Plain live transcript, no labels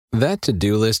That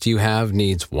to-do list you have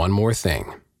needs one more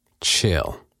thing.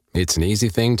 Chill. It's an easy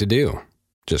thing to do.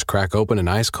 Just crack open an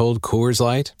ice-cold Coors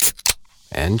Light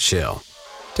and chill.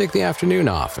 Take the afternoon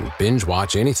off and binge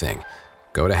watch anything.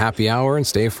 Go to happy hour and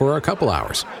stay for a couple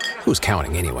hours. Who's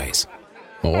counting anyways?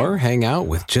 Or hang out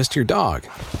with just your dog,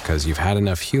 because you've had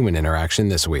enough human interaction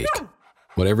this week.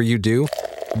 Whatever you do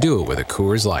it with a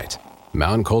Coors Light.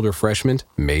 Mountain Cold Refreshment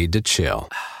made to chill.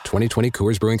 2020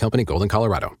 Coors Brewing Company, Golden,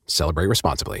 Colorado. Celebrate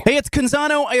responsibly. Hey, it's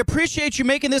Canzano. I appreciate you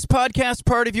making this podcast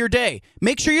part of your day.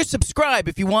 Make sure you subscribe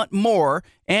if you want more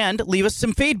and leave us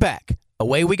some feedback.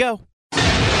 Away we go.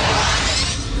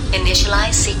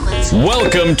 Initialize sequence.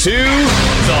 Welcome to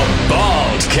The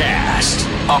Baldcast,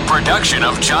 a production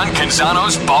of John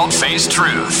Canzano's Bald-Faced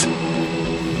Truth.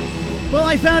 Well,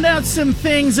 I found out some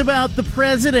things about the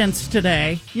presidents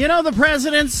today. You know, the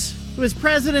presidents, it was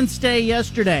President's Day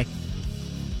yesterday.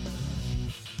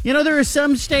 You know, there are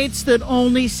some states that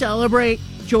only celebrate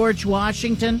George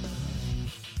Washington.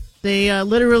 They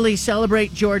literally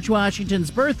celebrate George Washington's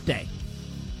birthday.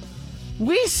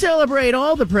 We celebrate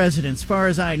all the presidents, far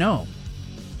as I know.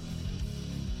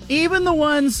 Even the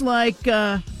ones like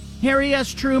Harry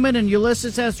S. Truman and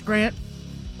Ulysses S. Grant.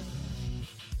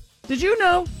 Did you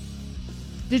know,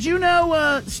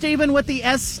 Stephen, what the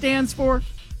S stands for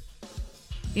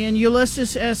in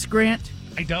Ulysses S. Grant?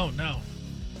 I don't know.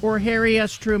 Or Harry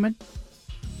S. Truman?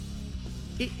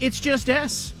 It's just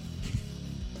S.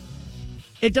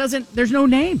 It doesn't, there's no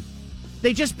name.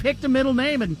 They just picked a middle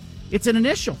name and it's an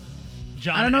initial.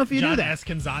 John, I don't know if you John knew that. S.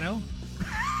 Canzano?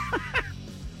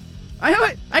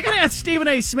 I gotta ask Stephen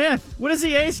A. Smith. What does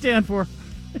the A stand for?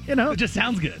 You know? It just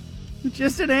sounds good. It's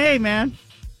just an A, man.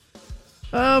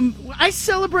 I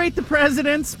celebrate the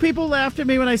presidents. People laughed at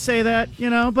me when I say that, you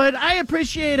know, but I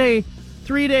appreciate a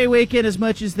 3-day weekend as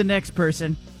much as the next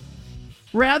person.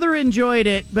 Rather enjoyed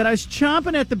it, but I was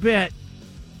chomping at the bit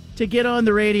to get on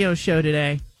the radio show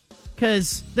today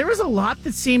because there was a lot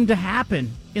that seemed to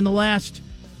happen in the last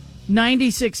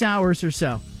 96 hours or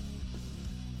so.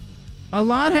 A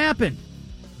lot happened,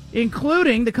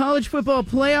 including the College Football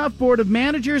Playoff Board of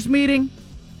Managers meeting,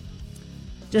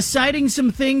 deciding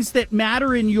some things that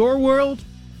matter in your world,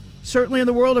 certainly in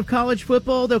the world of college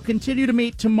football. They'll continue to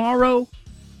meet tomorrow.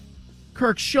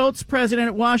 Kirk Schultz, president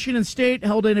at Washington State,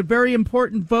 held in a very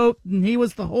important vote, and he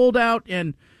was the holdout.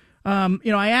 And,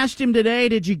 I asked him today,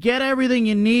 did you get everything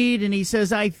you need? And he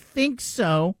says, I think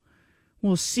so.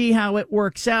 We'll see how it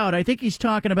works out. I think he's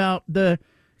talking about the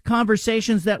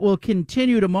conversations that will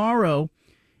continue tomorrow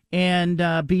and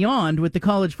beyond with the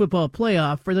college football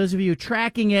playoff. For those of you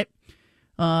tracking it,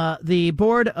 the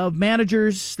board of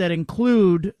managers that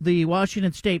include the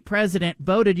Washington State president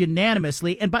voted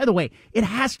unanimously. And by the way, it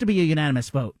has to be a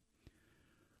unanimous vote.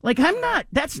 Like,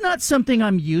 that's not something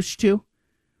I'm used to.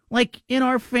 Like in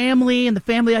our family and the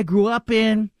family I grew up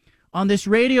in, on this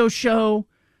radio show,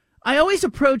 I always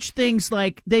approach things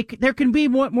like there can be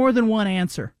more than one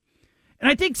answer.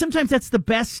 And I think sometimes that's the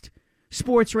best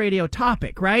sports radio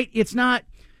topic, right? It's not,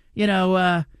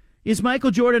 is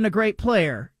Michael Jordan a great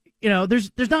player?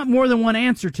 There's not more than one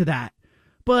answer to that.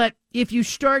 But if you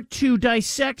start to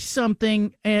dissect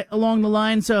something along the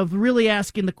lines of really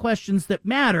asking the questions that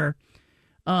matter,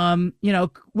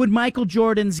 would Michael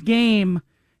Jordan's game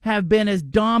have been as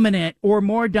dominant or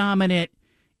more dominant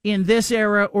in this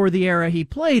era or the era he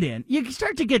played in? You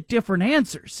start to get different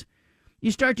answers. You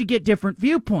start to get different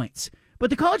viewpoints. But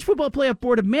the College Football Playoff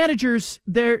Board of Managers,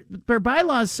 their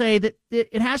bylaws say that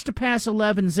it has to pass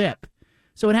 11-zip.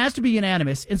 So it has to be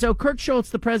unanimous. And so Kirk Schultz,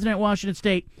 the president of Washington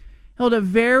State, held a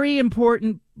very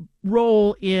important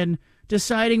role in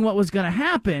deciding what was going to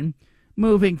happen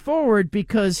moving forward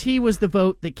because he was the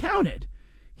vote that counted.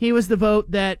 He was the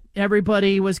vote that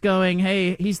everybody was going,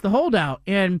 hey, he's the holdout.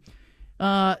 And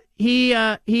he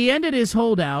ended his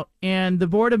holdout, and the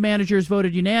Board of Managers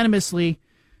voted unanimously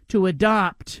to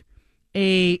adopt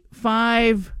a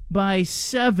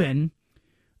 5-by-7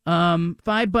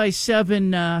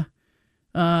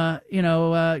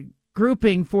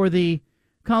 grouping for the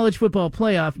college football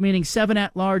playoff, meaning 7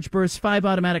 at-large berths, 5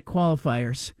 automatic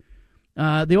qualifiers.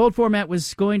 The old format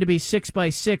was going to be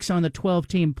 6-by-6 on the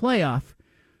 12-team playoff.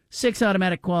 6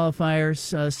 automatic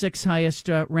qualifiers, 6 highest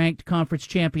ranked conference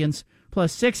champions,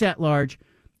 plus 6 at-large.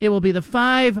 It will be the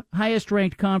 5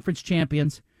 highest-ranked conference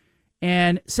champions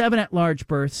and 7 at-large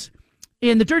berths.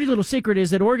 And the dirty little secret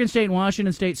is that Oregon State and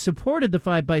Washington State supported the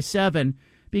 5-by-7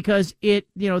 because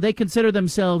they consider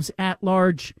themselves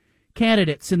at-large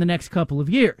candidates in the next couple of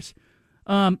years.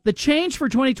 The change for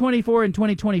 2024 and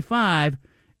 2025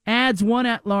 adds 1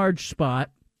 at-large spot,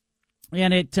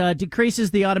 and it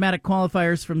decreases the automatic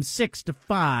qualifiers from 6 to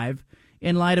 5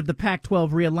 in light of the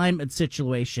Pac-12 realignment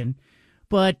situation.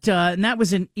 But and that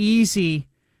was an easy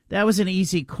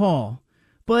call.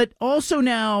 But also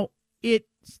now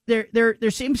there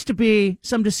seems to be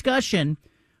some discussion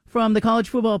from the college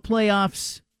football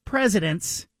playoffs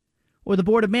presidents or the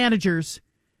board of managers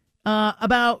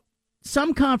about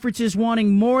some conferences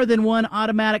wanting more than one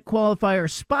automatic qualifier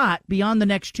spot beyond the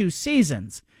next 2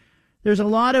 seasons. There's a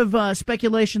lot of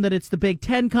speculation that it's the Big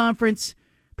Ten Conference.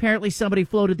 Apparently somebody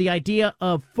floated the idea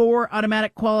of 4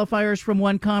 automatic qualifiers from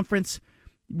one conference.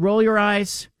 Roll your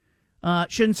eyes.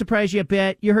 Shouldn't surprise you a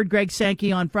bit. You heard Greg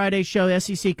Sankey on Friday's show,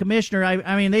 SEC commissioner.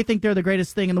 I mean, they think they're the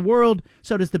greatest thing in the world.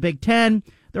 So does the Big Ten.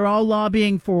 They're all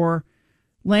lobbying for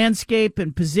landscape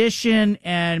and position,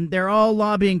 and they're all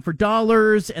lobbying for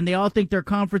dollars, and they all think their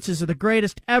conferences are the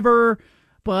greatest ever.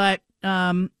 But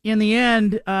in the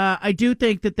end, I do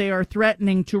think that they are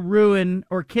threatening to ruin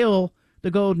or kill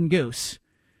the golden goose,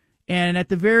 and at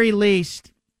the very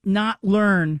least, not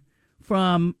learn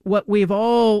from what we've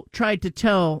all tried to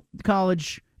tell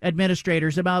college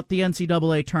administrators about the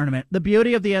NCAA tournament. The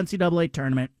beauty of the NCAA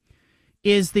tournament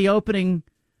is the opening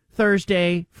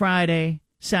Thursday, Friday,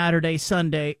 Saturday,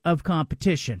 Sunday of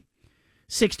competition.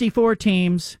 64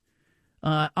 teams,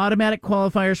 automatic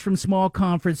qualifiers from small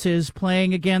conferences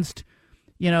playing against,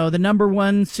 the number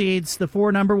 1 seeds, the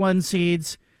 4 number 1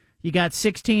 seeds. You got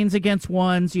 16s against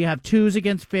 1s. You have 2s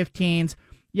against 15s.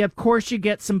 Of course, you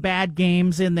get some bad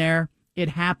games in there. It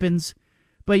happens.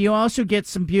 But you also get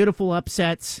some beautiful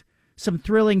upsets, some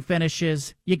thrilling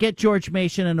finishes. You get George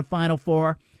Mason in the Final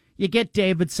Four. You get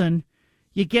Davidson.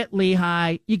 You get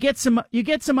Lehigh. You get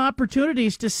some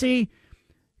opportunities to see,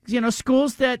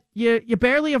 schools that you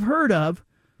barely have heard of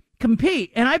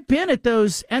compete. And I've been at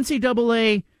those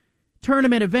NCAA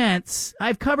tournament events.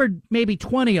 I've covered maybe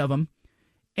 20 of them,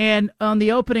 and on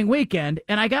the opening weekend.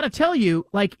 And I got to tell you,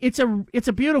 it's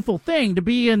a beautiful thing to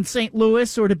be in St.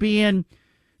 Louis or to be in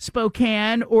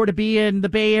Spokane or to be in the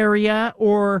Bay Area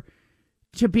or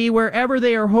to be wherever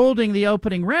they are holding the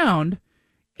opening round.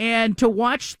 And to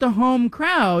watch the home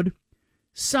crowd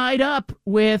side up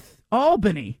with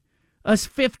Albany, a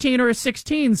 15 or a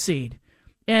 16 seed,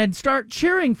 and start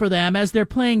cheering for them as they're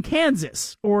playing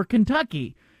Kansas or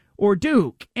Kentucky or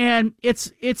Duke. And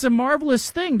it's a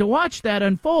marvelous thing to watch that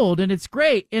unfold, and it's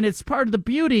great, and it's part of the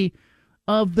beauty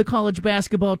of the college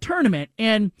basketball tournament.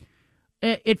 And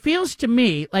it feels to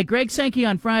me like Greg Sankey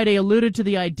on Friday alluded to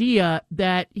the idea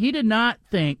that he did not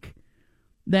think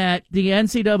that the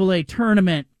NCAA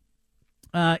tournament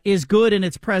is good in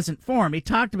its present form. He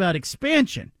talked about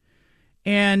expansion.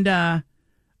 And my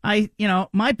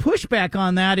pushback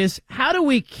on that is, how do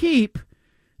we keep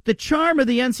the charm of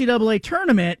the NCAA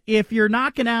tournament if you're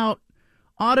knocking out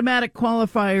automatic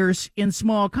qualifiers in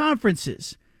small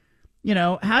conferences?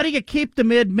 How do you keep the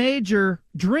mid-major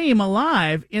dream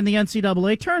alive in the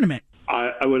NCAA tournament?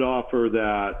 I would offer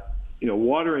that,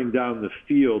 watering down the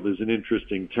field is an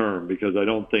interesting term, because I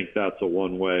don't think that's a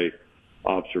one-way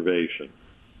observation.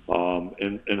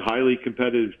 And highly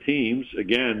competitive teams,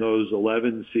 again, those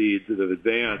 11 seeds that have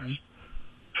advanced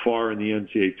far in the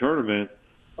NCAA tournament,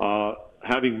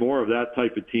 having more of that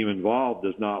type of team involved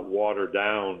does not water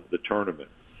down the tournament.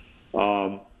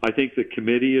 I think the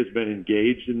committee has been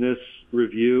engaged in this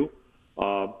review.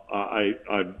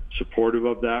 I'm supportive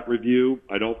of that review.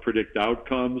 I don't predict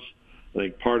outcomes. I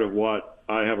think part of what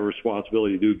I have a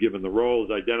responsibility to do, given the role,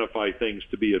 is identify things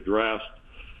to be addressed,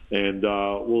 and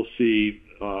we'll see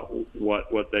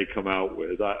what they come out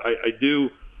with. I do,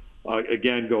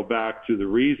 again, go back to the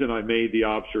reason I made the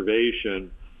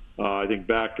observation, I think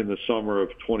back in the summer of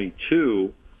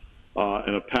 22,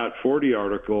 in a Pat Forty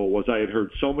article, was I had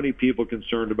heard so many people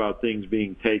concerned about things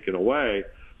being taken away.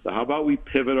 So how about we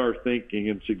pivot our thinking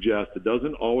and suggest it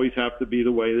doesn't always have to be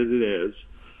the way that it is?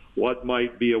 What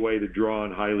might be a way to draw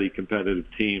on highly competitive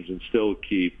teams and still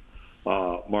keep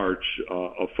March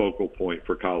a focal point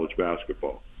for college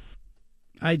basketball?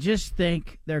 I just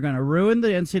think they're going to ruin the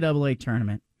NCAA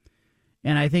tournament,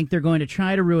 and I think they're going to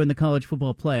try to ruin the college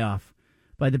football playoff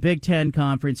by the Big Ten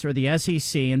Conference or the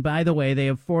SEC. And by the way, they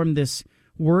have formed this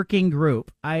working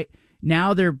group.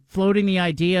 Now they're floating the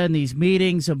idea in these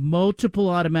meetings of multiple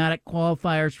automatic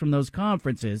qualifiers from those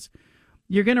conferences.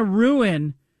 You're going to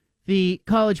ruin the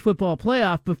college football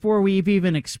playoff before we've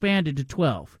even expanded to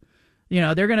 12.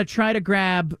 They're going to try to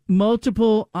grab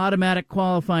multiple automatic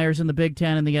qualifiers in the Big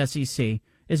Ten and the SEC,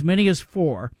 as many as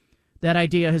 4. That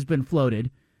idea has been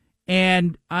floated.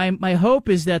 And my hope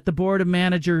is that the Board of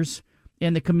Managers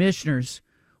and the commissioners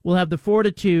will have the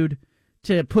fortitude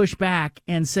to push back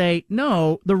and say,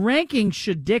 no, the rankings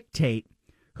should dictate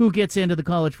who gets into the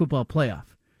college football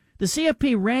playoff. The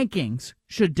CFP rankings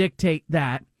should dictate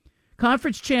that.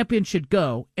 Conference champion should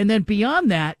go. And then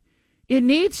beyond that, there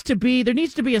needs to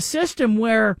be a system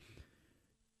where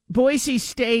Boise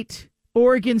State,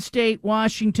 Oregon State,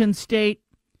 Washington State,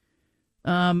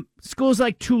 schools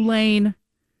like Tulane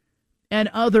and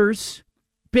others,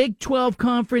 Big 12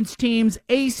 conference teams,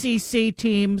 ACC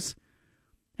teams,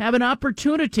 have an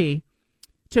opportunity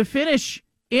to finish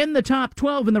in the top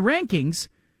 12 in the rankings,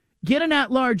 get an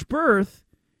at-large berth,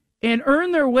 and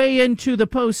earn their way into the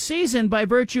postseason by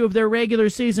virtue of their regular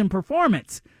season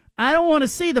performance. I don't want to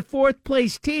see the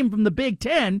fourth-place team from the Big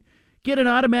Ten get an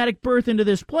automatic berth into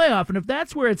this playoff. And if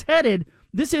that's where it's headed,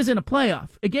 this isn't a playoff.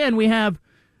 Again, we have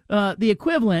the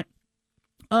equivalent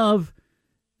of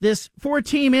this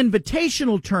 4-team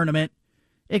invitational tournament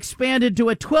expanded to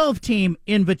a 12-team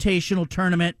invitational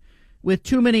tournament with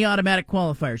too many automatic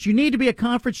qualifiers. You need to be a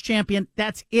conference champion.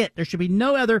 That's it. There should be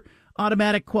no other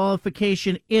automatic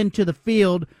qualification into the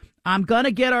field. I'm going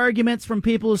to get arguments from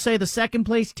people who say the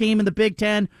second-place team in the Big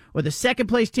Ten or the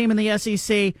second-place team in the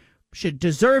SEC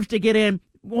deserves to get in.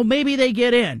 Well, maybe they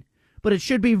get in, but it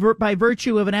should be by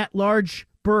virtue of an at-large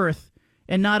berth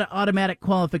and not an automatic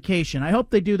qualification. I hope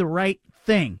they do the right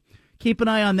thing. Keep an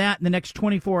eye on that in the next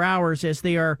 24 hours as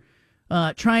they are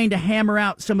trying to hammer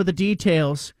out some of the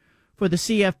details for the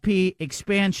CFP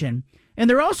expansion. And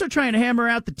they're also trying to hammer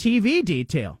out the TV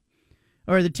detail,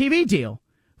 or the TV deal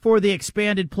for the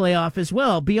expanded playoff as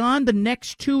well. Beyond the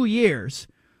next 2 years,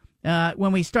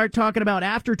 when we start talking about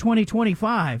after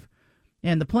 2025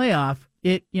 and the playoff,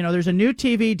 there's a new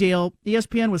TV deal.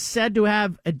 ESPN was said to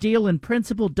have a deal in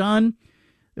principle done.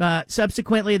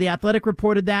 Subsequently, The Athletic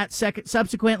reported that.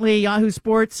 Subsequently, Yahoo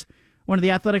Sports, one of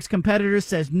the Athletics competitors,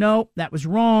 says, no, that was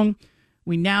wrong.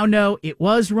 We now know it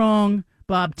was wrong.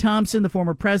 Bob Thompson, the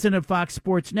former president of Fox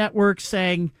Sports Network,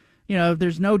 saying,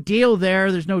 there's no deal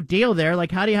there. There's no deal there.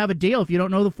 Like, how do you have a deal if you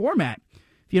don't know the format?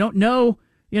 If you don't know,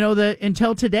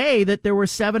 until today that there were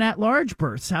 7 at-large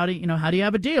berths, how do you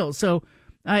have a deal? So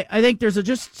I think there's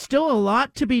just still a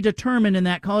lot to be determined in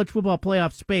that college football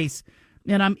playoff space.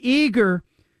 And I'm eager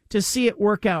to see it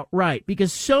work out right,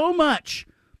 because so much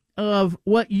of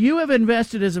what you have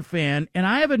invested as a fan and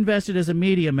I have invested as a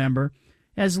media member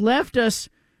has left us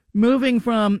moving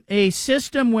from a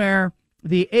system where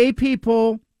the AP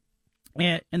poll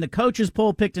and the coaches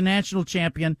poll picked a national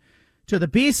champion to the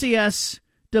BCS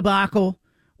debacle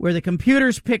where the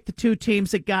computers picked the 2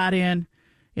 teams that got in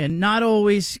and not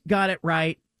always got it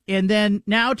right. And then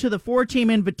now to the 4-team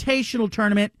invitational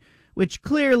tournament, which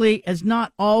clearly has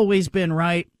not always been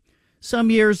right.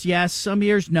 Some years, yes, some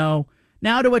years, no.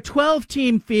 Now to a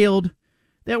 12-team field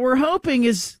that we're hoping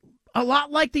is a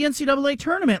lot like the NCAA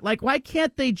tournament. Like, why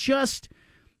can't they just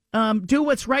do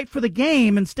what's right for the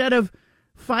game instead of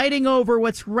fighting over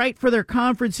what's right for their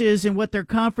conferences and what their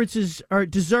conferences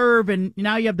deserve? And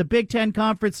now you have the Big Ten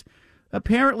Conference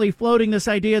apparently floating this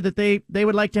idea that they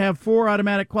would like to have 4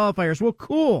 automatic qualifiers. Well,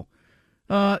 cool.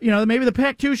 Maybe the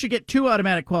Pac-2 should get 2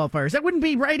 automatic qualifiers. That wouldn't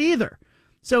be right either.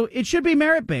 So it should be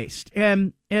merit-based,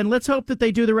 and let's hope that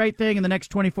they do the right thing in the next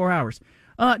 24 hours.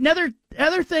 Other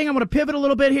thing, I'm going to pivot a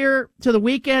little bit here to the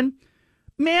weekend.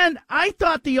 Man, I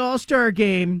thought the All-Star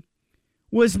game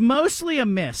was mostly a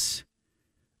miss.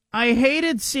 I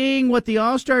hated seeing what the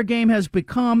All-Star game has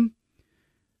become.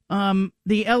 The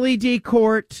LED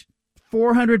court,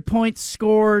 400 points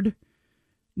scored,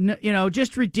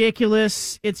 just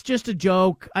ridiculous. It's just a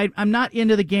joke. I'm not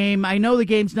into the game. I know the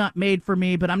game's not made for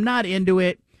me, but I'm not into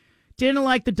it. Didn't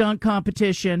like the dunk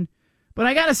competition. But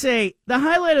I got to say, the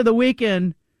highlight of the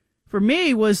weekend for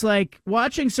me was like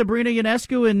watching Sabrina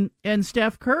Ionescu and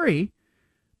Steph Curry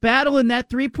battle in that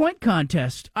 3-point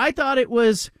contest. I thought it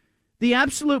was the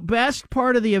absolute best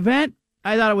part of the event.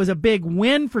 I thought it was a big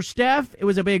win for Steph. It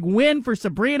was a big win for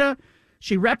Sabrina.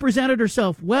 She represented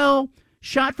herself well,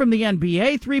 shot from the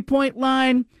NBA 3-point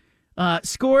line,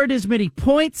 scored as many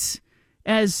points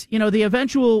as, the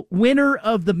eventual winner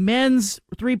of the men's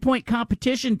 3-point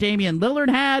competition, Damian Lillard,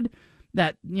 had.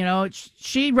 That,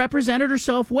 she represented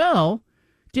herself well,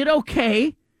 did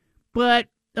okay, but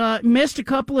missed a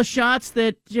couple of shots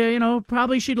that,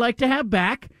 probably she'd like to have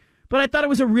back. But I thought it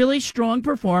was a really strong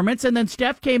performance. And then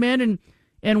Steph came in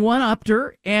and one-upped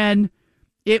her, and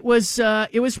it was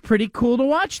pretty cool to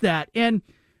watch that. And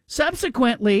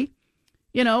subsequently,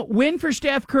 win for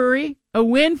Steph Curry, a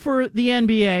win for the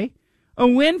NBA, a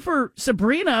win for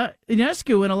Sabrina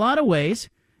Ionescu in a lot of ways,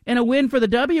 and a win for the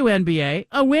WNBA,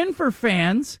 a win for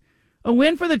fans, a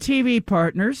win for the TV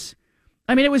partners.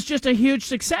 I mean, it was just a huge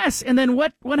success. And then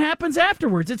what happens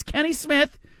afterwards? It's Kenny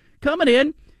Smith coming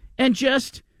in and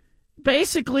just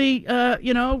basically,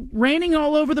 raining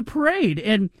all over the parade.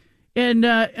 And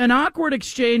an awkward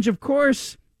exchange, of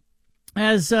course,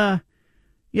 as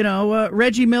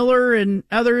Reggie Miller and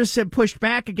others have pushed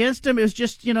back against him. It was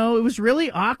just, it was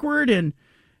really awkward. And,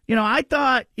 I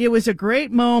thought it was a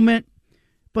great moment,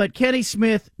 but Kenny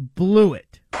Smith blew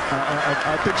it.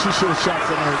 I think she should have shot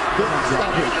from the women's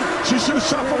line. She should have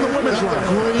shot from the women's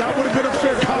line. That would have been a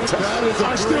fair contest.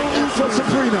 I still root for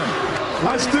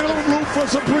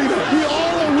Sabrina. We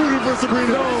all are rooting for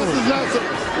Sabrina. No. This is not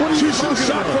She should have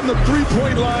shot from the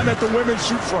three-point line that the women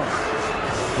shoot from.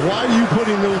 Why are you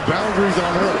putting those boundaries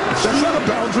on her? That's not a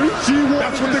boundary.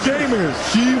 That's what the game is.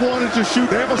 She wanted to shoot.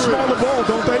 They have a smaller ball,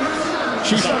 don't they?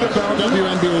 She shot a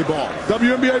WNBA ball.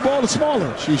 WNBA ball is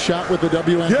smaller. She shot with the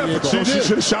WNBA ball. Yeah, but she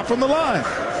should have shot from the line.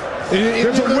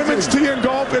 There's a women's tee in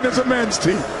golf and there's a men's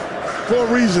tee for a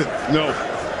reason. No.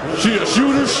 She a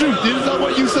shooter shoot. Isn't that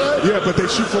what you said? Yeah, but they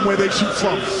shoot from where they shoot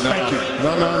from. No. Thank you.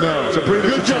 No. Sabrina,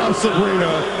 good job,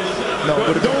 Sabrina. No,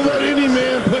 but don't let any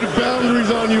man put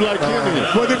boundaries on you like Kenny.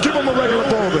 Well, then give him a regular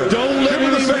ball then. Don't let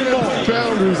any man put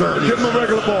boundaries on you. Give him a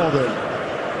regular ball then.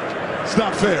 It's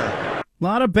not fair. A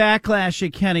lot of backlash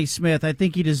at Kenny Smith. I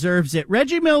think he deserves it.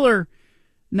 Reggie Miller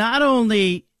not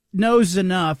only knows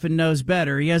enough and knows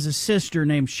better, he has a sister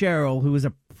named Cheryl who is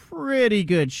a pretty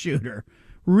good shooter.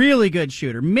 Really good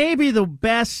shooter. Maybe the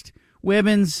best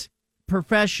women's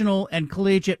professional and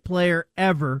collegiate player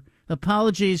ever.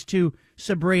 Apologies to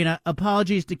Sabrina.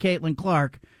 Apologies to Caitlin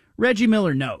Clark. Reggie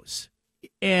Miller knows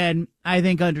and I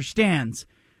think understands.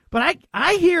 But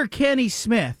I hear Kenny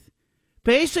Smith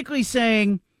basically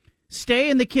saying, stay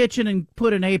in the kitchen and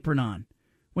put an apron on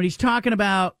when he's talking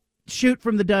about shoot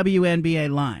from the WNBA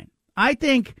line. I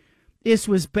think this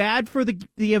was bad for the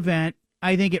event.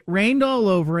 I think it rained all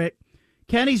over it.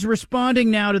 Kenny's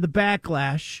responding now to the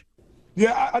backlash.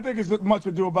 Yeah, I think it's much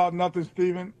ado about nothing,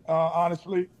 Stephen,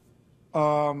 honestly.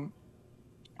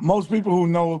 Most people who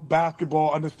know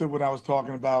basketball understood what I was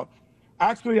talking about.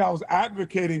 Actually, I was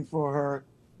advocating for her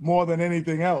more than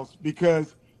anything else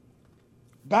because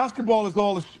basketball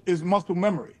is muscle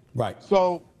memory. Right.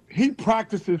 So he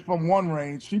practices from one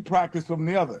range, she practices from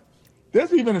the other.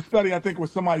 There's even a study, I think,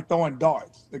 with somebody throwing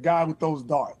darts, the guy who throws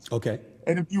darts. Okay.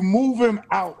 And if you move him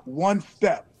out one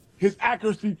step, his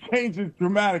accuracy changes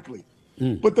dramatically.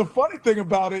 But the funny thing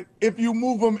about it, if you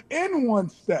move him in one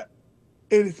step,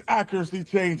 his accuracy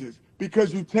changes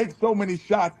because you take so many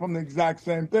shots from the exact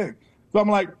same thing. So I'm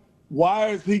like, why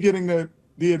is he getting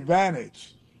the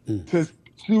advantage to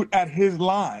shoot at his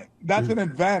line? That's an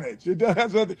advantage.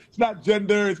 It's not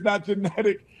gender. It's not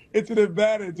genetic. It's an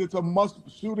advantage. It's a muscle.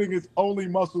 Shooting is only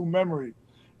muscle memory.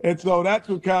 And so that's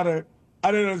what kind of,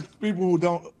 I don't know, people who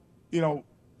don't,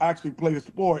 actually play the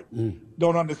sport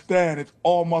don't understand. It's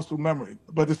all muscle memory.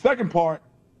 But the second part,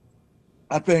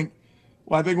 I think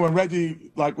when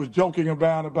Reggie was joking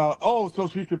about, so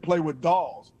she could play with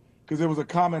dolls. Because there was a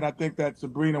comment, I think, that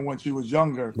Sabrina, when she was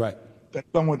younger, right, that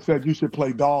someone said you should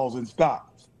play dolls and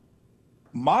stop.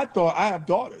 My thought, I have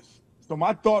daughters. So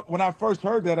my thought when I first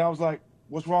heard that, I was like,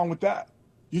 what's wrong with that?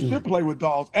 You should play with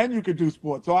dolls and you could do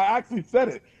sports. So I actually said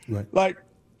it. Right.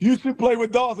 You should play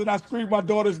with dolls. And I screamed my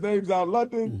daughter's names out.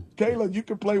 London, Kayla, you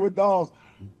can play with dolls.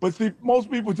 But see, most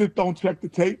people just don't check the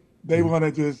tape. They want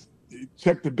to just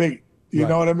check the bait. You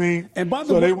know what I mean? And by the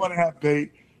so way, they want to have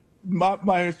bait.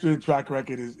 My history and track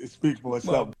record speaks for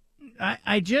itself.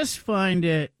 I just find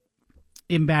it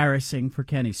embarrassing for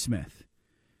Kenny Smith,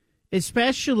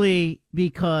 especially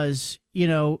because,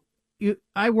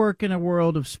 I work in a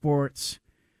world of sports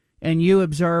and you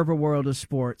observe a world of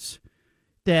sports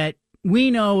that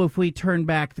we know if we turn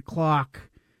back the clock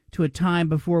to a time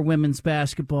before women's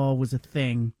basketball was a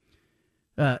thing,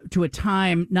 to a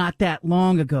time not that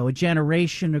long ago, a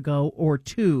generation ago or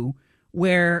two,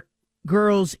 where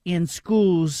girls in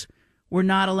schools were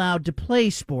not allowed to play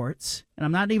sports. And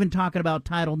I'm not even talking about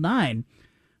Title IX.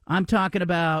 I'm talking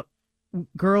about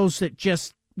girls that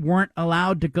just weren't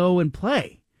allowed to go and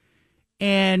play.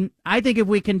 And I think if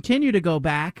we continue to go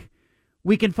back,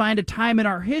 we can find a time in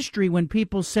our history when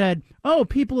people said,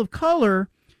 people of color,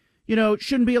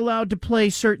 shouldn't be allowed to play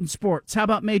certain sports. How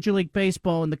about Major League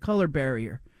Baseball and the color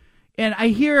barrier? And I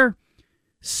hear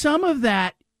some of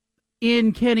that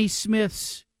in Kenny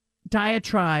Smith's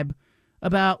diatribe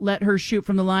about let her shoot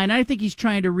from the line. I think he's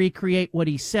trying to recreate what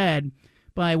he said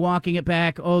by walking it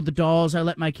back. The dolls,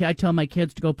 I tell my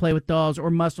kids to go play with dolls, or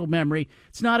muscle memory.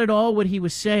 It's not at all what he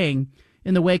was saying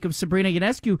in the wake of Sabrina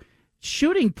Ionescu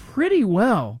shooting pretty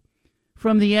well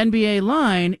from the NBA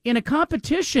line in a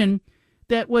competition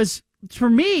that was, for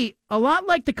me, a lot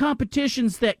like the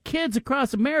competitions that kids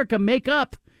across America make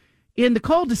up in the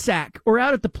cul-de-sac or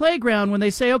out at the playground when they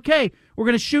say, okay, we're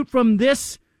going to shoot from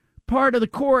this part of the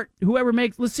court,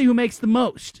 let's see who makes the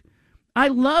most. I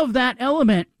love that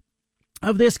element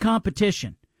of this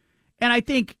competition. And I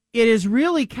think it has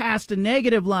really cast a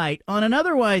negative light on an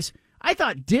otherwise, I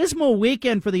thought, dismal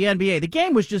weekend for the NBA. The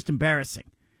game was just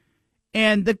embarrassing.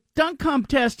 And the dunk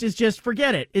contest is just,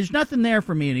 forget it. There's nothing there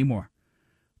for me anymore.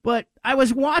 But I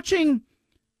was watching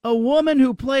a woman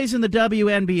who plays in the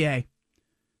WNBA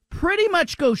pretty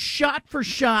much go shot for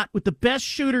shot with the best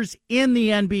shooters in the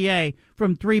NBA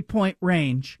from three-point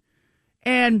range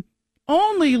and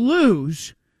only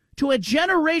lose to a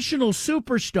generational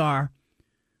superstar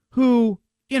who,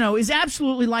 is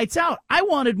absolutely lights out. I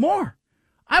wanted more.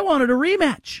 I wanted a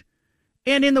rematch.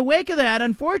 And in the wake of that,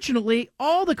 unfortunately,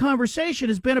 all the conversation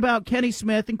has been about Kenny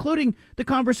Smith, including the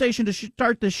conversation to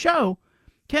start the show.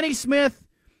 Kenny Smith,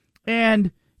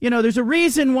 and, there's a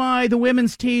reason why the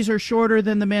women's tees are shorter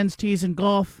than the men's tees in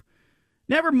golf.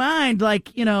 Never mind,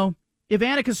 Ivanica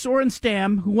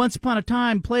Sorenstam, who once upon a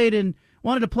time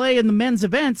wanted to play in the men's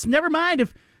events. Never mind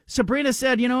if Sabrina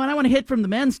said, I want to hit from the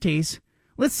men's tees.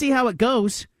 Let's see how it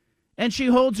goes. And she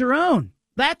holds her own.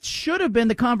 That should have been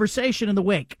the conversation in the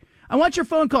wake. I want your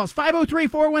phone calls,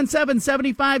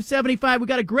 503-417-7575. We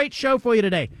got a great show for you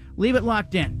today. Leave it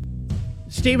locked in.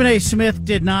 Stephen A. Smith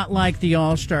did not like the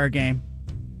All-Star game.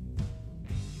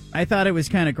 I thought it was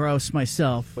kind of gross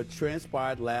myself. What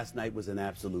transpired last night was an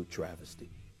absolute travesty.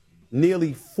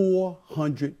 Nearly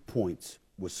 400 points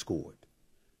were scored.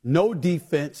 No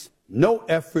defense, no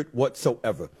effort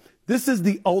whatsoever. This is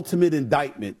the ultimate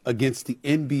indictment against the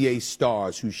NBA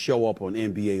stars who show up on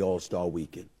NBA All-Star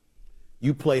Weekend.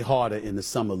 You play harder in the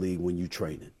summer league when you're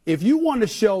training. If you want to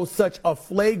show such a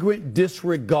flagrant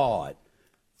disregard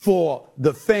for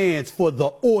the fans, for the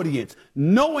audience,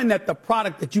 knowing that the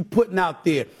product that you're putting out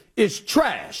there is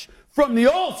trash from the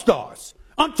All-Stars,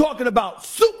 I'm talking about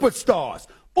superstars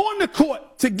on the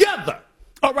court together,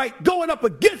 all right, going up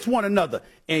against one another,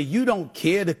 and you don't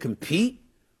care to compete,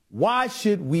 why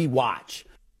should we watch?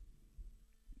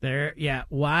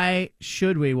 Why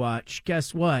should we watch?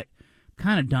 Guess what?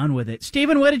 Kind of done with it.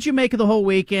 Stephen, what did you make of the whole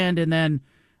weekend? And then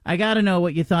I got to know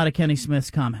what you thought of Kenny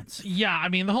Smith's comments. Yeah, I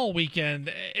mean, the whole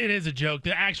weekend, it is a joke.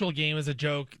 The actual game is a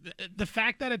joke. The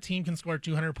fact that a team can score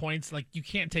 200 points, you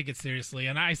can't take it seriously.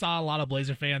 And I saw a lot of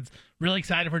Blazer fans really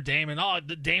excited for Dame. And,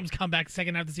 the Dame's come back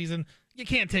second half of the season. You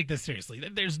can't take this seriously.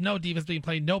 There's no defense being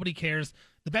played. Nobody cares.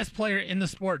 The best player in the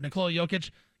sport, Nikola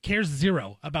Jokic, cares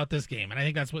zero about this game. And I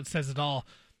think that's what says it all.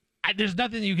 There's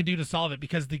nothing you can do to solve it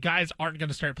because the guys aren't going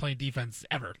to start playing defense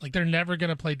ever. They're never going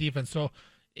to play defense. So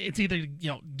it's either,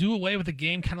 do away with the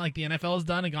game kind of like the NFL has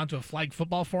done and gone to a flag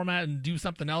football format and do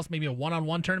something else, maybe a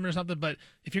one-on-one tournament or something. But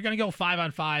if you're going to go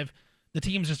 5-on-5, the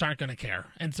teams just aren't going to care.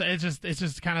 And so it's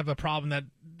just kind of a problem that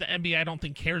the NBA I don't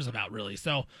think cares about really.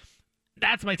 So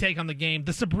that's my take on the game.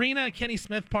 The Sabrina Kenny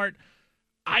Smith part,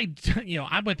 I'm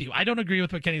with you. I don't agree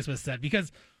with what Kenny Smith said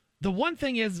because the one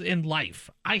thing is in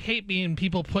life, I hate being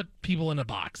put people in a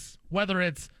box, whether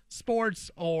it's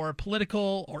sports or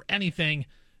political or anything.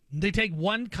 They take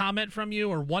one comment from you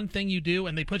or one thing you do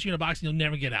and they put you in a box and you'll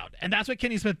never get out. And that's what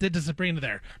Kenny Smith did to Sabrina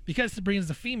there. Because Sabrina's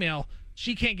a female,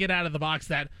 she can't get out of the box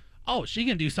that, she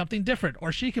can do something different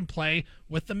or she can play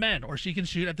with the men or she can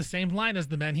shoot at the same line as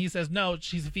the men. He says, no,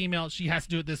 she's a female. She has to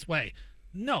do it this way.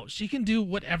 No, she can do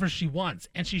whatever she wants,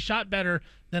 and she shot better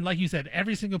than, like you said,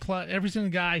 every single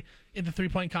guy in the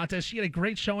three-point contest. She had a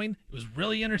great showing. It was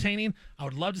really entertaining. I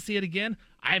would love to see it again.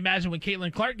 I imagine when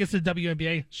Caitlin Clark gets to the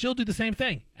WNBA, she'll do the same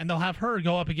thing, and they'll have her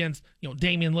go up against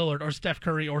Damian Lillard or Steph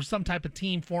Curry or some type of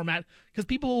team format because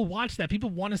people will watch that.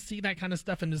 People want to see that kind of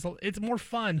stuff, and it's more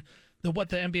fun than what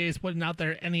the NBA is putting out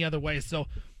there any other way. So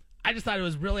I just thought it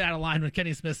was really out of line what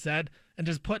Kenny Smith said, and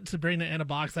just put Sabrina in a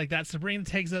box like that. Sabrina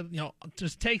takes it,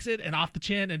 just takes it and off the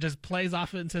chin and just plays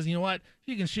off it and says, you know what, if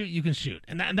you can shoot, you can shoot.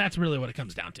 And that's really what it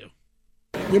comes down to.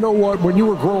 You know what, when you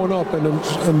were growing up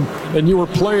and you were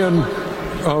playing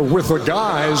with the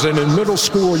guys, and in middle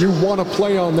school you want to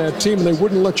play on that team, and they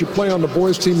wouldn't let you play on the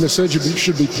boys' team. They said you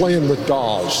should be playing with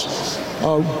dolls.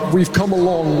 We've come a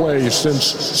long way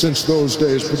since those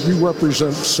days, but you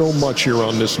represent so much here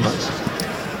on this night.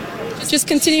 Just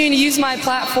continuing to use my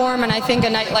platform, and I think a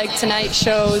night like tonight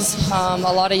shows a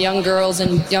lot of young girls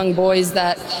and young boys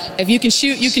that if you can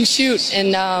shoot, you can shoot,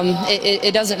 and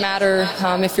it doesn't matter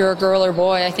if you're a girl or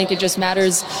boy. I think it just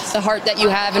matters the heart that you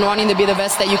have and wanting to be the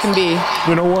best that you can be.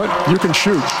 You know what? You can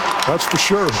shoot. That's for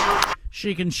sure.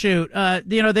 She can shoot.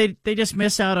 They just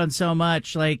miss out on so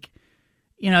much.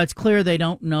 It's clear they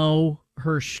don't know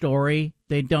her story.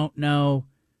 They don't know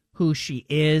who she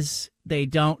is. They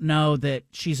don't know that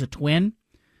she's a twin.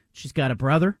 She's got a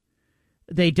brother.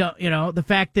 They don't, the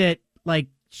fact that,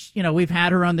 we've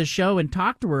had her on the show and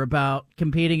talked to her about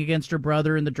competing against her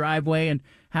brother in the driveway and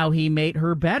how he made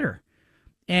her better.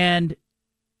 And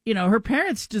her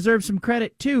parents deserve some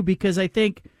credit too, because I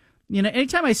think,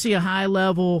 anytime I see a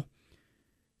high-level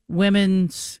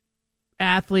women's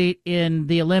athlete in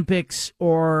the Olympics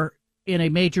or in a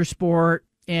major sport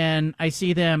and I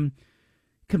see them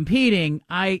competing,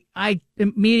 I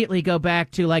immediately go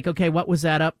back to like, okay, what was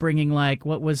that upbringing like?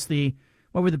 What were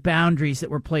the boundaries that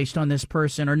were placed on this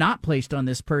person or not placed on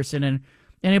this person? And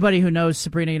anybody who knows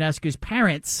Sabrina Ionescu's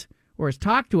parents or has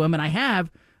talked to them, and I have,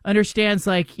 understands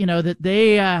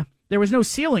that there was no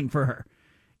ceiling for her,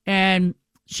 and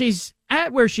she's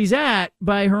at where she's at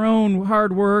by her own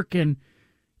hard work and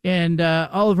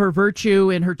all of her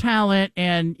virtue and her talent.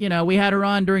 And we had her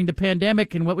on during the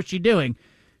pandemic, and what was she doing?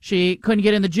 She couldn't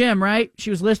get in the gym, right? She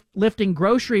was lifting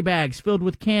grocery bags filled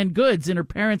with canned goods in her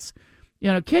parents'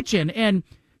 kitchen, and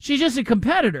she's just a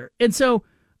competitor. And so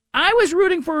I was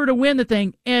rooting for her to win the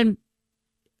thing,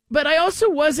 but I also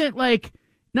wasn't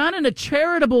not in a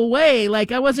charitable way.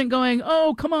 I wasn't going,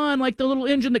 oh, come on, like the little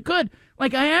engine that could.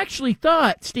 I actually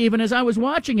thought, Stephen, as I was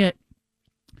watching it,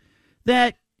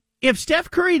 that if Steph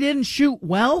Curry didn't shoot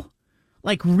well,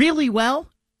 really well,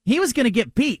 he was going to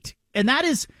get beat. And that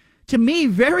is, to me,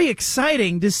 very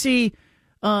exciting to see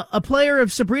a player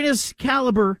of Sabrina's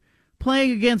caliber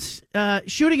playing against,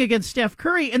 shooting against Steph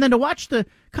Curry, and then to watch the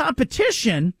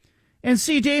competition and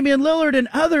see Damian Lillard and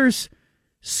others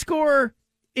score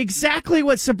exactly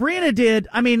what Sabrina did.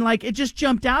 I mean, it just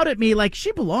jumped out at me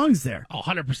she belongs there.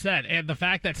 100%. And the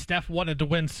fact that Steph wanted to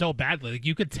win so badly,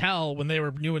 you could tell when they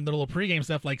were doing the little pregame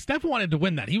stuff, Steph wanted to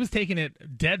win that. He was taking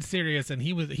it dead serious, and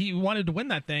he wanted to win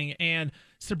that thing. And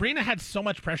Sabrina had so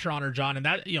much pressure on her, John, and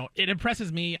that, it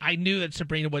impresses me. I knew that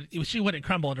Sabrina wouldn't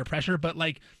crumble under pressure, but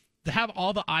to have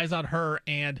all the eyes on her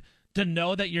and to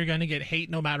know that you're going to get hate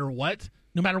no matter what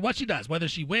she does, whether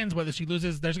she wins, whether she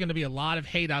loses, there's going to be a lot of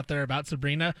hate out there about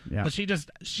Sabrina. Yeah. But she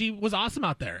was awesome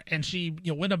out there, and she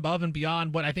went above and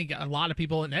beyond what I think a lot of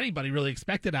people and anybody really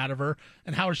expected out of her,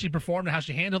 and how she performed and how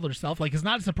she handled herself. It's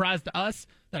not a surprise to us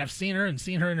that I've seen her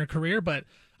in her career, but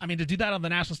I mean, to do that on the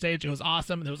national stage, it was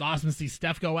awesome. It was awesome to see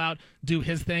Steph go out, do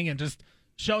his thing, and just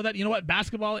show that,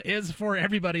 basketball is for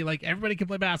everybody. Everybody can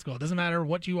play basketball. It doesn't matter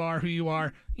what you are, who you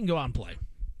are, you can go out and play.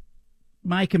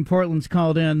 Mike in Portland's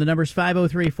called in. The number's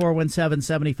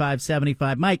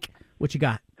 503-417-7575. Mike, what you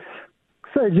got?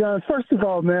 Say, John, first of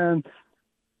all, man,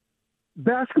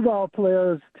 basketball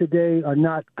players today are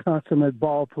not consummate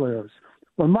ball players.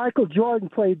 When Michael Jordan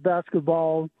played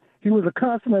basketball, he was a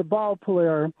consummate ball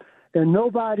player, and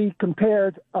nobody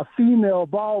compared a female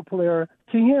ball player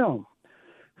to him.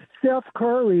 Steph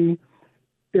Curry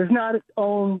is not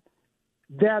on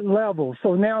that level.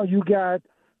 So now you got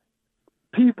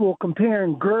people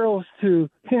comparing girls to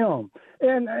him.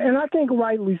 And I think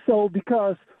rightly so,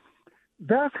 because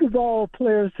basketball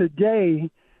players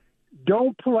today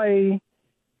don't play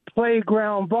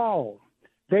playground ball.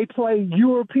 They play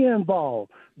European ball.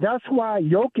 That's why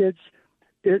Jokic,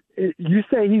 you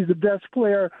say he's the best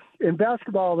player in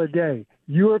basketball today,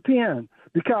 European,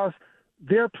 because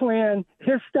they're playing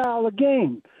his style of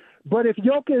game. But if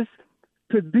Jokic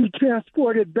could be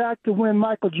transported back to when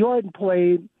Michael Jordan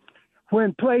played,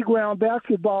 when playground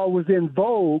basketball was in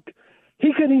vogue,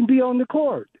 he couldn't even be on the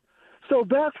court. So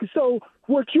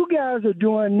what you guys are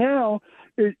doing now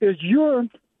is you're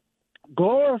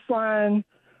glorifying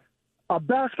a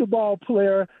basketball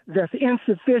player that's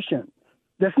insufficient,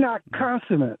 that's not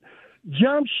consummate.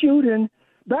 Jump shooting,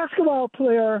 basketball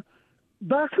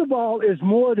is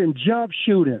more than jump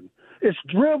shooting. It's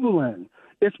dribbling.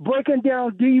 It's breaking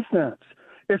down defense.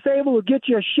 It's able to get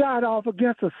your shot off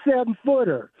against a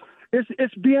 7-footer.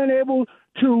 It's being able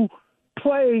to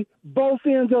play both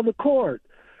ends of the court.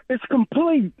 It's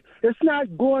complete. It's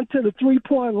not going to the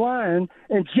three-point line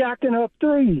and jacking up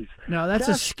threes. No, that's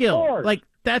a skill. Sport.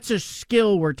 That's a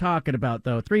skill we're talking about,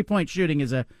 though. Three-point shooting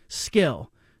is a skill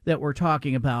that we're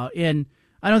talking about. And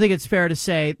I don't think it's fair to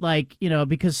say,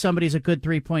 because somebody's a good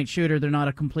three-point shooter, they're not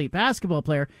a complete basketball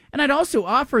player. And I'd also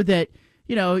offer that,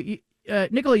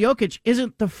 Nikola Jokic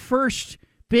isn't the first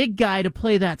big guy to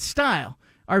play that style.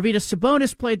 Arvydas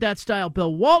Sabonis played that style.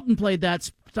 Bill Walton played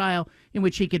that style in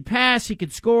which he could pass, he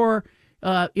could score.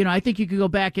 I think you could go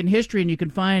back in history and you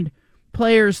can find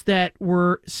players that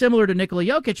were similar to Nikola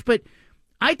Jokic. But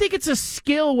I think it's a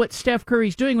skill what Steph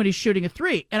Curry's doing when he's shooting a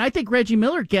three. And I think Reggie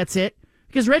Miller gets it,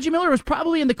 because Reggie Miller was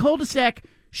probably in the cul-de-sac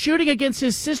shooting against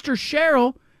his sister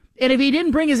Cheryl. And if he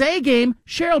didn't bring his A game,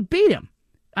 Cheryl beat him.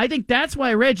 I think that's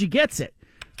why Reggie gets it.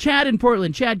 Chad in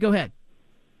Portland. Chad, go ahead.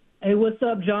 Hey, what's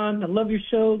up, John? I love your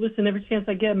show. Listen every chance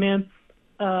I get, man.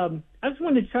 I just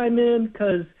wanted to chime in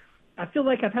because I feel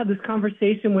like I've had this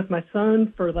conversation with my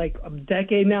son for a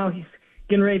decade now. He's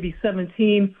getting ready to be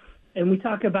 17, and we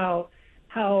talk about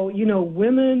how,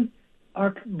 women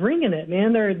are bringing it,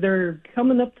 man. They're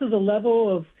coming up to the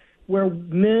level of where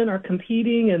men are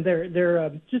competing, and they're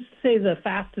just say the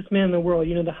fastest man in the world,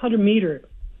 the 100-meter.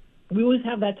 We always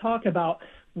have that talk about,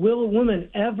 will a woman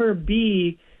ever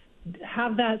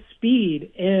have that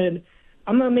speed? And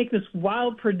I'm going to make this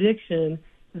wild prediction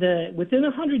that within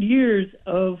 100 years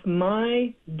of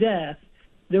my death,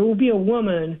 there will be a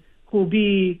woman who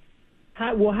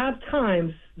will have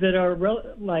times that are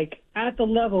at the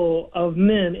level of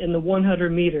men in the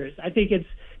 100 meters. I think it's,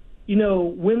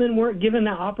 women weren't given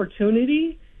that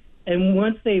opportunity, and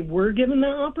once they were given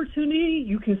that opportunity,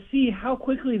 you can see how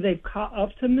quickly they've caught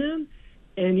up to men.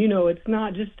 And it's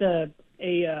not just I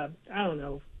don't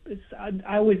know.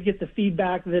 I always get the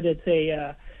feedback that it's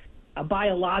a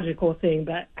biological thing,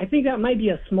 but I think that might be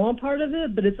a small part of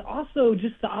it. But it's also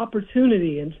just the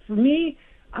opportunity. And for me,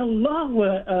 I love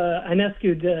what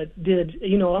Ionescu did.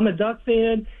 I'm a Duck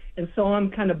fan, and so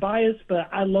I'm kind of biased, but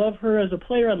I love her as a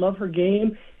player. I love her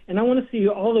game, and I want to see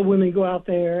all the women go out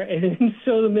there and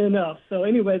show the men up. So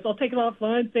anyways, I'll take it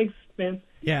offline. Thanks, man.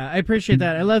 Yeah, I appreciate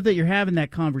that. I love that you're having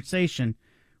that conversation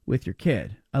with your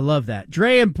kid. I love that.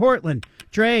 Dre in Portland.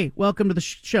 Dre, welcome to the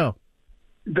show.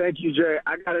 Thank you, Jay.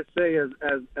 I got to say, as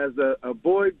a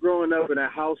boy growing up in a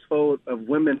household of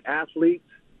women athletes,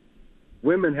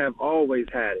 women have always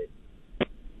had it.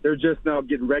 They're just now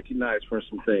getting recognized for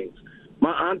some things.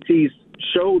 My aunties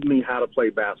showed me how to play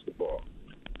basketball.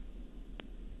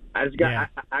 I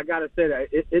got to say that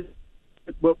it's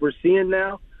what we're seeing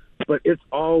now, but it's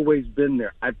always been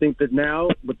there. I think that now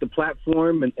with the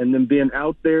platform and them being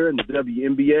out there in the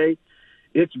WNBA,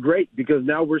 it's great because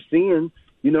now we're seeing,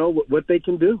 what they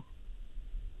can do.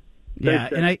 Yeah,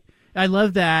 and I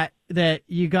love that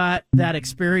you got that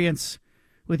experience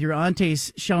with your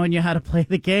aunties showing you how to play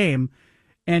the game.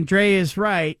 And Dre is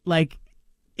right.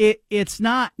 It's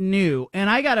not new. And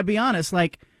I got to be honest, I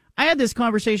had this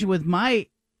conversation with my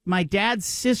dad's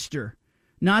sister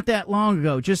not that long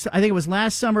ago. I think it was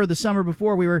last summer or the summer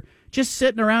before. We were just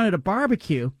sitting around at a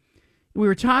barbecue. We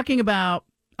were talking about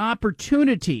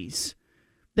opportunities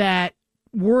that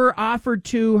were offered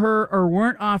to her or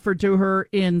weren't offered to her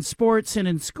in sports and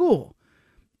in school.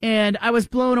 And I was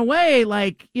blown away,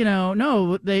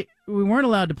 no, we weren't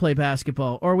allowed to play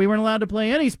basketball or we weren't allowed to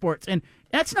play any sports. And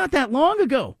that's not that long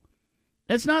ago.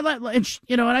 That's not that,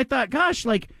 and I thought, gosh,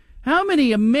 how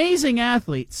many amazing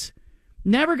athletes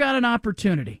never got an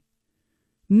opportunity,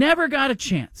 never got a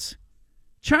chance.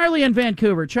 Charlie in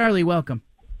Vancouver. Charlie, welcome.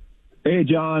 Hey,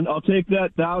 John, I'll take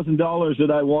that $1,000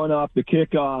 that I won off the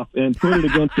kickoff and put it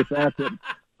against the fact that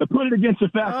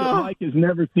Mike has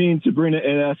never seen Sabrina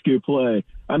Ionescu play.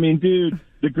 I mean, dude,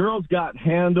 the girl's got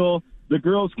handle. The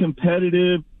girl's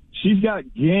competitive. She's got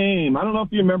game. I don't know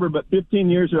if you remember, but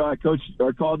 15 years ago, I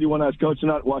called you when I was coaching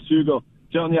out at Washougal,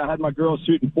 telling you I had my girls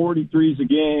shooting 43s a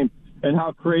game and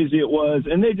how crazy it was.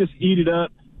 And they just eat it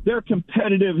up. They're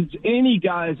competitive as any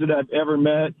guys that I've ever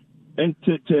met. And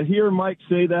to hear Mike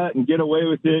say that and get away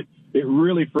with it, it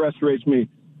really frustrates me.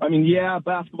 I mean, yeah,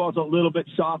 basketball's a little bit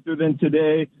softer than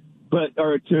today,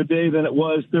 or today than it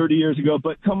was 30 years ago.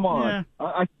 But come on. Yeah.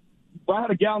 I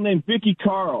had a gal named Vicky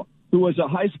Carl, who was a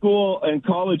high school and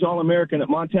college All-American at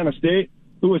Montana State,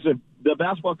 who was the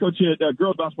basketball coach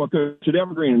girls basketball coach at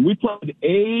Evergreen. And we played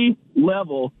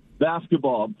A-level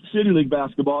basketball, City League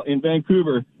basketball in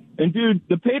Vancouver. And, dude,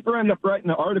 the paper ended up writing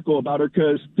an article about her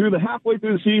because halfway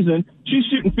through the season, she's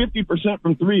shooting 50%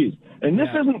 from threes. And this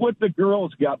isn't what the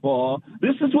girls got ball.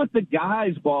 This is what the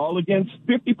guys ball against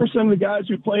 50% of the guys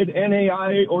who played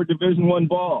NAIA or Division I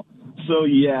ball. So,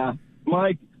 yeah,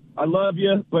 Mike, I love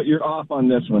you, but you're off on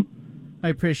this one. I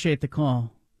appreciate the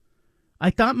call. I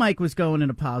thought Mike was going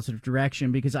in a positive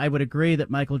direction because I would agree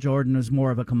that Michael Jordan was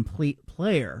more of a complete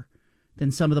player than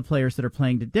some of the players that are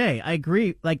playing today. I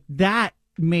agree. That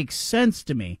makes sense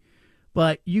to me,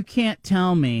 but you can't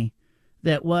tell me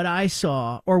that what I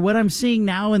saw or what I'm seeing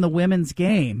now in the women's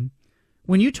game,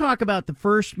 when you talk about the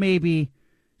first maybe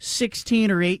 16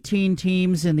 or 18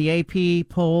 teams in the AP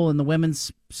poll in the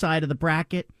women's side of the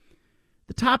bracket,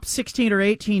 the top 16 or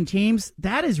 18 teams,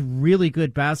 that is really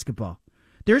good basketball.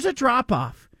 There's a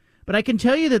drop-off, but I can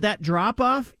tell you that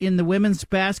drop-off in the women's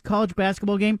college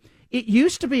basketball game, it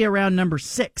used to be around number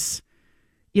 6.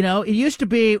 It used to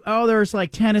be, there's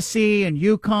Tennessee and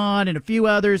UConn and a few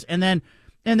others, and then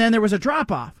there was a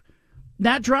drop-off.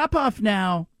 That drop-off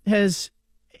now is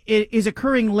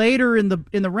occurring later in the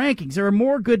rankings. There are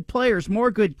more good players,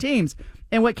 more good teams.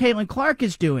 And what Caitlin Clark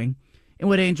is doing, and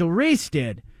what Angel Reese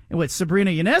did, and what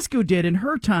Sabrina Ionescu did in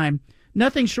her time,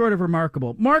 nothing short of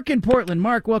remarkable. Mark in Portland.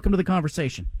 Mark, welcome to the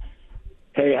conversation.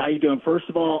 Hey, how you doing? First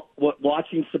of all,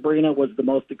 watching Sabrina was the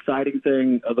most exciting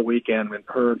thing of the weekend with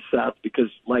her and Seth because,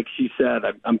 like she said,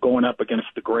 I'm going up against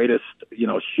the greatest,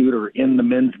 shooter in the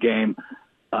men's game,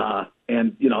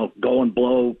 and going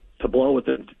blow to blow with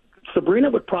it. Sabrina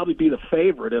would probably be the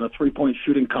favorite in a three-point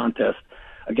shooting contest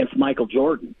against Michael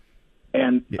Jordan,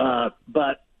 and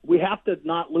but we have to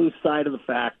not lose sight of the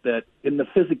fact that in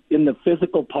the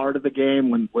physical part of the game,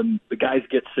 when the guys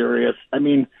get serious, I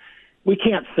mean, we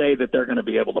can't say that they're going to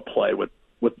be able to play with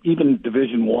even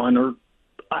Division I. Or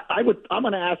I'm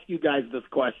going to ask you guys this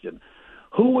question: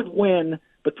 who would win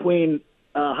between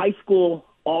high school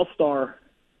all-star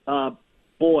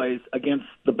boys against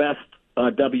the best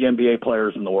WNBA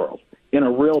players in the world in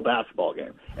a real basketball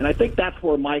game? And I think that's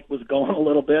where Mike was going a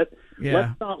little bit. Yeah.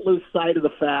 Let's not lose sight of the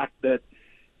fact that,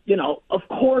 of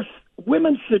course,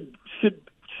 women should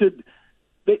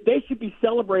they should be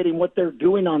celebrating what they're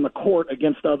doing on the court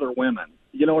against other women.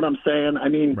 You know what I'm saying? I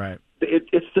mean, right.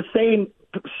 It's the same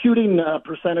shooting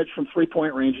percentage from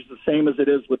three-point range is the same as it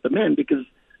is with the men because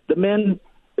the men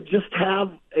just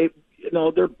have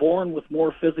they're born with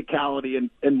more physicality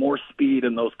and more speed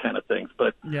and those kind of things.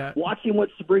 But watching what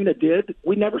Sabrina did,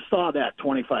 we never saw that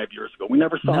 25 years ago. We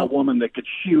never saw a woman that could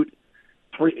shoot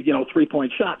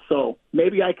three-point shots. So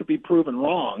maybe I could be proven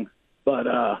wrong, but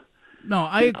no,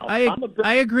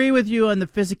 I agree with you on the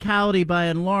physicality by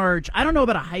and large. I don't know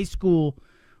about a high school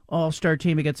all-star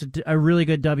team against a really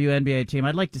good WNBA team.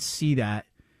 I'd like to see that.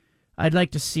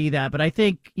 But I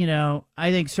think,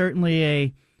 certainly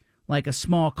a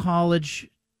small college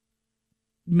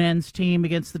men's team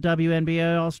against the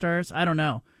WNBA All-Stars. I don't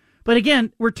know. But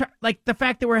again, the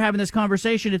fact that we're having this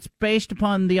conversation, it's based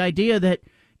upon the idea that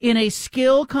in a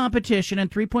skill competition,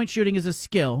 and three-point shooting is a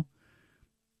skill,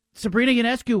 Sabrina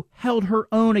Ionescu held her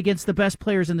own against the best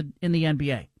players in the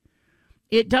NBA.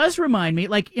 It does remind me,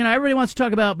 everybody wants to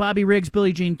talk about Bobby Riggs,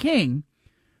 Billie Jean King,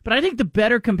 but I think the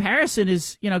better comparison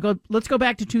is, let's go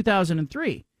back to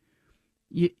 2003.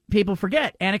 People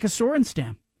forget, Annika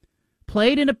Sorenstam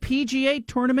played in a PGA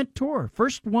tournament tour.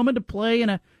 First woman to play in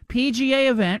a PGA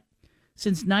event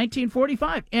since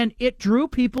 1945, and it drew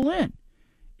people in.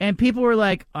 And people were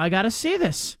like, I got to see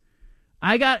this.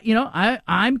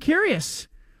 I'm curious.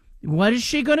 What is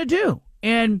she going to do?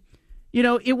 And,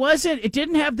 it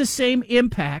didn't have the same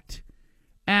impact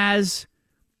as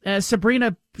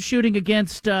Sabrina shooting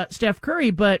against Steph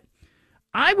Curry, but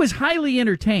I was highly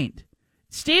entertained.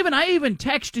 Steven, I even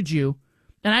texted you,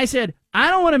 and I said,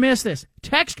 I don't want to miss this.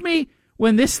 Text me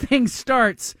when this thing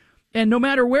starts, and no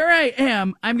matter where I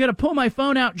am, I'm going to pull my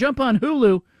phone out, jump on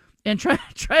Hulu, and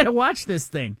try to watch this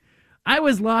thing. I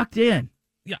was locked in.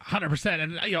 Yeah, 100%.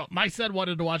 And, my son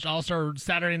wanted to watch All-Star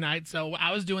Saturday night, so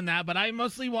I was doing that, but I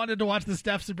mostly wanted to watch the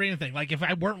Steph Sabrina thing. If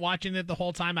I weren't watching it the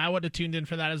whole time, I would have tuned in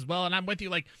for that as well. And I'm with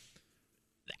you,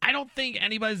 I don't think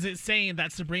anybody's saying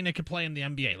that Sabrina could play in the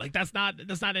NBA. That's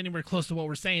not anywhere close to what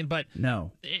we're saying, but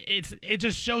no, it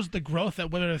just shows the growth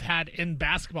that women have had in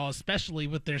basketball, especially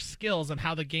with their skills and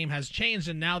how the game has changed.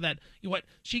 And now that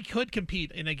she could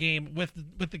compete in a game with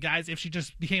the guys if she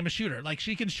just became a shooter.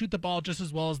 She can shoot the ball just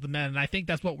as well as the men, and I think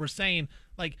that's what we're saying.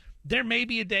 There may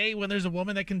be a day when there's a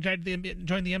woman that can join the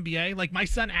NBA. My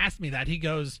son asked me that. He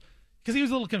goes, because he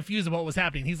was a little confused about what was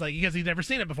happening. He's because he's never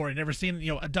seen it before. He'd never seen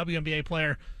a WNBA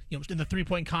player in the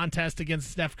three-point contest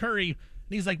against Steph Curry. And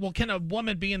he's like, well, can a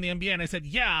woman be in the NBA? And I said,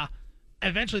 yeah,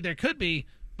 eventually there could be,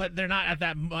 but they're not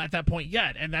at that point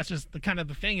yet. And that's just the kind of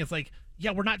the thing. It's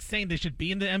we're not saying they should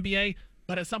be in the NBA,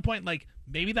 but at some point,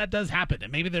 maybe that does happen,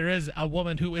 and maybe there is a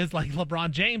woman who is like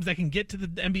LeBron James that can get to the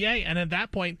NBA, and at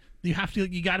that point, you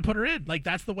got to put her in.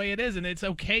 That's the way it is, and it's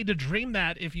okay to dream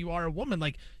that if you are a woman.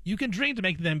 You can dream to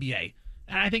make the NBA,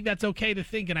 and I think that's okay to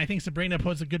think, and I think Sabrina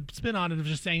puts a good spin on it of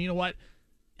just saying, you know what,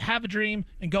 have a dream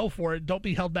and go for it. Don't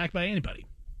be held back by anybody.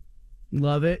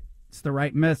 Love it. It's the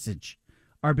right message.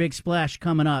 Our big splash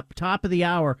coming up, top of the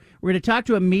hour. We're going to talk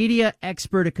to a media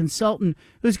expert, a consultant,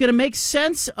 who's going to make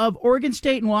sense of Oregon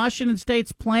State and Washington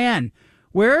State's plan.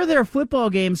 Where are their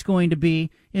football games going to be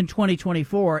in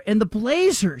 2024? And the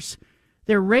Blazers,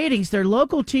 their ratings, their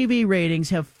local TV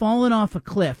ratings have fallen off a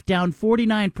cliff, down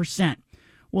 49%.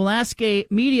 We'll ask a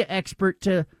media expert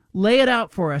to lay it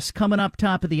out for us coming up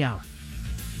top of the hour.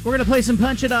 We're going to play some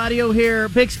Punch-It audio here.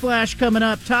 Big splash coming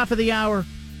up, top of the hour.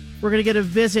 We're going to get a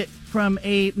visit from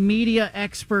a media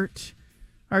expert.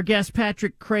 Our guest,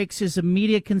 Patrick Crakes, is a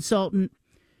media consultant.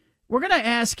 We're going to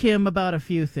ask him about a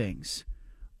few things.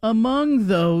 Among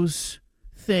those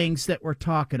things that we're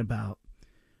talking about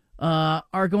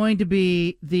are going to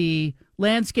be the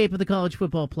landscape of the college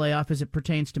football playoff as it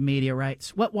pertains to media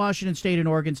rights, what Washington State and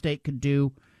Oregon State could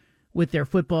do with their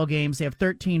football games. They have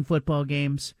 13 football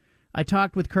games. I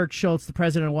talked with Kirk Schultz, the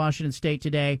president of Washington State,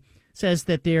 today. Says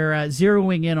that they're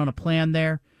zeroing in on a plan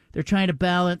there. They're trying to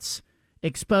balance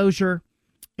exposure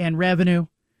and revenue.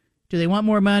 Do they want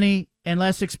more money and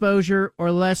less exposure,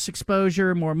 or less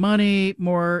exposure, more money,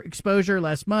 more exposure,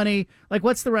 less money? Like,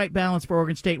 what's the right balance for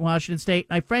Oregon State and Washington State?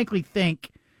 I frankly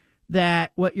think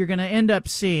that what you're going to end up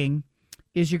seeing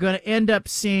is you're going to end up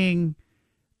seeing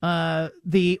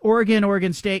the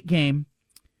Oregon State game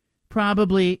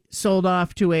probably sold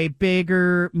off to a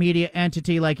bigger media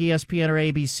entity like ESPN or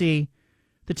ABC.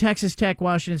 The Texas Tech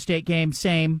Washington State game,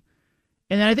 same.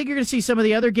 And then I think you're going to see some of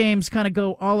the other games kind of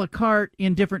go a la carte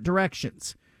in different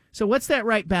directions. So what's that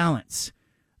right balance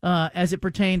as it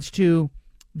pertains to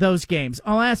those games?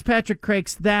 I'll ask Patrick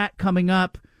Crakes that coming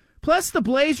up. Plus the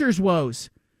Blazers' woes.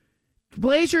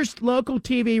 Blazers' local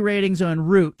TV ratings en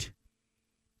route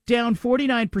down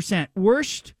 49%.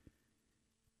 Worst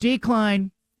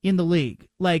decline in the league.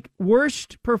 Like,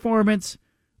 worst performance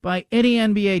by any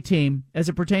NBA team as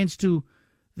it pertains to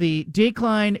the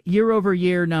decline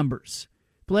year-over-year numbers.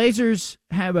 Blazers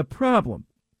have a problem.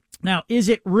 Now, is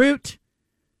it root?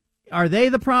 Are they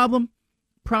the problem?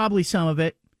 Probably some of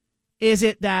it. Is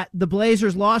it that the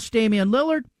Blazers lost Damian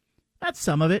Lillard? That's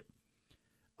some of it.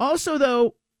 Also,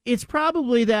 though, it's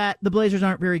probably that the Blazers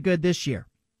aren't very good this year.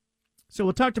 So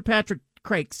we'll talk to Patrick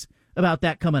Crakes about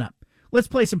that coming up. Let's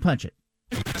play some Punch It.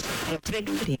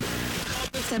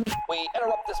 We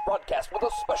interrupt this broadcast with a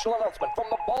special announcement from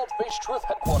the Bald-Faced Truth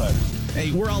Headquarters.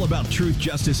 Hey, we're all about truth,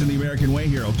 justice, and the American way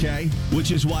here, okay?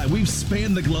 Which is why we've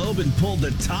spanned the globe and pulled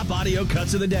the top audio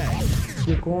cuts of the day.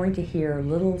 You're going to hear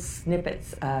little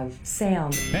snippets of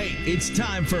sound. Hey, it's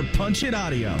time for Punch It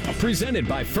Audio. Presented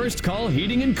by First Call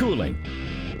Heating and Cooling.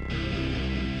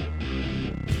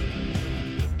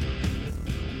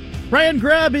 Ryan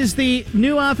Grubb is the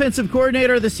new offensive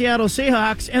coordinator of the Seattle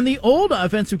Seahawks and the old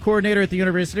offensive coordinator at the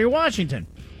University of Washington.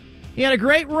 He had a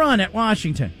great run at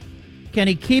Washington. Can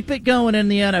he keep it going in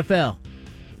the NFL?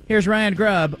 Here's Ryan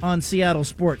Grubb on Seattle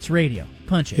Sports Radio.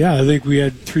 Punch it. Yeah, I think we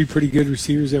had 3 pretty good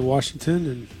receivers at Washington,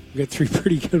 and we got 3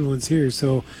 pretty good ones here.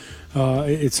 So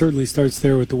it certainly starts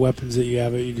there with the weapons that you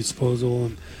have at your disposal.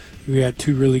 And we had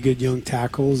 2 really good young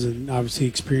tackles and obviously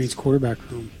experienced quarterback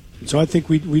room. So I think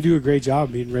we do a great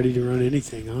job being ready to run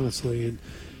anything, honestly. And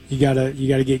you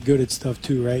gotta get good at stuff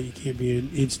too, right? You can't be an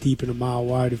inch deep and a mile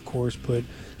wide, of course, but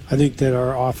I think that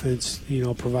our offense,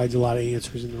 provides a lot of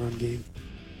answers in the run game.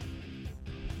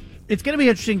 It's going to be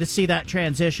interesting to see that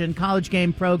transition, college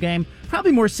game, pro game,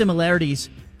 probably more similarities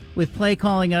with play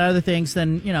calling and other things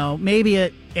than, maybe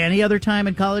at any other time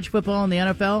in college football and the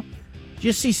NFL.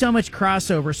 Just see so much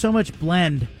crossover, so much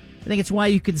blend. I think it's why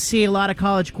you can see a lot of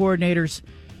college coordinators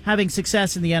having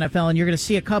success in the NFL, and you're going to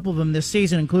see a couple of them this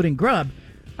season, including Grubb.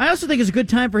 I also think it's a good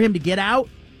time for him to get out,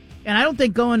 and I don't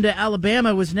think going to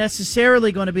Alabama was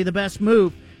necessarily going to be the best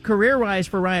move career-wise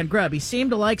for Ryan Grubb. He seemed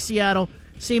to like Seattle,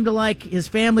 seemed to like his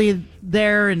family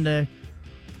there and the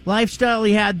lifestyle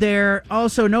he had there.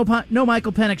 Also, no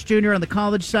Michael Penix Jr. on the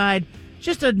college side.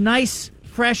 Just a nice,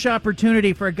 fresh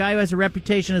opportunity for a guy who has a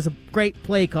reputation as a great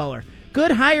play caller.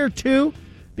 Good hire, too,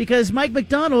 because Mike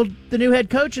McDonald, the new head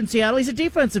coach in Seattle, he's a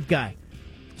defensive guy.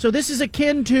 So this is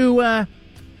akin to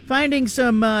finding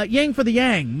some yin for the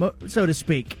yang, so to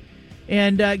speak,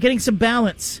 and getting some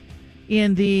balance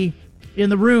in the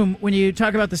room when you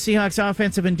talk about the Seahawks'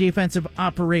 offensive and defensive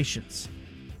operations.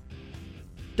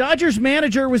 Dodgers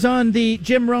manager was on the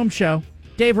Jim Rome show,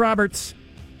 Dave Roberts.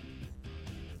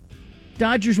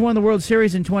 Dodgers won the World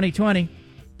Series in 2020.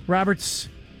 Roberts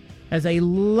has a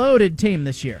loaded team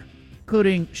this year,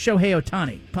 including Shohei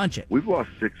Ohtani. Punch it. We've lost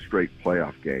 6 straight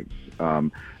playoff games.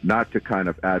 Not to kind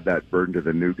of add that burden to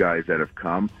the new guys that have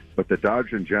come, but the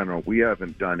Dodgers in general, we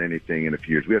haven't done anything in a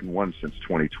few years. We haven't won since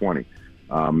 2020.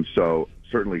 So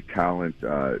certainly talent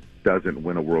doesn't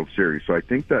win a World Series. So I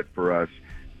think that for us,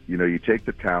 you take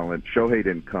the talent. Shohei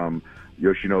didn't come.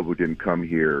 Yoshinobu didn't come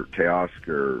here.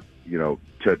 Teoscar,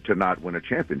 to not win a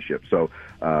championship. So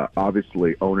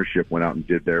obviously ownership went out and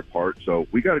did their part. So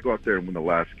we got to go out there and win the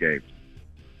last game.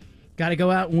 Got to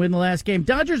go out and win the last game.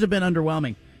 Dodgers have been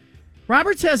underwhelming.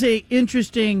 Roberts has a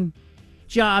interesting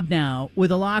job now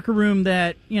with a locker room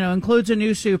that, includes a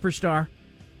new superstar,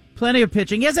 plenty of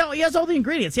pitching. He has all the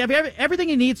ingredients. He has everything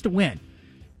he needs to win.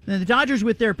 And the Dodgers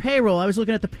with their payroll, I was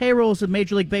looking at the payrolls of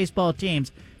Major League Baseball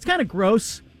teams. It's kind of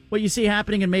gross what you see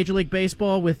happening in Major League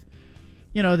Baseball with,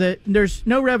 there's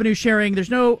no revenue sharing, there's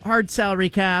no hard salary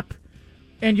cap,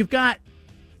 and you've got,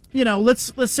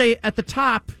 let's say at the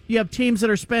top you have teams that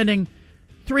are spending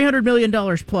 $300 million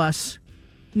plus.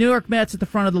 New York Mets at the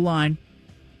front of the line.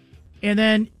 And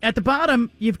then at the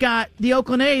bottom, you've got the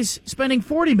Oakland A's spending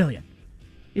 $40 million.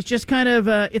 It's just kind of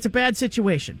it's a bad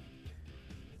situation.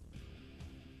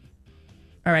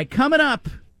 All right, coming up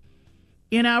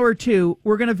in hour 2,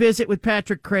 we're going to visit with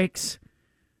Patrick Crakes.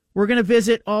 We're going to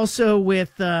visit also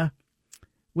with later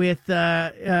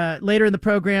in the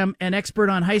program an expert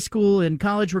on high school and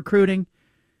college recruiting.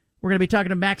 We're going to be talking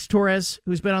to Max Torres,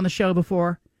 who's been on the show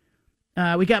before.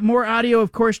 We got more audio,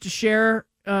 of course, to share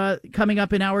coming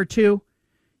up in hour 2.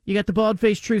 You got the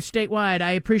Bald-Faced Truth statewide.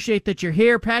 I appreciate that you're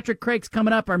here. Patrick Crakes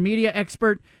coming up, our media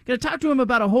expert. Going to talk to him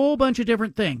about a whole bunch of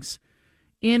different things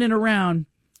in and around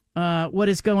what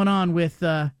is going on with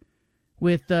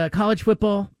college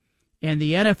football and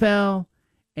the NFL,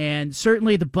 and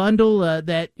certainly the bundle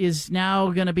that is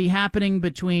now going to be happening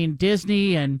between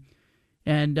Disney and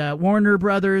Warner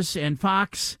Brothers and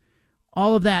Fox.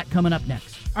 All of that coming up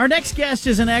next. Our next guest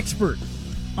is an expert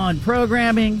on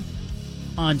programming,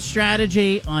 on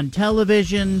strategy, on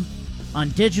television, on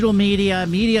digital media,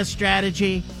 media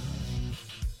strategy.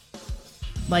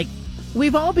 Like,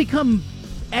 we've all become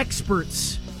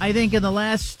experts, I think, in the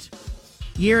last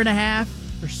year and a half,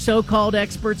 or so-called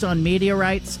experts on media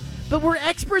rights. But we're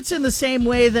experts in the same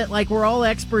way that, like, we're all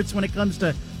experts when it comes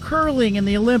to curling in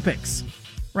the Olympics,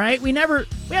 right? We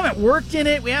haven't worked in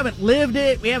it, we haven't lived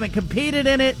it, we haven't competed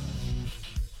in it.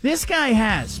 This guy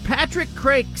has. Patrick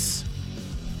Crakes.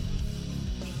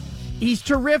 He's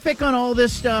terrific on all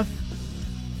this stuff.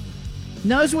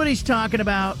 Knows what he's talking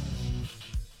about.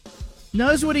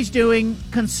 Knows what he's doing.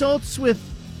 Consults with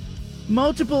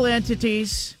multiple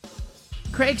entities.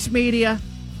 Crakes Media.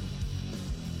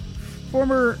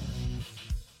 Former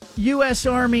U.S.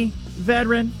 Army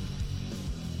veteran.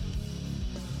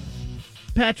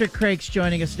 Patrick Crakes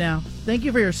joining us now. Thank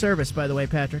you for your service, by the way,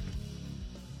 Patrick.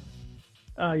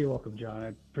 You're welcome, John. I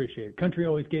appreciate it. Country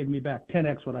always gave me back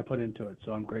 10x what I put into it,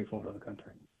 so I'm grateful to the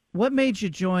country. What made you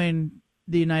join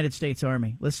the United States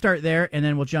Army? Let's start there, and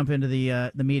then we'll jump into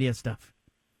the media stuff.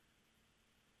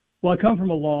 Well, I come from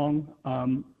a long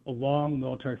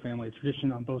military family.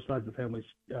 Tradition on both sides of the family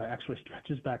actually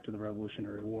stretches back to the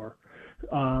Revolutionary War.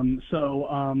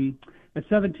 At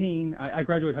 17, I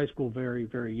graduated high school very,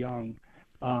 very young.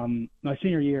 My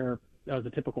senior year, I was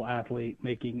a typical athlete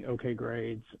making okay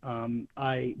grades.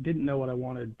 I didn't know what I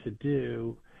wanted to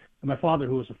do. And my father,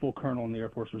 who was a full colonel in the Air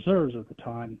Force Reserves at the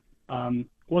time,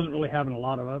 wasn't really having a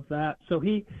lot of that. So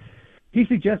he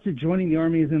suggested joining the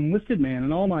Army as an enlisted man.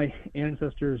 And all my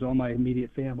ancestors, all my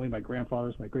immediate family, my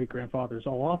grandfathers, my great-grandfathers,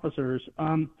 all officers,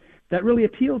 that really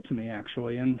appealed to me,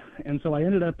 actually. And so I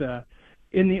ended up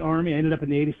in the Army. I ended up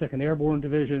in the 82nd Airborne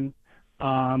Division.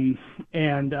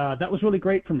 That was really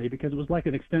great for me because it was like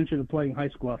an extension of playing high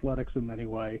school athletics in many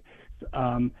ways.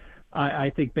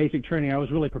 I think basic training, I was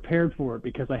really prepared for it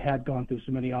because I had gone through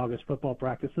so many August football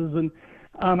practices. And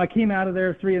I came out of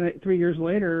there 3 years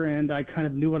later, and I kind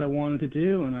of knew what I wanted to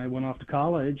do, and I went off to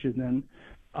college. And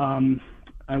then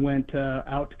I went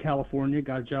out to California,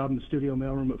 got a job in the studio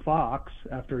mailroom at Fox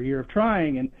after a year of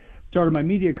trying, and started my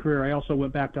media career. I also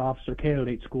went back to officer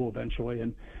candidate school eventually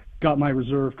and got my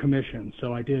reserve commission.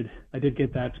 So I did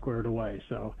get that squared away.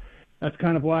 So that's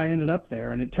kind of why I ended up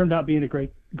there. And it turned out being a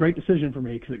great decision for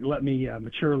me because it let me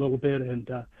mature a little bit and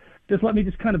just let me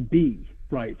just kind of be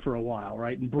right for a while,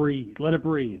 right? And breathe. Let it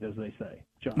breathe, as they say.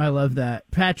 John. I love that.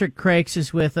 Patrick Crakes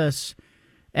is with us,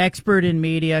 expert in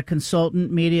media,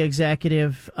 consultant, media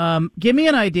executive. Give me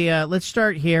an idea. Let's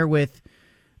start here with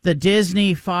the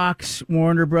Disney, Fox,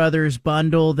 Warner Brothers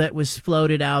bundle that was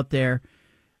floated out there.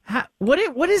 What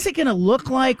is it going to look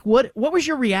like? What was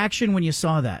your reaction when you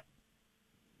saw that?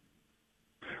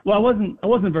 Well, I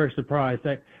wasn't very surprised.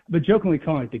 I've been jokingly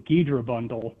calling it the Ghidra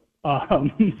bundle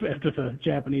after the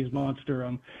Japanese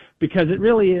monster, because it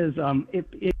really is.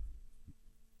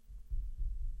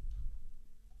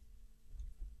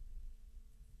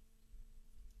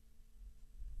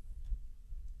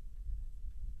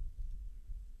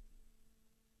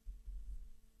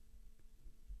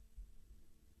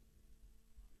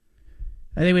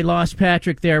 I think we lost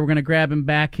Patrick there. We're going to grab him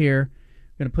back here.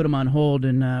 We're going to put him on hold,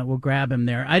 and we'll grab him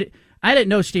there. I didn't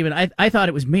know, Stephen. I thought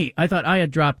it was me. I thought I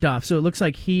had dropped off. So it looks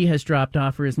like he has dropped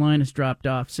off, or his line has dropped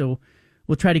off. So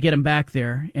we'll try to get him back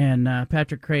there. And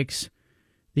Patrick Crakes,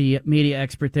 the media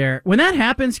expert there. When that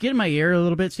happens, get in my ear a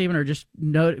little bit, Stephen, or just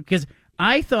note, because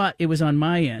I thought it was on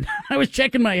my end. I was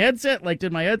checking my headset, like,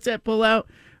 did my headset pull out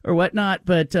or whatnot?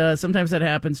 But sometimes that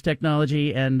happens,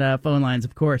 technology and phone lines,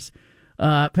 of course.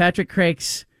 Patrick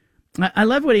Crakes, I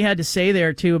love what he had to say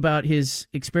there, too, about his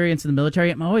experience in the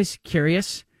military. I'm always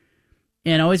curious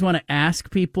and always want to ask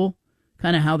people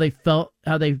kind of how they felt,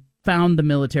 how they found the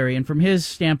military. And from his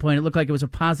standpoint, it looked like it was a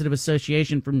positive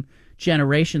association from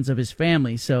generations of his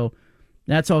family. So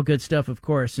That's all good stuff, of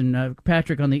course. And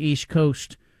Patrick on the East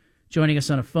Coast joining us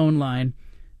on a phone line.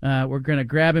 We're going to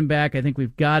grab him back. I think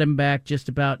we've got him back just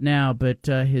about now, but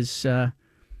his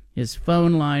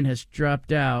phone line has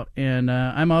dropped out. And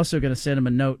I'm also going to send him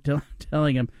a note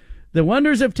telling him the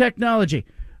wonders of technology.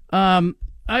 I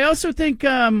also think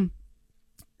I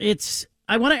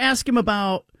want to ask him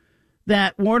about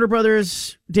that Warner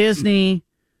Brothers Disney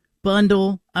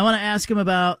bundle. I want to ask him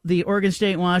about the Oregon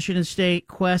State, Washington State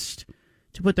quest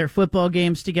to put their football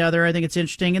games together. I think it's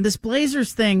interesting. And this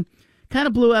Blazers thing kind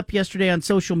of blew up yesterday on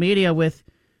social media with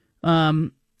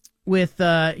the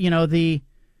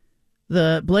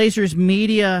Blazers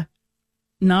media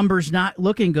numbers not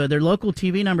looking good. Their local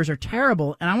TV numbers are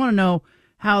terrible. And I want to know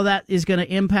how that is going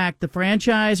to impact the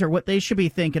franchise or what they should be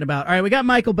thinking about. All right, we got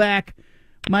Michael back.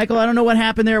 Michael, I don't know what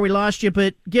happened there. We lost you,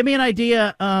 but give me an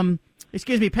idea.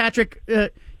 Patrick,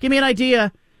 give me an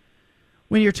idea.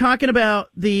 When you're talking about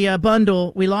the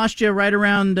bundle, we lost you right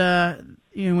around when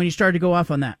you started to go off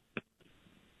on that.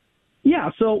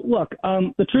 Yeah, so look,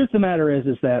 the truth of the matter is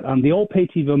that the old pay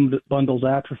TV bundle's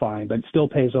atrophying, but it still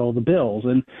pays all the bills.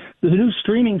 And there's a new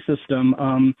streaming system,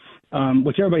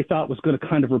 which everybody thought was going to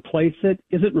kind of replace it.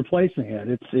 Isn't replacing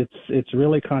it. It's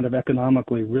really kind of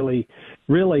economically really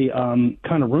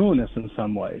kind of ruinous in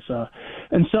some ways.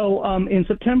 And so in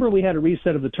September we had a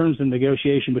reset of the terms of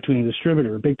negotiation between the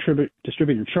distributor, a big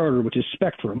distributor charter, which is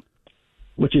Spectrum,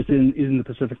 which is in the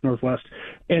Pacific Northwest,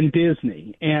 and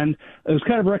Disney. And it was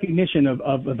kind of recognition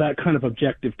of that kind of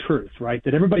objective truth, right?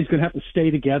 That everybody's going to have to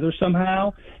stay together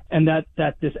somehow, and that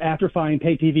this atrophying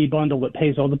pay TV bundle that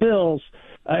pays all the bills,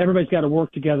 everybody's got to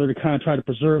work together to kind of try to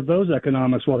preserve those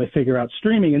economics while they figure out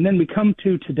streaming. And then we come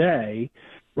to today,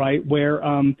 right, where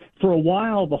for a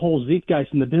while the whole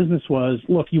zeitgeist in the business was,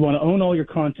 look, you want to own all your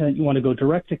content, you want to go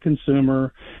direct to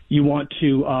consumer, you want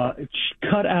to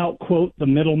cut out, quote, the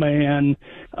middleman,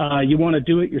 you want to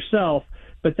do it yourself.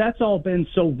 But that's all been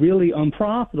so really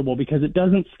unprofitable because it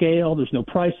doesn't scale. There's no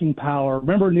pricing power.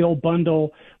 Remember in the old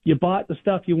bundle, you bought the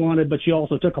stuff you wanted, but you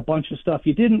also took a bunch of stuff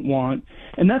you didn't want.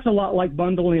 And that's a lot like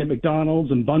bundling at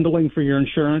McDonald's and bundling for your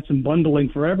insurance and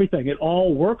bundling for everything. It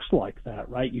all works like that,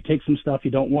 right? You take some stuff you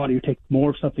don't want, or you take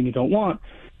more of something you don't want.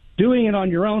 Doing it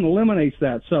on your own eliminates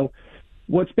that. So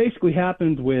what's basically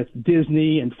happened with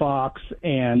Disney and Fox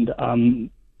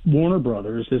and Warner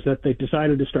Brothers is that they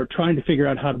decided to start trying to figure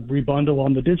out how to rebundle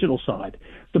on the digital side.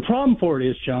 The problem for it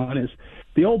is, John, is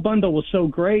the old bundle was so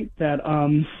great that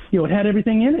it had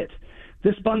everything in it.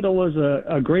 This bundle was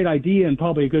a great idea and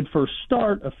probably a good first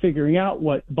start of figuring out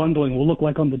what bundling will look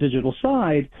like on the digital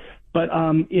side, but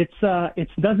it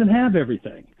doesn't have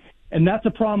everything. And that's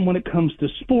a problem when it comes to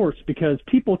sports because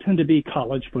people tend to be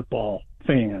college football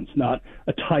fans, not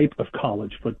a type of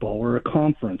college football or a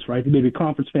conference, right? You may be a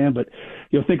conference fan, but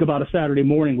think about a Saturday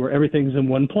morning where everything's in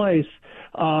one place.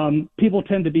 People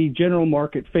tend to be general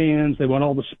market fans. They want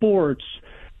all the sports.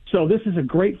 So this is a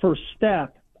great first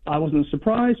step. I wasn't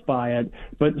surprised by it,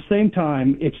 but at the same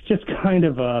time, it's just kind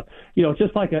of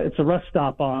just like it's a rest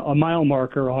stop, a mile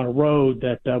marker on a road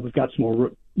that we've got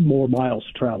some more miles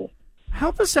to travel.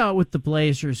 Help us out with the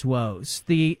Blazers' woes.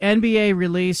 The NBA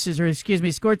releases,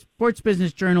 Sports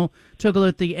Business Journal took a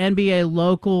look at the NBA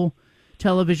local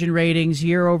television ratings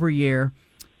year over year.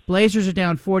 Blazers are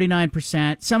down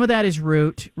 49%. Some of that is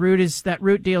Root. That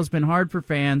Root deal's been hard for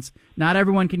fans. Not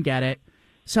everyone can get it.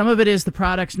 Some of it is the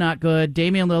product's not good.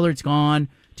 Damian Lillard's gone.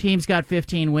 Team's got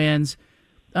 15 wins.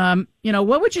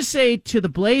 What would you say to the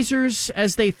Blazers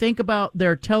as they think about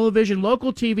their television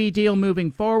local TV deal moving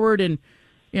forward? And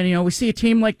we see a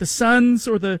team like the Suns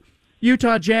or the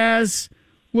Utah Jazz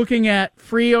looking at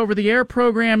free over-the-air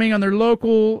programming on their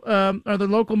local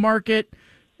market.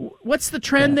 What's the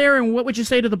trend there, and what would you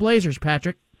say to the Blazers,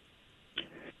 Patrick?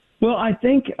 Well, I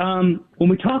think when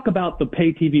we talk about the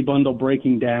pay TV bundle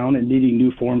breaking down and needing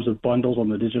new forms of bundles on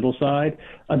the digital side,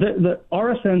 the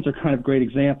RSNs are kind of great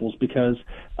examples because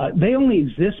they only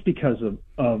exist because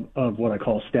of what I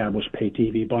call established pay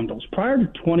TV bundles. Prior to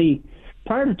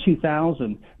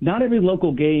 2000, not every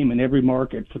local game in every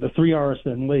market for the three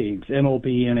RSN leagues,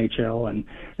 MLB, NHL, and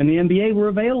the NBA, were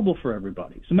available for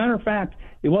everybody. As a matter of fact,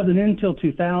 it wasn't until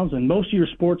 2000 most of your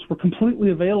sports were completely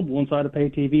available inside a pay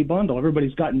TV bundle.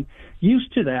 Everybody's gotten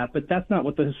used to that, but that's not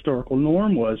what the historical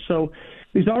norm was. So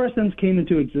these RSNs came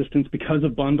into existence because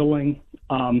of bundling.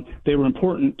 They were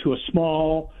important to a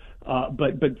small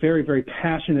but very, very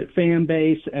passionate fan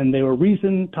base, and they were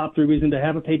top three reason to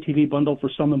have a pay TV bundle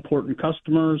for some important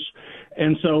customers.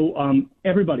 And so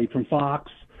everybody from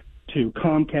Fox to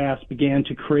Comcast began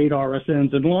to create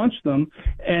RSNs and launch them,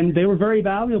 and they were very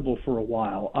valuable for a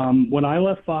while. When I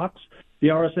left Fox, the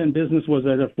RSN business was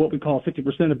at what we call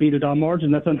 50% of EBITDA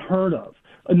margin. That's unheard of.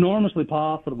 Enormously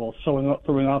profitable, throwing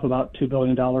off about $2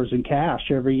 billion in cash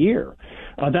every year.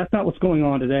 That's not what's going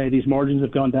on today. These margins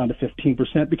have gone down to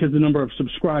 15% because the number of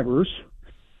subscribers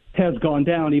has gone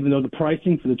down, even though the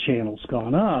pricing for the channel's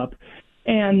gone up.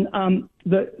 And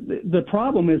the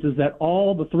problem is that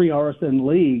all the three RSN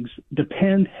leagues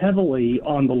depend heavily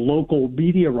on the local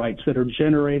media rights that are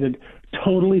generated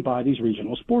totally by these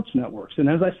regional sports networks. And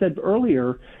as I said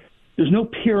earlier, there's no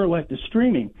pirouette to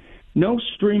streaming. No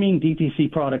streaming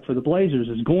DTC product for the Blazers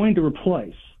is going to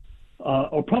replace,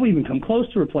 or probably even come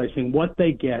close to replacing, what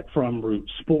they get from Root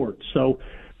Sports. So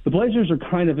the Blazers are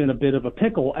kind of in a bit of a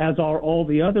pickle, as are all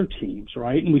the other teams,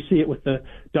 right? And we see it with the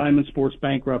Diamond Sports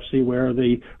bankruptcy, where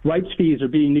the rights fees are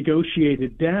being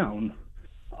negotiated down.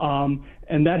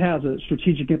 And that has a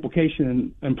strategic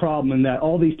implication and problem in that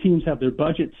all these teams have their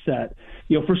budgets set.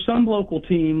 For some local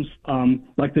teams,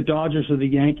 like the Dodgers or the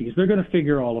Yankees, they're going to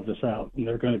figure all of this out, and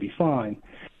they're going to be fine.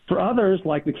 For others,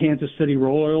 like the Kansas City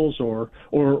Royals or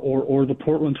the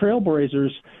Portland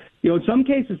Trailblazers, in some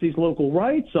cases these local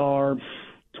rights are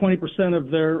 20%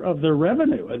 of their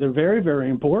revenue. They're very, very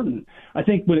important. I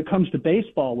think when it comes to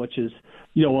baseball, which is,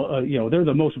 they're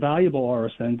the most valuable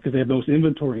RSN because they have most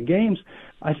inventory in games.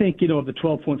 I think, of the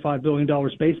 $12.5 billion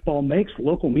baseball makes,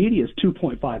 local media is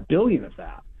 $2.5 billion of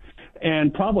that.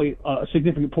 And probably a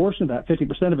significant portion of that,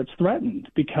 50% of it's threatened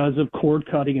because of cord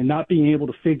cutting and not being able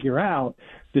to figure out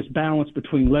this balance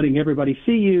between letting everybody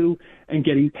see you and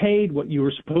getting paid what you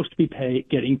were supposed to be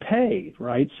getting paid,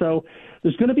 right? So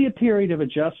there's going to be a period of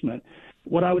adjustment.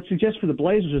 What I would suggest for the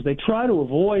Blazers is they try to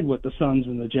avoid what the Suns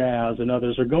and the Jazz and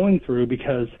others are going through,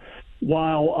 because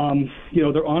while,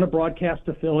 they're on a broadcast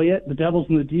affiliate, the devil's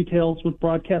in the details with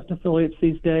broadcast affiliates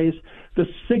these days. The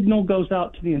signal goes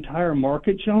out to the entire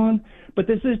market, John, but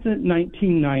this isn't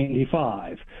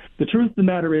 1995. The truth of the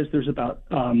matter is there's about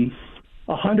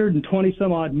 120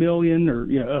 some odd million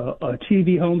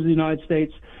TV homes in the United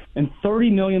States, and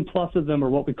 30 million plus of them are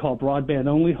what we call broadband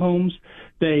only homes.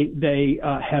 They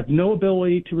have no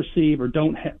ability to receive or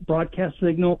don't broadcast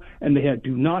signal, and they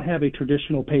do not have a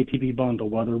traditional pay TV bundle,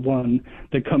 whether one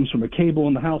that comes from a cable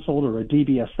in the household or a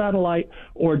DBS satellite,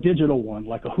 or a digital one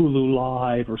like a Hulu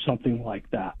Live or something like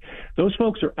that. Those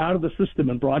folks are out of the system,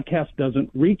 and broadcast doesn't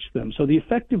reach them. So the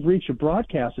effective reach of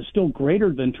broadcast is still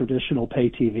greater than traditional pay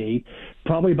TV,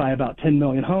 probably by about 10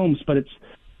 million homes, but it's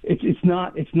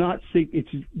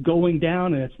going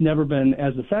down, and it's never been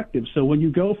as effective. So when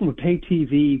you go from a pay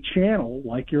TV channel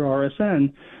like your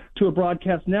RSN to a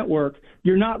broadcast network,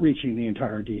 you're not reaching the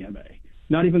entire DMA,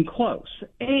 not even close.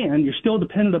 And you're still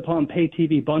dependent upon pay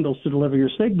TV bundles to deliver your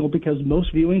signal, because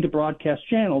most viewing to broadcast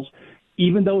channels,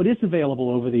 even though it is available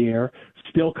over the air,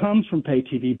 still comes from pay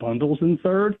TV bundles. And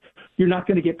third, you're not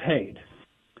going to get paid.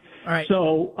 All right.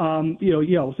 So,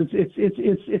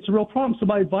 it's a real problem. So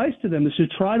my advice to them is to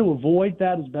try to avoid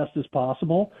that as best as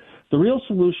possible. The real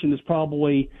solution is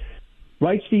probably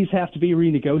rights fees have to be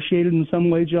renegotiated in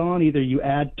some way, John. Either you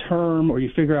add term or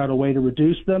you figure out a way to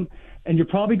reduce them. And you're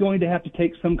probably going to have to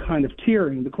take some kind of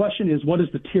tiering. The question is, what does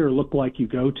the tier look like you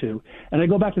go to? And I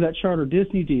go back to that Charter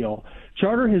Disney deal.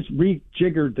 Charter has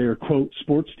rejiggered their, quote,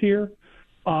 sports tier.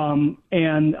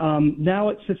 Now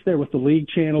it sits there with the league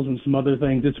channels and some other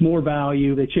things. It's more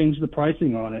value. They changed the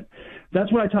pricing on it.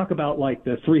 That's what I talk about, like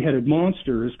the three-headed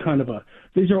monster is kind of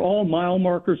these are all mile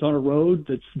markers on a road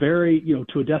that's very,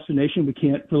 to a destination we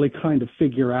can't really kind of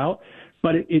figure out.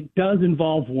 But it does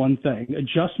involve one thing: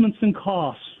 adjustments in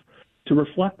costs to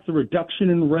reflect the reduction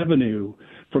in revenue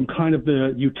from kind of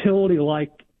the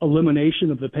utility-like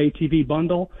elimination of the pay TV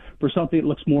bundle for something that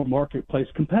looks more marketplace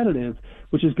competitive,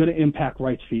 which is going to impact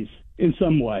rights fees in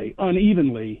some way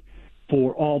unevenly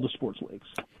for all the sports leagues.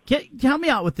 Help me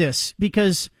out with this,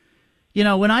 because,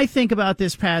 when I think about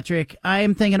this, Patrick, I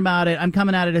am thinking about it. I'm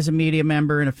coming at it as a media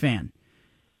member and a fan.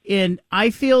 And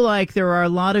I feel like there are a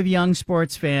lot of young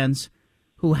sports fans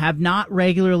who have not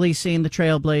regularly seen the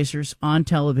Trailblazers on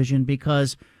television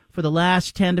because for the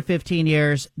last 10 to 15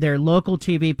 years, their local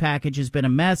TV package has been a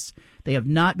mess. They have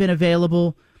not been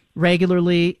available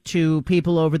regularly to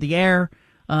people over the air.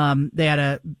 They had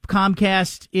a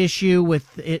Comcast issue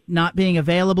with it not being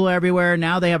available everywhere.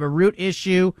 Now they have a Root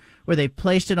issue where they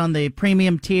placed it on the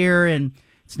premium tier and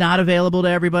it's not available to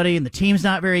everybody, and the team's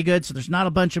not very good, so there's not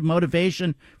a bunch of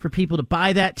motivation for people to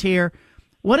buy that tier.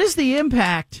 What is the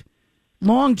impact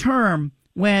long term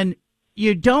when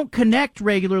you don't connect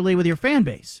regularly with your fan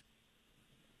base?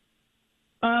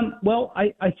 Well,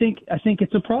 I think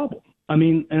it's a problem. I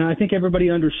mean, and I think everybody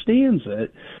understands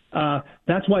it.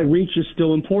 That's why reach is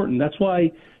still important. That's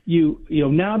why,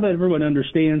 now that everyone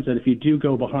understands that if you do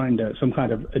go behind some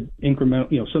kind of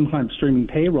incremental, some kind of streaming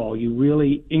paywall, you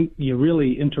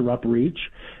really interrupt reach.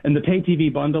 And the pay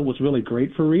TV bundle was really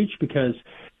great for reach because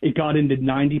it got into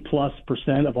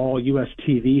 90+% of all U.S.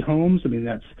 TV homes. I mean,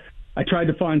 I tried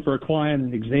to find for a client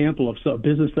an example of a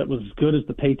business that was as good as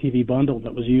the pay TV bundle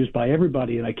that was used by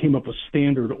everybody, and I came up with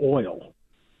Standard Oil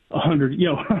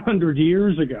 100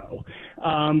 years ago.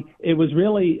 It was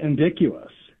really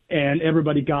ambiguous, and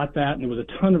everybody got that, and there was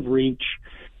a ton of reach.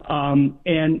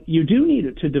 And you do need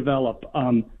it to develop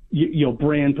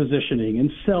brand positioning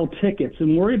and sell tickets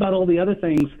and worry about all the other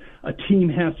things a team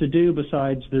has to do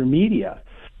besides their media.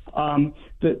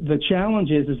 The challenge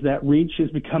is that reach is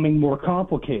becoming more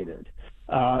complicated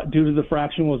due to the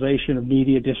fractionalization of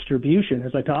media distribution,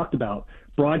 as I talked about.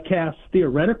 Broadcast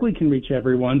theoretically can reach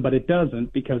everyone, but it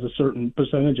doesn't because a certain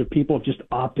percentage of people have just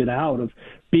opted out of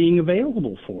being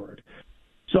available for it.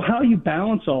 So how you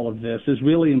balance all of this is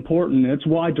really important. It's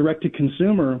why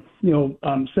direct-to-consumer,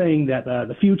 saying that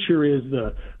the future is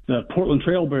the Portland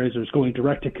Trailblazers going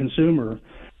direct-to-consumer,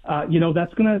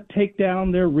 that's going to take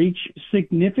down their reach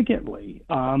significantly.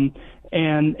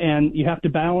 And you have to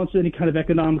balance any kind of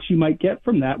economics you might get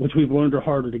from that, which we've learned are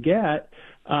harder to get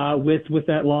with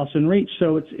that loss in reach.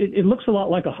 So it looks a lot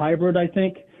like a hybrid, I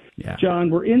think. Yeah. John,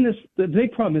 the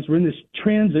big problem is we're in this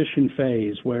transition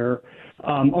phase where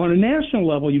on a national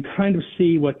level, you kind of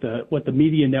see what the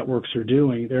media networks are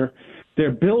doing.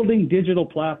 They're building digital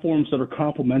platforms that are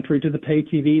complementary to the pay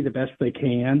TV the best they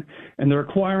can, and they're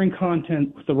acquiring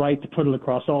content with the right to put it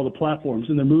across all the platforms,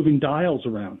 and they're moving dials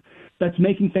around. That's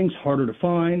making things harder to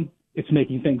find. It's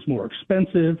making things more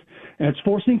expensive, and it's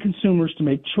forcing consumers to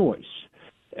make choice.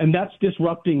 And that's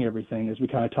disrupting everything, as we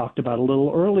kind of talked about a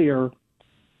little earlier.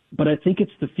 But I think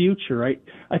it's the future.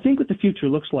 I think what the future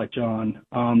looks like, John,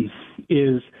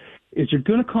 is you're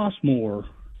going to cost more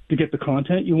to get the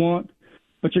content you want,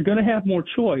 but you're going to have more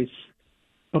choice.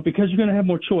 But because you're going to have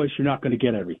more choice, you're not going to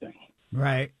get everything.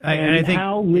 Right. And I think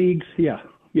how leagues, yeah.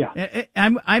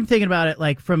 I'm thinking about it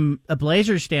like from a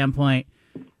Blazers standpoint.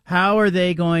 How are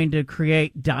they going to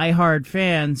create diehard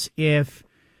fans if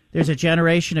there's a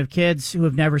generation of kids who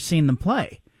have never seen them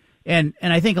play? And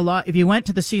I think if you went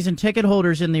to the season ticket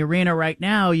holders in the arena right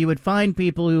now, you would find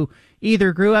people who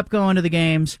either grew up going to the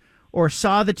games or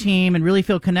saw the team and really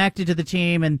feel connected to the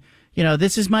team. And,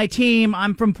 this is my team.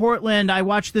 I'm from Portland. I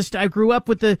watched this. I grew up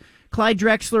with the Clyde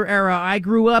Drexler era. I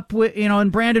grew up with,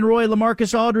 and Brandon Roy,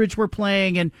 LaMarcus Aldridge were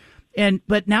playing.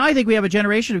 But now I think we have a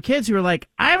generation of kids who are like,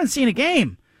 I haven't seen a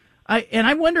game. And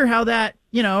I wonder how that,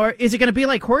 or is it going to be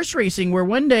like horse racing where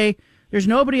one day there's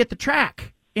nobody at the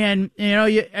track? And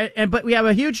but we have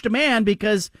a huge demand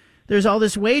because there's all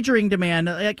this wagering demand.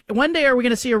 Like one day, are we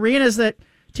going to see arenas that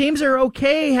teams are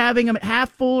okay having them half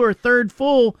full or third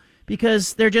full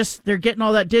because they're getting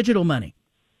all that digital money?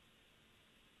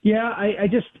 Yeah, I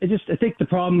think the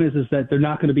problem is that they're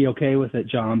not going to be okay with it,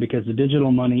 John, because the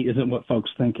digital money isn't what folks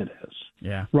think it is.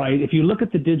 Yeah. Right. If you look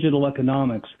at the digital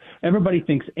economics, everybody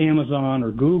thinks Amazon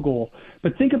or Google,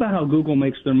 but think about how Google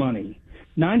makes their money.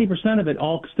 90% of it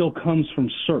all still comes from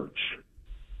search.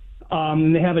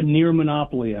 And they have a near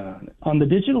monopoly on it. On the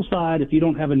digital side, if you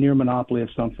don't have a near monopoly of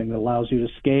something that allows you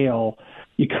to scale,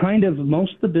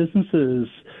 most of the businesses,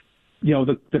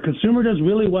 the consumer does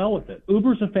really well with it.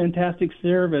 Uber's a fantastic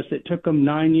service. It took them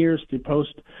 9 years to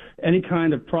post any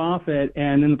kind of profit,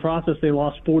 and in the process, they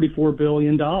lost $44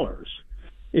 billion.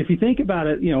 If you think about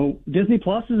it, Disney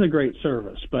Plus is a great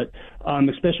service, but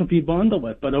especially if you bundle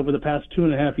it. But over the past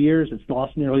 2.5 years, it's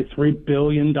lost nearly $3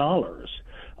 billion.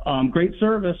 Great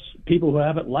service. People who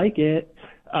have it like it,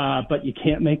 but you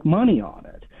can't make money on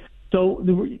it. So,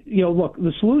 look,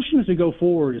 the solution is to go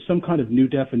forward is some kind of new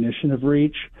definition of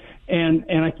reach. And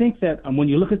I think that when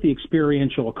you look at the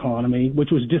experiential economy, which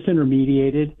was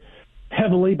disintermediated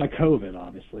heavily by COVID,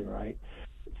 obviously, right?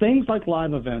 Things like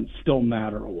live events still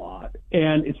matter a lot.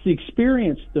 And it's the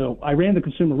experience, though. I ran the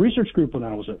consumer research group when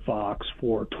I was at Fox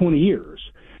for 20 years.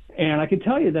 And I can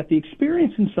tell you that the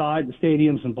experience inside the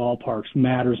stadiums and ballparks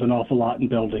matters an awful lot in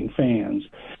building fans.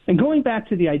 And going back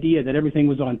to the idea that everything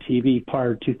was on TV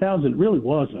prior to 2000, it really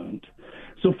wasn't.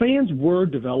 So fans were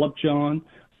developed, John.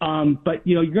 But,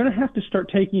 you're going to have to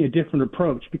start taking a different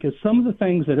approach because some of the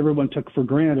things that everyone took for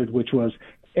granted, which was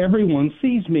everyone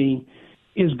sees me,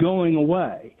 is going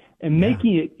away. and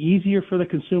making it easier for the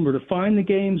consumer to find the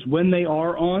games when they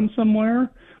are on somewhere.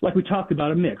 Like we talked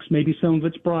about, a mix. Maybe some of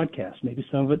it's broadcast, maybe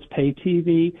some of it's pay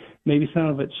TV, maybe some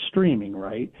of it's streaming,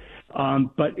 right?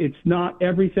 But it's not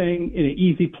everything in an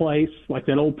easy place, like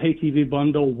that old pay TV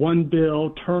bundle, one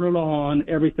bill, turn it on,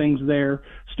 everything's there.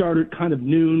 Start at kind of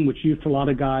noon, which used for a lot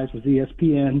of guys was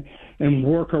ESPN, and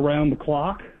work around the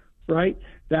clock, right?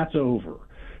 That's over.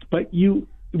 But we're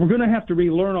going to have to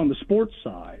relearn on the sports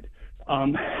side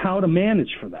how to manage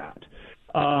for that.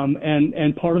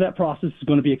 And part of that process is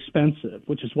going to be expensive,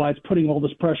 which is why it's putting all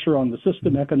this pressure on the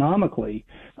system economically.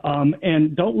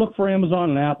 And don't look for Amazon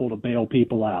and Apple to bail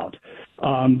people out.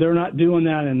 They're not doing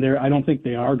that, and I don't think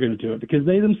they are going to do it because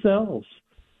they themselves,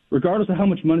 regardless of how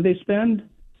much money they spend,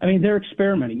 I mean, they're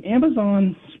experimenting.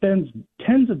 Amazon spends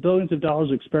tens of billions of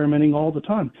dollars experimenting all the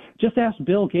time. Just ask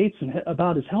Bill Gates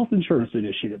about his health insurance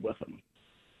initiative with them.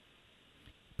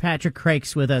 Patrick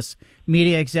Crakes with us,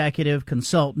 media executive,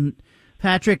 consultant.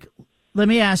 Patrick, let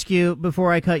me ask you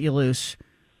before I cut you loose.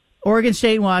 Oregon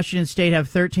State and Washington State have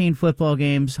 13 football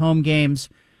games, home games,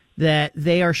 that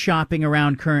they are shopping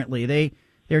around currently.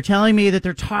 They're telling me that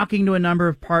they're talking to a number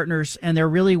of partners, and they're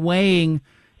really weighing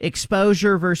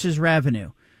exposure versus revenue.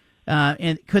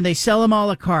 And could they sell them a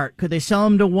la carte? Could they sell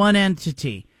them to one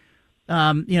entity?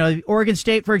 Oregon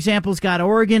State, for example, has got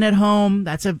Oregon at home.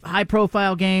 That's a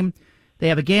high-profile game. They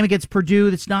have a game against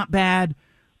Purdue that's not bad.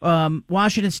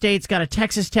 Washington State's got a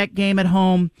Texas Tech game at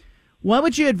home. What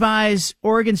would you advise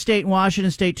Oregon State and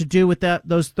Washington State to do with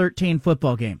those 13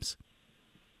 football games?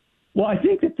 Well, I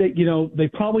think that they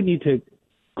probably need to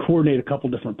coordinate a couple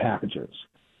different packages.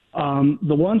 The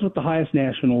ones with the highest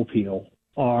national appeal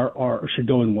should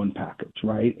go in one package,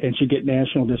 right? And should get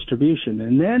national distribution.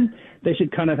 And then they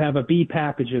should kind of have a B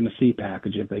package and a C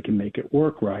package if they can make it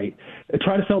work right.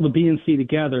 Try to sell the B and C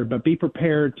together, but be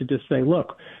prepared to just say,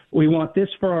 look, we want this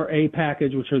for our A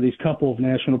package, which are these couple of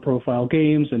national profile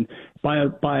games. And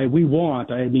by we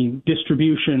want, I mean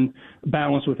distribution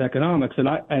balanced with economics.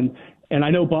 And I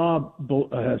know Bob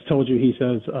has told you he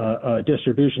says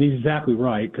distribution. He's exactly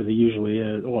right because he usually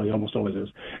is. Well, he almost always is.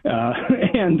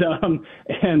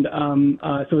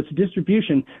 So it's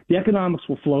distribution. The economics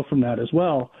will flow from that as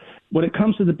well. When it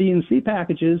comes to the B and C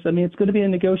packages, I mean, it's going to be a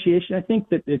negotiation. I think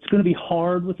that it's going to be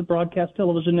hard with the broadcast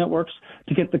television networks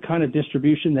to get the kind of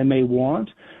distribution they may want,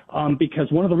 because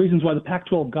one of the reasons why the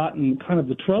Pac-12 got in kind of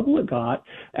the trouble it got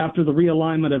after the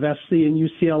realignment of SC and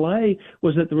UCLA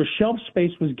was that the shelf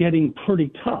space was getting pretty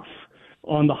tough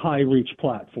on the high-reach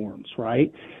platforms,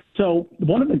 right? So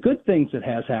one of the good things that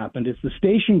has happened is the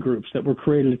station groups that were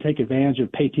created to take advantage of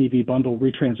pay TV bundle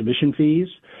retransmission fees,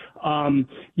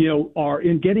 are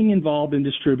getting involved in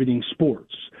distributing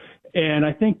sports. And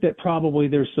I think that probably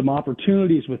there's some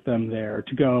opportunities with them there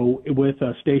to go with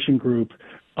a station group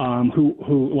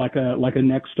who like a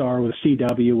Nexstar with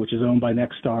CW, which is owned by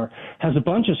Nexstar, has a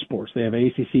bunch of sports. They have an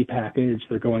ACC package.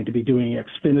 They're going to be doing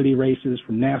Xfinity races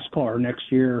from NASCAR next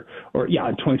year, in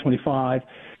 2025.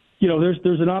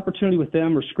 There's an opportunity with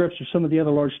them or Scripps or some of the other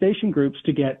large station groups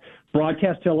to get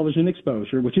broadcast television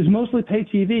exposure, which is mostly pay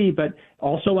TV, but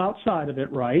also outside of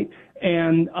it, right?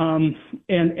 And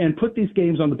put these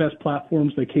games on the best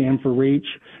platforms they can for reach,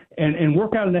 and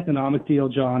work out an economic deal,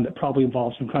 John, that probably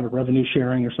involves some kind of revenue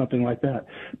sharing or something like that.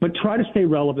 But try to stay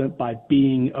relevant by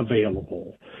being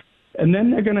available. And then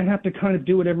they're going to have to kind of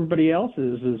do what everybody else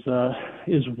is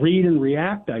read and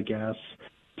react, I guess,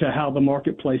 to how the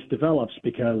marketplace develops,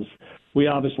 because we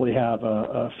obviously have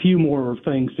a few more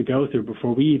things to go through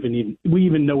before we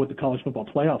even know what the college football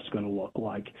playoff is going to look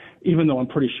like. Even though I'm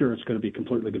pretty sure it's going to be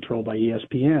completely controlled by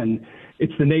ESPN,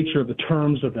 it's the nature of the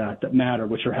terms of that matter,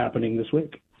 which are happening this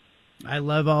week. I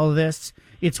love all of this.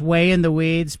 It's way in the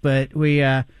weeds, but we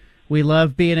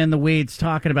love being in the weeds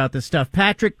talking about this stuff.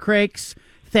 Patrick Crakes,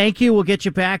 thank you. We'll get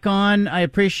you back on. I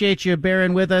appreciate you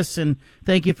bearing with us, and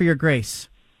thank you for your grace.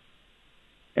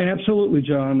 Absolutely,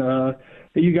 John.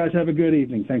 You guys have a good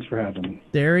evening. Thanks for having me.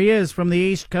 There he is from the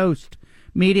East Coast,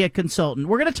 media consultant.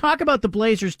 We're going to talk about the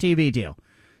Blazers TV deal.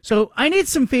 So I need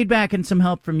some feedback and some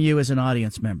help from you as an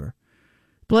audience member.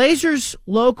 Blazers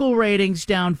local ratings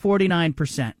down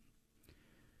 49%.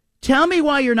 Tell me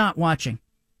why you're not watching.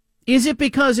 Is it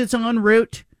because it's en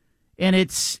route and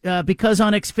it's because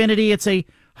on Xfinity it's a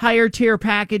higher tier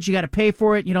package, you got to pay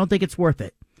for it, and you don't think it's worth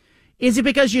it? Is it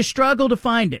because you struggle to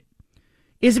find it?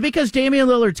 Is it because Damian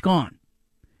Lillard's gone?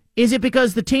 Is it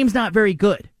because the team's not very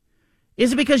good?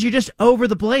 Is it because you're just over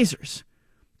the Blazers?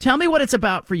 Tell me what it's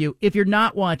about for you if you're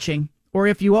not watching or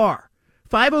if you are.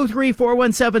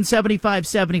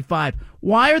 503-417-7575.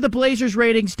 Why are the Blazers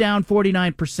ratings down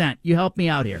 49%? You help me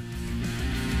out here.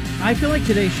 I feel like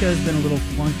today's show's been a little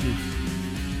clunky.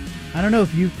 I don't know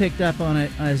if you've picked up on it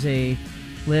as a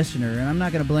listener, and I'm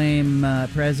not going to blame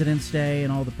President's Day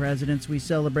and all the presidents we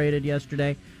celebrated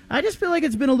yesterday. I just feel like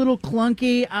it's been a little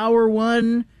clunky. Hour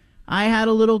 1, I had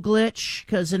a little glitch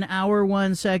because in hour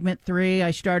 1, segment 3,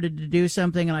 I started to do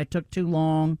something and I took too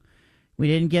long. We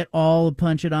didn't get all the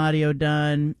Punch It audio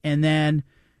done, and then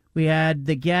we had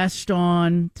the guest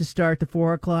on to start the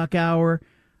 4 o'clock hour.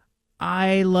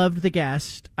 I loved the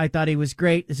guest. I thought he was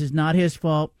great. This is not his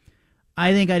fault.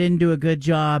 I think I didn't do a good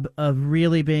job of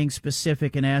really being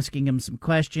specific and asking him some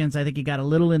questions. I think he got a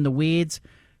little in the weeds.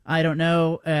 I don't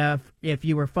know if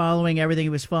you were following everything he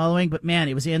was following, but man,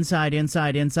 it was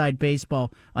inside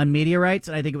baseball on media rights,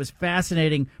 and I think it was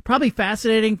fascinating, probably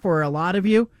fascinating for a lot of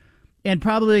you, and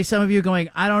probably some of you going,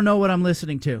 I don't know what I'm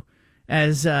listening to,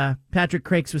 as Patrick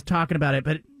Crakes was talking about it,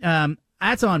 but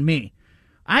that's on me.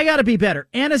 I got to be better.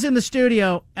 Anna's in the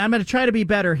studio. I'm going to try to be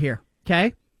better here,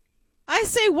 okay? I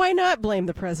say, why not blame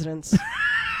the presidents?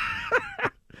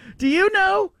 Do you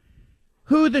know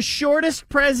who the shortest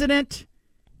president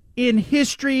in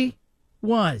history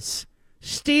was?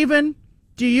 Stephen,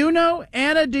 do you know?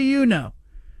 Anna, do you know?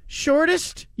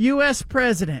 Shortest U.S.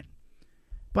 president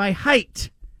by height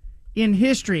in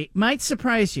history. Might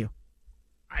surprise you.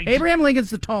 Abraham Lincoln's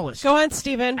the tallest. Go on,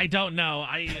 Stephen. I don't know.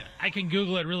 I can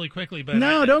Google it really quickly, but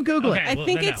no, don't Google it. I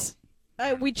think it's.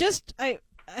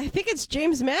 I think it's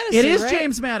James Madison. It is right?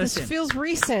 James Madison. This feels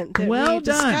recent that well we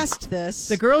done. discussed this.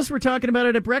 The girls were talking about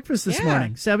it at breakfast this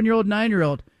morning. 7-year-old,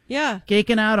 9-year-old. Yeah.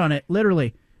 Geeking out on it,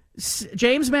 literally.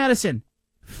 James Madison,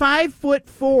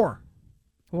 5'4".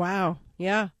 Wow.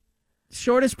 Yeah.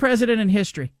 Shortest president in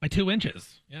history. By 2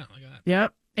 inches. Yeah, look at that.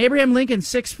 Yep. Abraham Lincoln,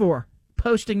 6'4",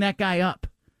 posting that guy up.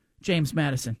 James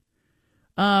Madison.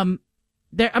 I'm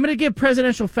going to give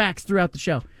presidential facts throughout the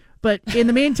show. But in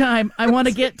the meantime, I want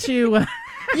to get to...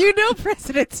 You know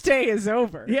President's Day is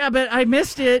over. Yeah, but I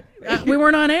missed it. We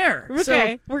weren't on air.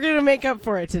 Okay, so, we're going to make up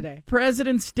for it today.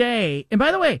 President's Day. And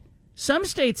by the way, some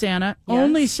states, Anna,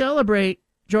 only celebrate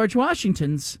George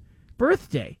Washington's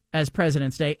birthday as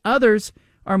President's Day. Others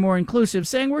are more inclusive,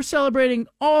 saying we're celebrating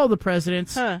all the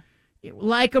presidents.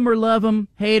 Like them or love them,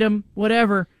 hate them,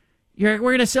 whatever. We're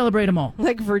going to celebrate them all.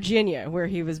 Like Virginia, where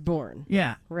he was born.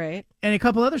 Yeah. Right? And a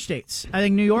couple other states. I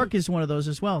think New York is one of those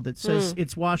as well that says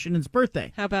it's Washington's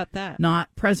birthday. How about that? Not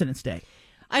President's Day.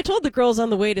 I told the girls on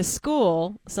the way to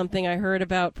school something I heard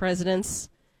about presidents.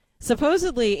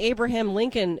 Supposedly, Abraham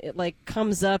Lincoln,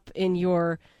 comes up in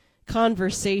your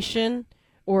conversation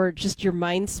or just your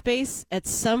mind space at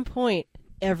some point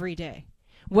every day.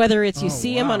 Whether it's you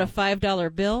see him on a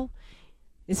 $5 bill.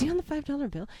 Is he on the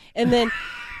 $5 bill? And then...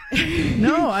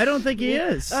 No, I don't think he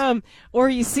is. Or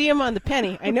you see him on the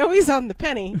penny. I know he's on the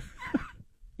penny.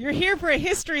 You're here for a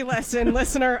history lesson,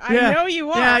 listener. I know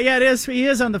you are. Yeah, it is. He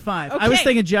is on the 5. Okay. I was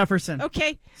thinking Jefferson.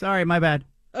 Okay. Sorry, my bad.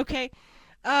 Okay.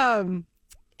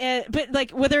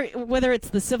 But whether it's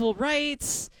the civil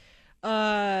rights,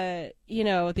 the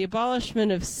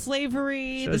abolishment of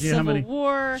slavery, the Civil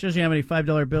War. Shows you how many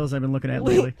 $5 bills I've been looking at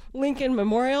lately. Lincoln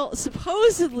Memorial.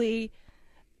 Supposedly,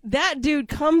 that dude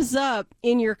comes up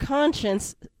in your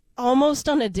conscience almost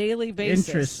on a daily basis.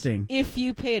 Interesting. If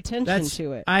you pay attention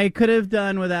to it. I could have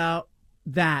done without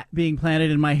that being planted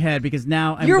in my head because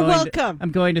now I'm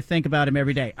going to think about him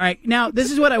every day. All right, now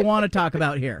this is what I want to talk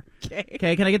about here.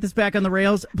 Okay, can I get this back on the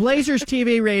rails? Blazers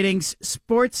TV ratings.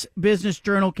 Sports Business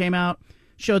Journal came out,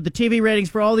 showed the TV ratings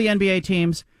for all the NBA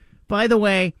teams. By the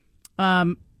way,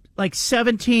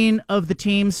 17 of the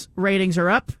teams' ratings are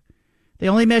up. They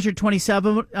only measured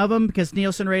 27 of them because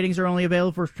Nielsen ratings are only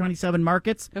available for 27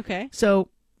 markets. Okay. So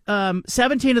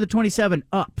 17 of the 27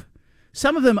 up.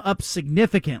 Some of them up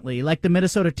significantly, like the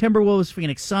Minnesota Timberwolves,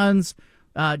 Phoenix Suns,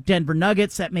 Denver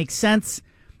Nuggets. That makes sense.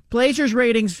 Blazers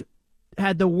ratings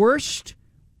had the worst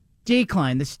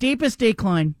decline, the steepest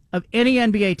decline of any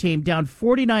NBA team, down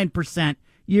 49%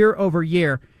 year over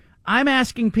year. I'm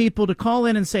asking people to call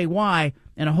in and say why,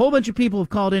 and a whole bunch of people have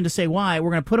called in to say why. We're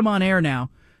going to put them on air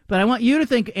now. But I want you to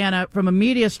think, Anna, from a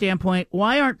media standpoint,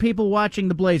 why aren't people watching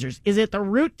the Blazers? Is it the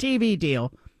Root TV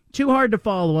deal? Too hard to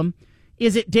follow them?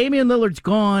 Is it Damian Lillard's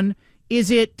gone?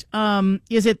 Is it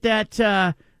that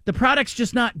the product's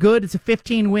just not good? It's a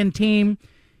 15-win team.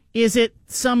 Is it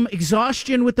some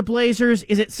exhaustion with the Blazers?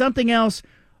 Is it something else?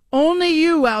 Only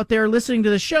you out there listening to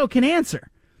the show can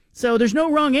answer. So there's no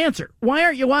wrong answer. Why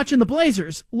aren't you watching the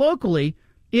Blazers locally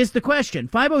is the question.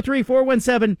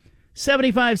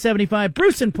 503-417-7575.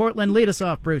 Bruce in Portland, lead us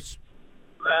off, Bruce.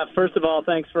 First of all,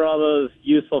 thanks for all those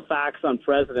useful facts on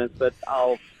presidents that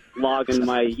I'll log in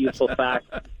my useful fact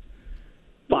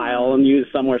file and use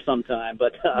somewhere sometime.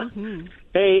 But,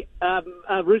 hey,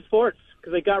 Root Sports,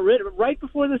 because they got rid of it right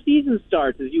before the season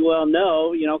starts. As you well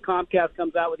know, Comcast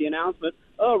comes out with the announcement,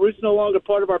 Root's no longer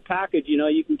part of our package.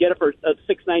 You can get it for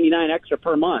 $6.99 extra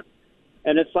per month.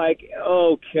 And it's like,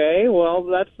 okay, well,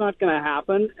 that's not going to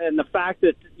happen. And the fact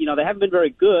that, they haven't been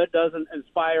very good doesn't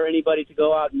inspire anybody to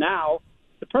go out now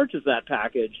to purchase that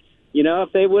package.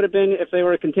 If they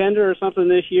were a contender or something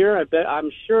this year,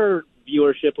 I'm sure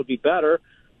viewership would be better.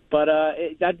 But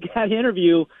that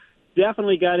interview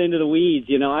definitely got into the weeds.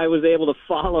 I was able to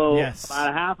follow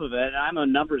about half of it. I'm a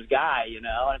numbers guy, and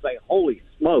it's like, holy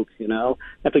smokes,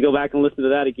 have to go back and listen to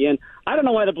that again. I don't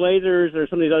know why the Blazers or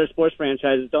some of these other sports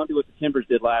franchises don't do what the Timbers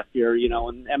did last year,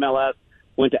 when MLS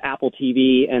went to Apple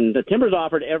TV, and the Timbers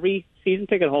offered every season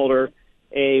ticket holder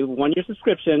a one-year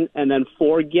subscription and then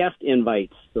 4 guest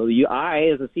invites. So I,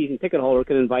 as a season ticket holder,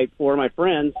 could invite 4 of my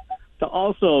friends to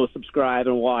also subscribe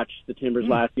and watch the Timbers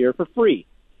last year for free.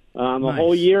 A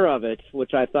whole year of it,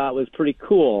 which I thought was pretty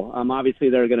cool. Obviously,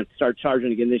 they're going to start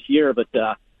charging again this year, but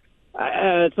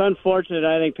it's unfortunate.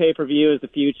 I think pay-per-view is the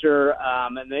future,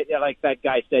 and like that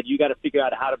guy said, you got to figure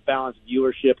out how to balance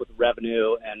viewership with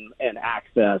revenue and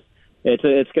access.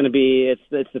 It's going to be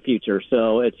it's the future,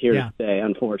 so it's here to stay.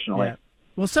 Unfortunately. Yeah.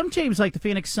 Well, some teams like the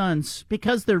Phoenix Suns,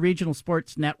 because their regional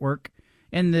sports network,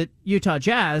 and the Utah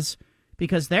Jazz,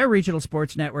 because their regional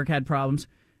sports network had problems.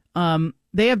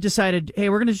 They have decided, hey,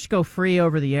 we're going to just go free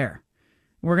over the air.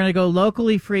 We're going to go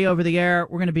locally free over the air.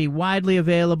 We're going to be widely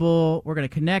available. We're going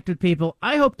to connect with people.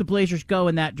 I hope the Blazers go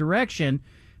in that direction,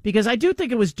 because I do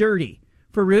think it was dirty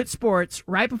for Root Sports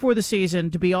right before the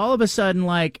season to be all of a sudden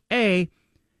like, hey,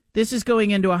 this is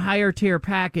going into a higher tier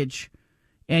package,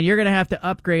 and you're going to have to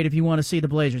upgrade if you want to see the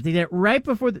Blazers. They did it right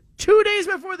before 2 days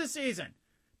before the season.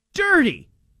 Dirty.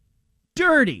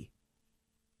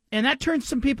 And that turns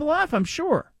some people off, I'm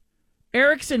sure.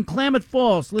 Eric's in Klamath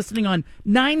Falls, listening on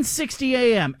 960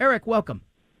 AM. Eric, welcome.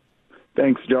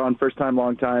 Thanks, John. First time,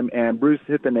 long time. And Bruce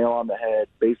hit the nail on the head.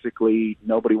 Basically,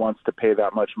 nobody wants to pay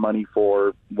that much money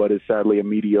for what is sadly a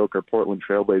mediocre Portland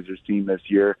Trailblazers team this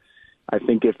year. I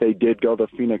think if they did go the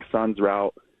Phoenix Suns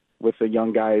route with the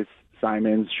young guys,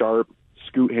 Simons, Sharp,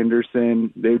 Scoot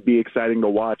Henderson, they would be exciting to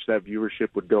watch. That viewership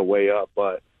would go way up.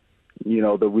 But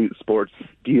the Root Sports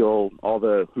deal, all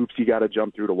the hoops you got to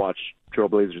jump through to watch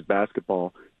Trailblazers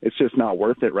basketball, it's just not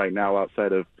worth it right now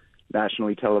outside of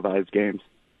nationally televised games.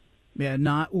 Yeah,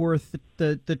 not worth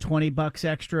the $20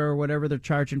 extra or whatever they're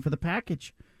charging for the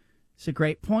package. It's a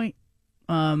great point.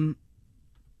 I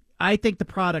think the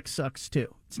product sucks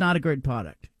too. It's not a good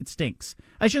product. It stinks.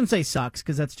 I shouldn't say sucks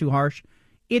because that's too harsh.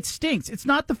 It stinks. It's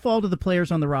not the fault of the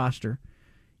players on the roster.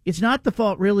 It's not the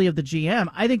fault, really, of the GM.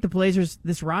 I think the Blazers,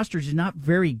 this roster is not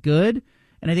very good,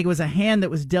 and I think it was a hand that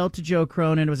was dealt to Joe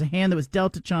Cronin. It was a hand that was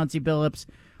dealt to Chauncey Billups,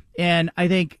 and I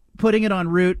think putting it on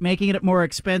Root, making it more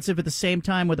expensive at the same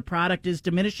time where the product is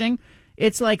diminishing,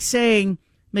 it's like saying,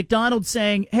 McDonald's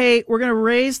saying, hey, we're going to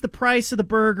raise the price of the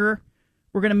burger.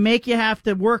 We're going to make you have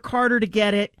to work harder to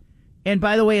get it, and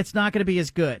by the way, it's not going to be as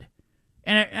good.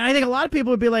 And I think a lot of people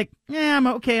would be like, yeah, I'm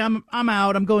okay, I'm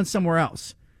out, I'm going somewhere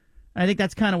else. I think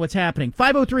that's kind of what's happening.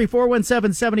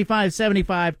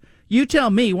 503-417-7575. You tell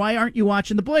me, why aren't you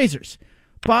watching the Blazers?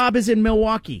 Bob is in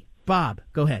Milwaukee. Bob,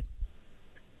 go ahead.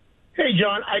 Hey,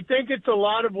 John, I think it's a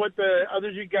lot of what the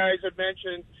others you guys have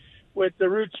mentioned with the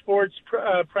Root Sports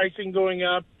pricing going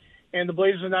up and the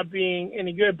Blazers not being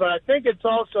any good. But I think it's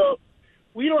also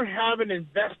we don't have an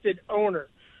invested owner.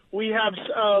 We have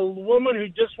a woman who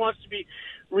just wants to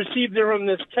receive from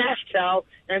this cash cow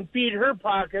and feed her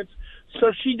pockets.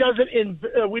 So she doesn't.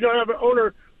 We don't have an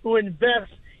owner who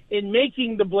invests in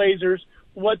making the Blazers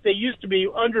what they used to be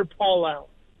under Paul Allen.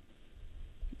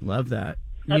 Love that.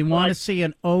 You want to see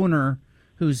an owner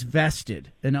who's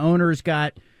vested, an owner who's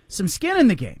got some skin in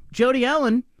the game. Jody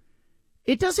Allen.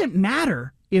 It doesn't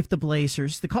matter if the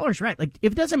Blazers. The caller's right. Like,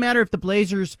 it doesn't matter if the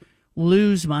Blazers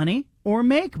lose money or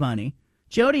make money.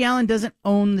 Jody Allen doesn't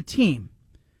own the team.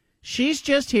 She's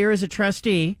just here as a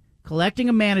trustee, collecting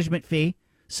a management fee.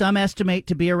 Some estimate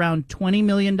to be around $20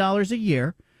 million a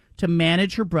year to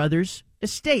manage her brother's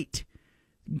estate.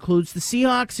 Includes the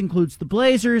Seahawks, includes the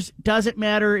Blazers. Doesn't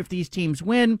matter if these teams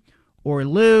win or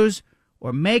lose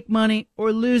or make money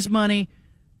or lose money.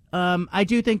 I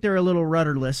do think they're a little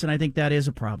rudderless, and I think that is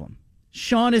a problem.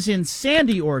 Sean is in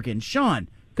Sandy, Oregon. Sean,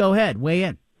 go ahead. Weigh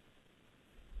in.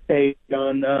 Hey,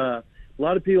 John. A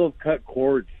lot of people have cut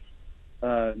cords.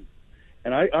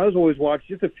 And I was always watching,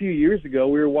 just a few years ago,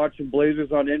 we were watching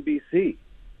Blazers on NBC.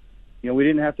 We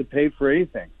didn't have to pay for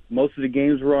anything. Most of the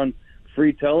games were on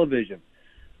free television.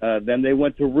 Then they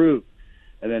went to Root.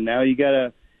 And then now you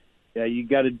gotta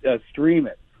stream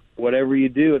it, whatever you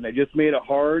do. And they just made it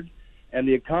hard, and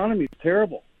the economy's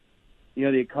terrible. You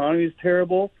know, the economy is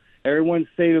terrible. Everyone's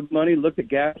saving money. Look at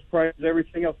gas prices,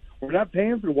 everything else. We're not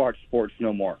paying to watch sports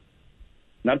no more.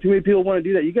 Not too many people want to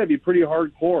do that. You got to be pretty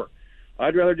hardcore.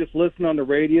 I'd rather just listen on the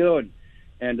radio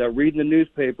and read in the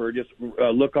newspaper. Just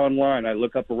look online. I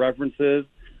look up the references.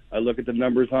 I look at the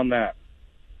numbers on that.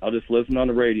 I'll just listen on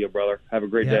the radio, brother. Have a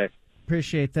great day.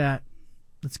 Appreciate that.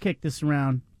 Let's kick this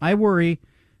around. I worry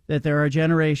that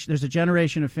there's a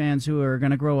generation of fans who are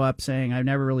going to grow up saying, I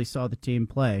never really saw the team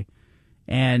play,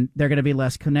 and they're going to be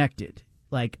less connected.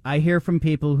 Like, I hear from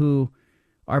people who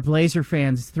are Blazer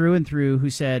fans through and through who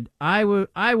said, I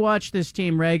watched this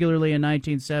team regularly in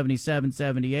 1977,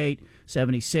 78,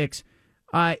 76.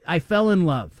 I fell in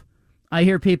love. I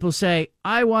hear people say,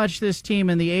 I watched this team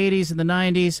in the 80s and the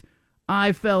 90s.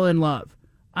 I fell in love.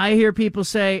 I hear people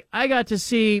say, I got to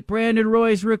see Brandon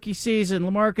Roy's rookie season,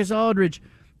 LaMarcus Aldridge,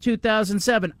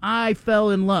 2007. I fell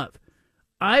in love.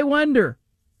 I wonder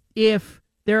if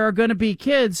there are going to be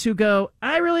kids who go,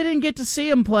 I really didn't get to see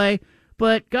him play,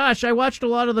 but gosh, I watched a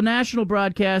lot of the national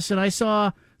broadcasts and I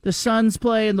saw the Suns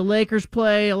play and the Lakers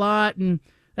play a lot, and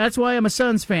that's why I'm a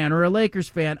Suns fan or a Lakers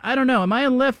fan. I don't know. Am I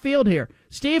in left field here?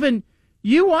 Steven,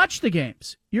 you watch the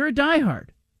games. You're a diehard.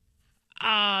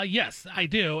 Yes, I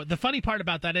do. The funny part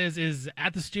about that is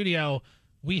at the studio,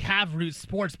 we have Root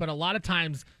Sports, but a lot of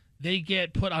times they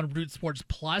get put on Root Sports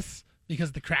Plus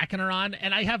because the Kraken are on,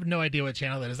 and I have no idea what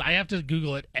channel that is. I have to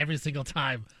Google it every single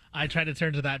time I try to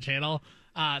turn to that channel.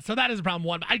 So that is problem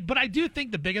one. But I do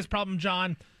think the biggest problem,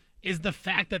 John, is the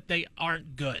fact that they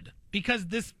aren't good. Because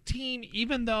this team,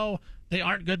 even though they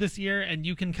aren't good this year, and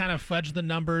you can kind of fudge the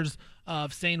numbers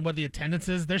of saying what the attendance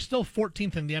is, they're still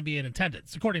 14th in the NBA in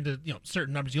attendance, according to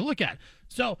certain numbers you look at.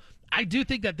 So I do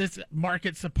think that this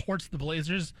market supports the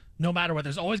Blazers no matter what.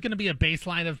 There's always going to be a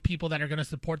baseline of people that are going to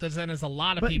support this, and there's a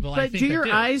lot of people, I think, do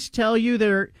your eyes tell you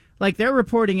they're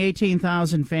reporting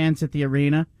 18,000 fans at the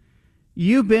arena?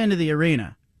 You've been to the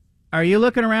arena. Are you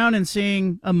looking around and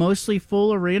seeing a mostly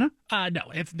full arena? No,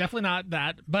 it's definitely not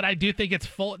that. But I do think it's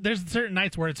full. There's certain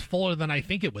nights where it's fuller than I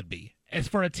think it would be. It's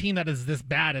for a team that is this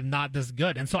bad and not this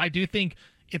good. And so I do think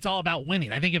it's all about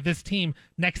winning. I think if this team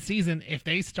next season, if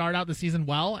they start out the season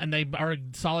well and they are a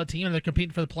solid team and they're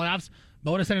competing for the playoffs,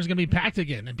 Moda Center is going to be packed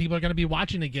again and people are going to be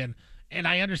watching again. And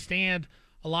I understand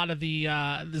a lot of the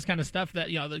this kind of stuff that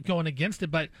going against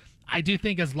it, but I do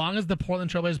think as long as the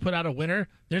Portland Trailblazers put out a winner,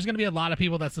 there's going to be a lot of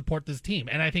people that support this team,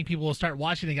 and I think people will start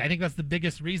watching it. I think that's the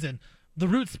biggest reason. The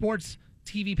Root Sports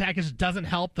TV package doesn't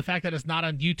help the fact that it's not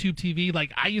on YouTube TV.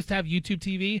 Like, I used to have YouTube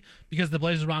TV because the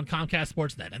Blazers were on Comcast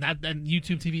Sportsnet, and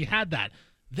YouTube TV had that.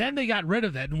 Then they got rid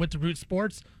of that and went to Root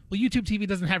Sports. Well, YouTube TV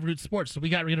doesn't have Root Sports, so we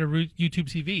got rid of YouTube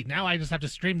TV. Now I just have to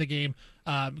stream the game,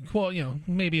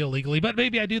 maybe illegally, but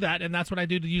maybe I do that, and that's what I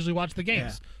do to usually watch the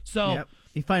games. Yeah. So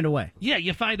you find a way. Yeah,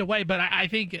 you find a way, but I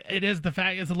think it is the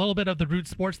fact, it's a little bit of the Root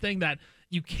Sports thing that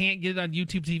you can't get it on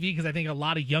YouTube TV because I think a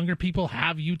lot of younger people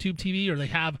have YouTube TV or they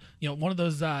have one of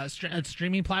those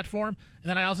streaming platform. And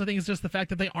then I also think it's just the fact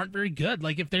that they aren't very good.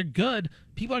 Like, if they're good,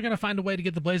 people are going to find a way to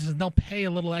get the Blazers, and they'll pay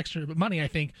a little extra money, I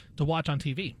think, to watch on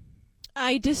TV.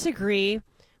 I disagree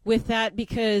with that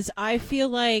because I feel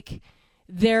like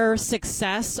their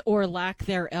success or lack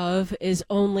thereof is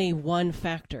only one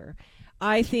factor.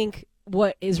 I think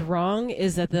what is wrong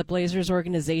is that the Blazers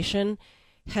organization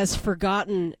has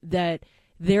forgotten that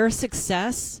their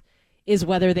success is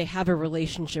whether they have a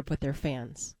relationship with their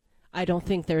fans. I don't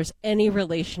think there's any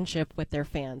relationship with their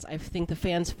fans. I think the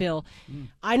fans feel,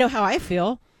 I know how I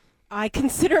feel. I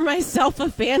consider myself a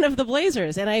fan of the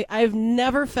Blazers, and I've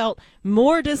never felt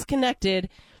more disconnected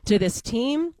to this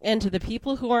team and to the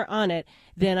people who are on it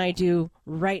than I do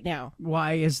right now.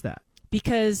 Why is that?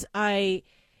 Because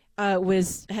it's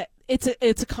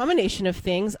a combination of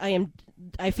things.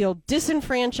 I feel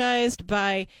disenfranchised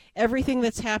by everything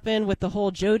that's happened with the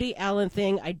whole Jody Allen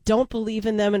thing. I don't believe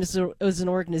in them as an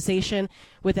organization.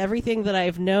 With everything that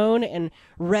I've known and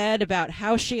read about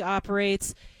how she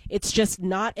operates, it's just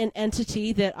not an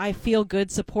entity that I feel good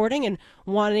supporting and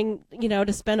wanting,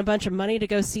 to spend a bunch of money to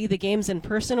go see the games in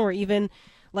person or even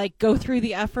go through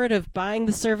the effort of buying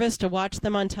the service to watch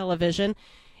them on television.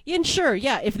 And sure,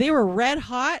 yeah, if they were red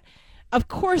hot, of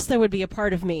course there would be a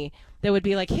part of me that would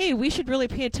be like, hey, we should really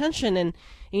pay attention and,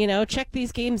 check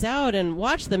these games out and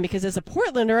watch them, because as a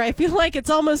Portlander, I feel like it's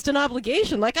almost an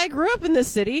obligation. Like, I grew up in this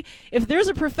city. If there's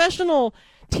a professional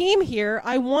team here,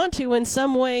 I want to in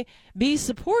some way be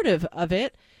supportive of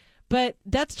it, but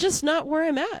that's just not where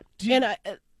I'm at.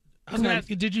 I was going to ask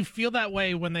you, did you feel that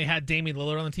way when they had Damian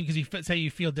Lillard on the team? Because you say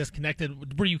you feel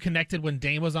disconnected. Were you connected when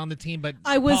Dame was on the team, but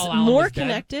I was Paul Allen more was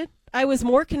connected. I was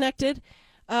more connected.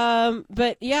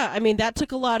 But yeah, that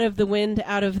took a lot of the wind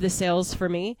out of the sails for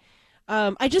me.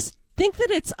 I just think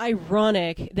that it's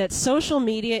ironic that social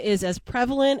media is as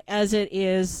prevalent as it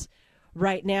is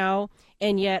right now,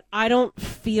 and yet I don't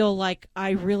feel like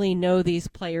I really know these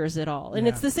players at all. And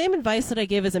it's the same advice that I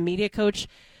give as a media coach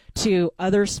to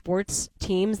other sports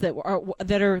teams that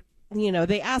are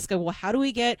they ask, well, how do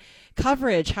we get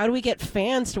coverage? How do we get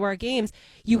fans to our games?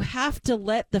 You have to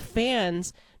let the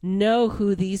fans know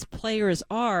who these players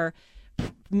are,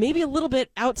 maybe a little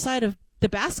bit outside of the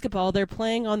basketball they're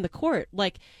playing on the court.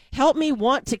 Like, help me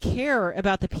want to care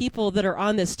about the people that are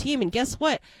on this team. And guess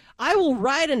what? I will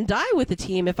ride and die with the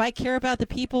team if I care about the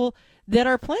people that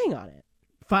are playing on it.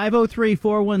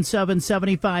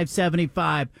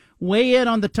 503-417-7575. Weigh in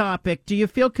on the topic. Do you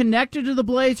feel connected to the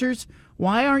Blazers?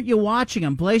 Why aren't you watching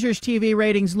them? Blazers TV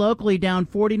ratings locally down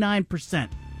 49%.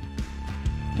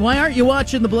 Why aren't you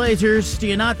watching the Blazers? Do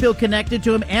you not feel connected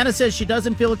to them? Anna says she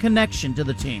doesn't feel a connection to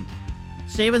the team.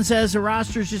 Steven says the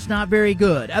roster's just not very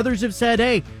good. Others have said,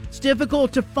 hey, it's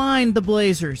difficult to find the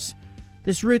Blazers.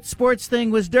 This Root Sports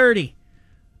thing was dirty.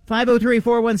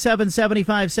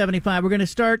 503-417-7575. We're going to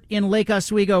start in Lake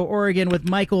Oswego, Oregon with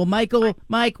Michael. Mike,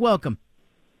 welcome.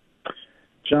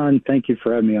 John, thank you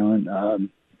for having me on.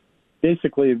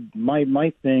 Basically,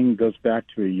 my thing goes back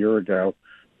to a year ago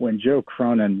when Joe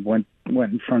Cronin went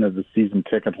in front of the season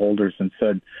ticket holders and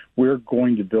said, we're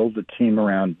going to build a team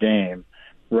around Dame.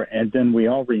 And then we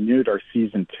all renewed our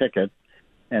season ticket.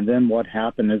 And then what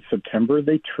happened in September,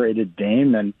 they traded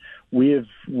Dame, and we,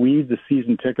 the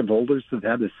season ticket holders, have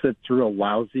had to sit through a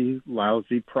lousy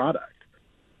product.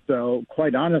 So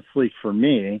quite honestly, for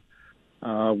me,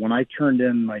 when I turned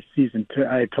in my season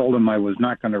I told him I was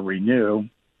not going to renew.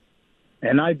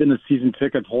 And I've been a season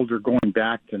ticket holder going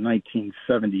back to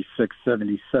 1976,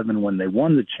 77 when they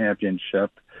won the championship.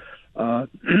 I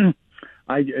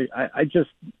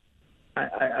just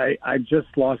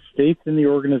lost faith in the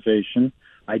organization.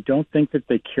 I don't think that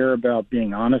they care about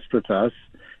being honest with us.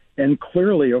 And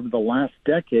clearly, over the last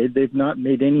decade, they've not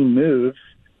made any moves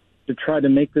to try to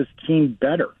make this team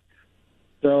better.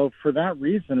 So for that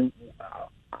reason,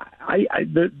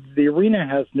 the arena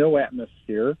has no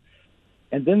atmosphere.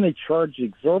 And then they charge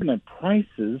exorbitant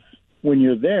prices when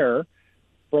you're there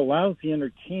for lousy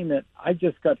entertainment. I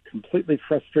just got completely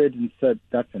frustrated and said,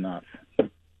 that's enough.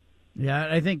 Yeah,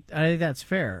 I think that's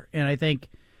fair. And I think,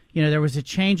 there was a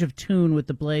change of tune with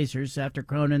the Blazers after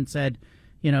Cronin said,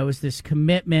 it was this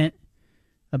commitment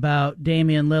about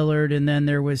Damian Lillard, and then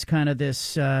there was kind of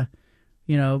this,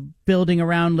 building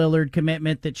around Lillard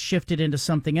commitment that shifted into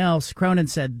something else. Cronin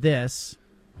said this.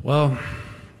 Well,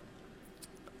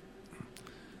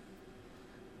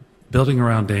 building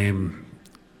around Dame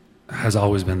has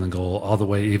always been the goal, all the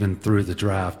way even through the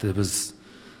draft. It was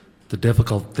the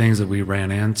difficult things that we ran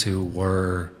into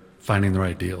were finding the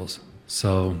right deals.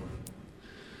 So,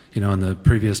 in the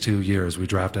previous 2 years, we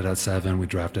drafted at 7, we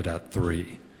drafted at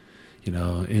 3.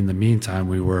 In the meantime,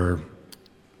 we were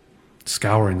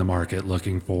scouring the market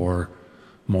looking for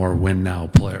more win-now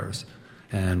players.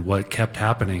 And what kept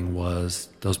happening was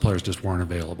those players just weren't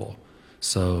available.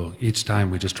 So each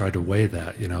time we just tried to weigh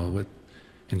that, in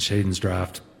Shaden's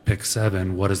draft, pick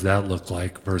 7, what does that look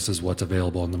like versus what's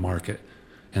available in the market?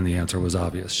 And the answer was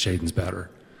obvious, Shaden's better.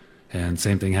 And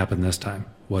same thing happened this time.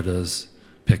 What does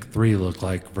pick 3 look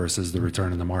like versus the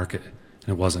return in the market? And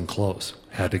it wasn't close,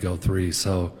 had to go 3.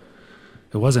 So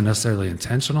it wasn't necessarily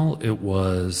intentional, it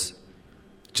was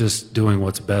just doing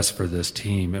what's best for this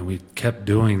team. And we kept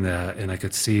doing that, and I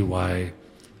could see why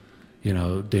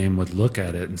Dame would look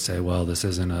at it and say, well, this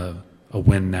isn't a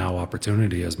win-now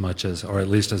opportunity as much as, or at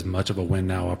least as much of a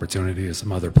win-now opportunity as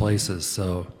some other places.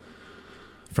 So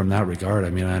from that regard, I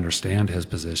understand his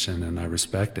position and I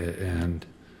respect it, and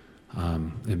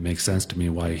it makes sense to me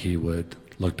why he would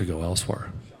look to go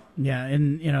elsewhere. Yeah,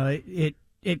 and,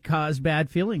 it caused bad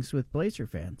feelings with Blazer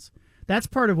fans. That's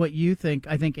part of what you think.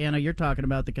 I think, Anna, you're talking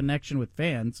about the connection with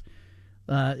fans.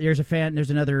 There's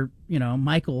another,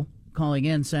 Michael calling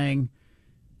in saying,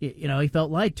 he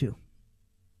felt lied to.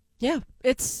 Yeah,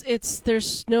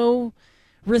 there's no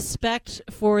respect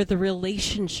for the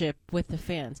relationship with the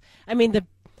fans.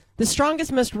 The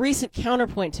strongest, most recent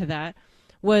counterpoint to that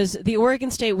was the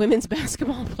Oregon State women's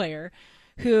basketball player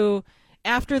who,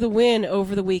 after the win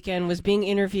over the weekend, was being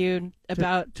interviewed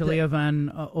about Talia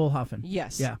Van Oelhoffen.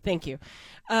 Yes, yeah, thank you.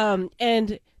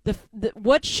 And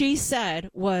what she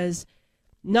said was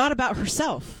not about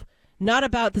herself, not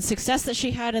about the success that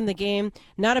she had in the game,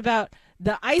 not about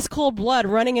the ice-cold blood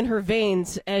running in her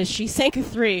veins as she sank a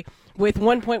 3 with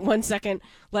 1.1 second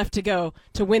left to go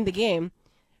to win the game.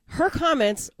 Her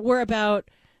comments were about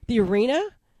the arena,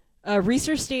 Gil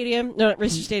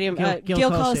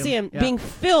Coliseum, yeah, being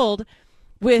filled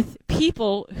with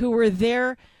people who were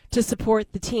there to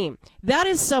support the team. That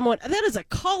is a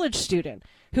college student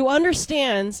who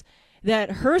understands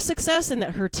that her success and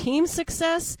that her team's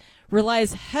success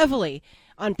relies heavily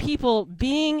on people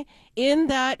being in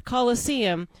that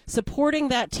Coliseum, supporting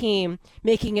that team,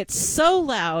 making it so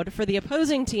loud for the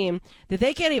opposing team that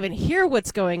they can't even hear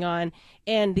what's going on,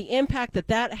 and the impact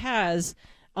that has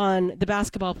on the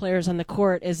basketball players on the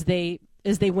court as they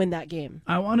win that game.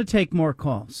 I want to take more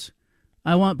calls.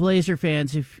 I want Blazer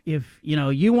fans, if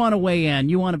you want to weigh in,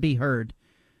 you want to be heard.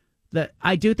 That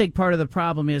I do think part of the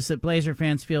problem is that Blazer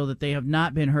fans feel that they have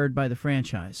not been heard by the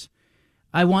franchise.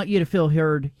 I want you to feel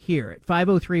heard here at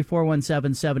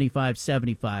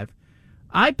 503-417-7575.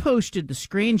 I posted the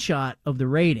screenshot of the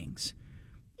ratings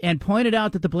and pointed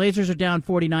out that the Blazers are down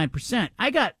 49%.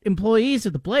 I got employees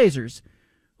of the Blazers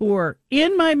who are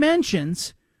in my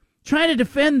mentions trying to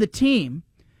defend the team,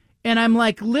 and I'm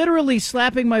like literally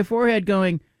slapping my forehead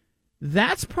going,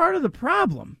 that's part of the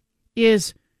problem,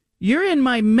 is you're in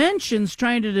my mentions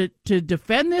trying to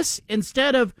defend this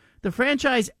instead of the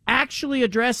franchise actually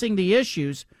addressing the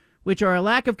issues, which are a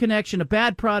lack of connection, a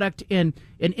bad product, and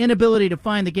an inability to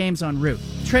find the games en route.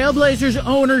 Trailblazers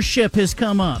ownership has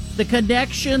come up. The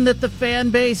connection that the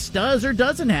fan base does or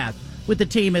doesn't have with the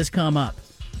team has come up.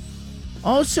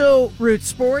 Also, Root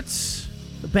Sports,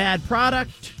 the bad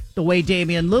product, the way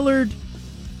Damian Lillard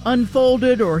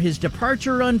unfolded or his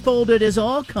departure unfolded has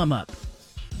all come up.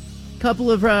 A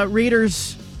couple of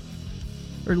readers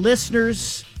or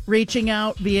listeners reaching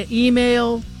out via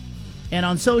email and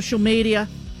on social media.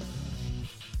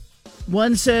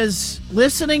 One says,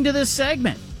 listening to this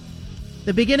segment,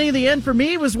 the beginning of the end for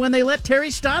me was when they let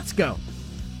Terry Stotts go.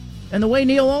 And the way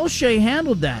Neil Olshey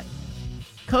handled that.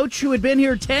 Coach who had been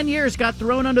here 10 years got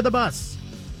thrown under the bus.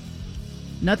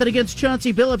 Nothing against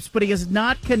Chauncey Billups, but he is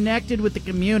not connected with the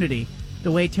community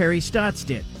the way Terry Stotts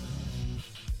did.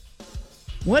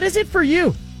 What is it for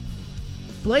you?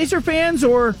 Blazer fans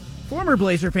or former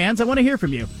Blazer fans, I want to hear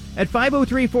from you at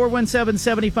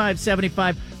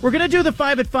 503-417-7575. We're going to do the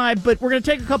 5 at 5, but we're going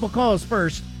to take a couple calls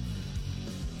first.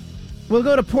 We'll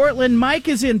go to Portland. Mike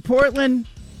is in Portland.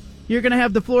 You're going to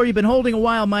have the floor. You've been holding a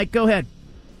while, Mike. Go ahead.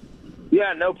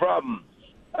 Yeah, no problem.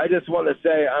 I just want to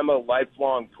say I'm a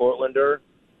lifelong Portlander.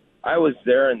 I was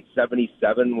there in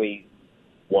 77. We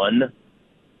won.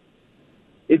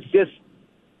 It's just,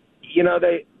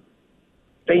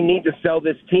 they need to sell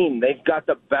this team. They've got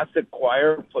the best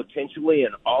acquirer potentially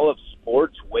in all of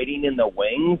sports waiting in the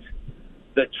wings.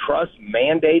 The trust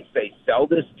mandates they sell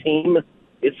this team.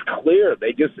 It's clear.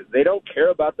 They don't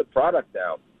care about the product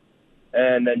now.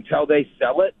 And until they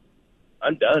sell it,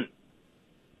 I'm done.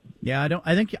 Yeah, I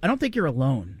don't think you're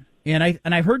alone. And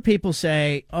I've heard people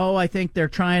say, "Oh, I think they're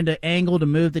trying to angle to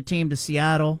move the team to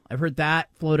Seattle." I've heard that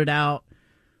floated out.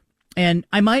 And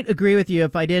I might agree with you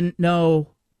if I didn't know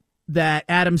that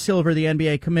Adam Silver, the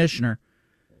NBA commissioner,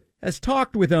 has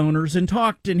talked with owners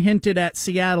and hinted at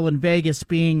Seattle and Vegas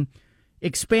being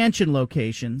expansion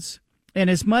locations. And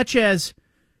as much as,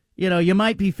 you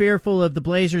might be fearful of the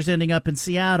Blazers ending up in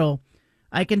Seattle,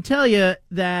 I can tell you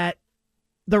that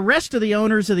the rest of the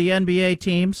owners of the NBA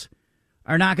teams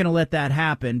are not going to let that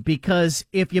happen, because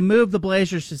if you move the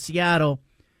Blazers to Seattle,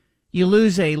 you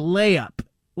lose a layup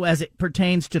as it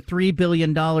pertains to $3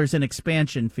 billion in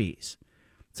expansion fees.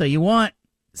 So you want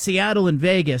Seattle and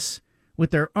Vegas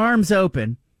with their arms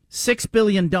open. $6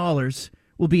 billion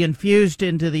will be infused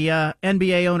into the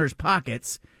NBA owners'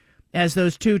 pockets as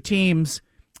those two teams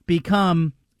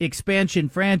become expansion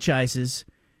franchises.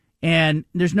 And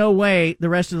there's no way the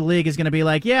rest of the league is going to be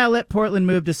like, yeah, let Portland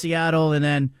move to Seattle and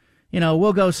then,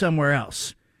 we'll go somewhere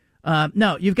else.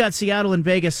 No, you've got Seattle and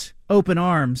Vegas open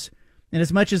arms. And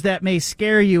as much as that may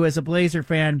scare you as a Blazer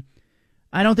fan,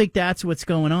 I don't think that's what's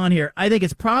going on here. I think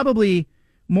it's probably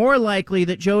more likely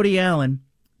that Jody Allen,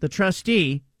 the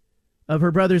trustee of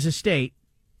her brother's estate,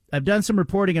 I've done some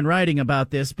reporting and writing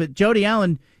about this, but Jody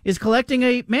Allen is collecting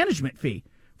a management fee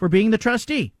for being the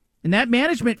trustee. And that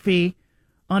management fee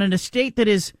on an estate that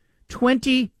is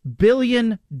 $20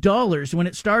 billion when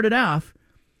it started off,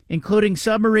 including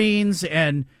submarines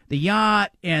and the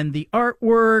yacht and the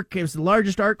artwork. It was the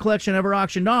largest art collection ever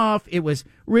auctioned off. It was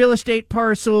real estate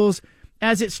parcels.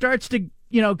 As it starts to,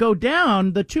 go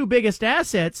down, the two biggest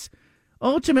assets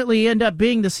ultimately end up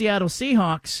being the Seattle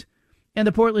Seahawks and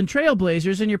the Portland Trail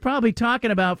Blazers, and you're probably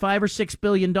talking about $5 or $6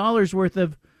 billion worth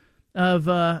of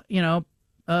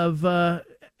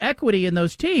equity in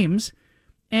those teams,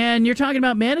 and you're talking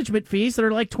about management fees that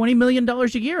are like $20 million a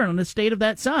year on a state of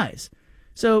that size.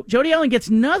 So Jody Allen gets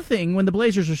nothing when the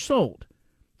Blazers are sold.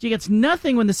 She gets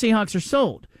nothing when the Seahawks are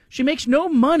sold. She makes no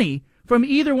money from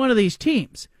either one of these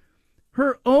teams.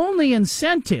 her only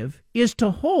incentive is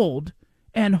to hold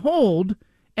and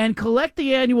collect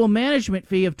the annual management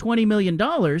fee of $20 million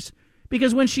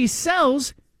because when she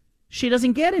sells, she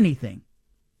doesn't get anything.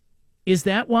 Is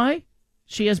that why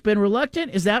she has been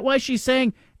reluctant? Is that why she's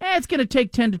saying, it's going to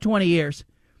take 10 to 20 years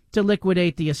to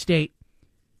liquidate the estate?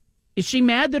 Is she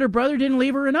mad that her brother didn't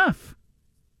leave her enough?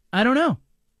 I don't know.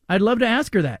 I'd love to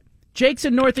ask her that. Jake's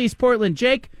in Northeast Portland.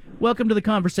 Jake, welcome to the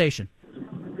conversation.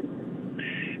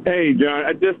 Hey, John,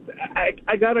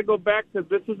 I got to go back to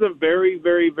this is a very,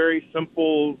 very, very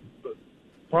simple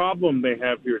problem they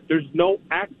have here. There's no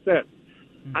access.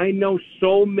 I know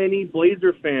so many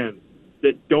Blazer fans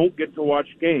that don't get to watch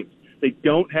games. They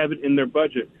don't have it in their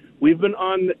budget. We've been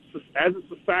on, as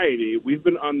a society, we've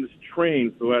been on this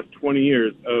train for the last 20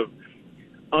 years of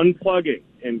unplugging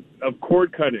and of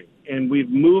cord cutting, and we've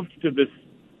moved to this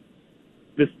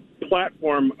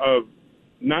platform of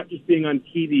not just being on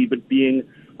TV, but being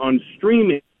on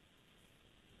streaming,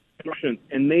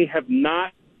 and they have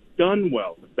not done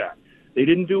well with that. They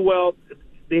didn't do well.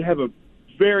 They have a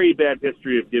very bad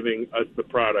history of giving us the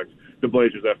product, the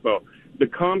Blazers FO. The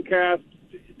Comcast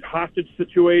hostage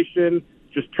situation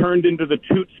just turned into the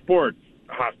Toot Sports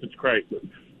hostage crisis.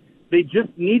 They just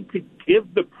need to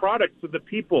give the product to the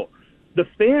people. The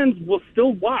fans will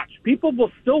still watch. People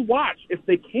will still watch if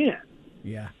they can.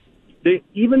 Yeah.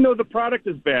 Even though the product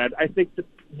is bad, I think that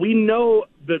we know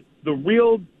that the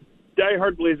real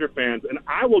diehard Blazer fans, and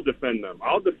I will defend them.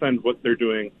 I'll defend what they're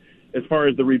doing as far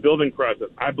as the rebuilding process.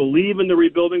 I believe in the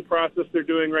rebuilding process they're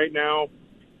doing right now.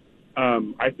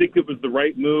 I think it was the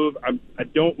right move. I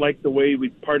don't like the way we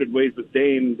parted ways with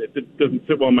Dame. It doesn't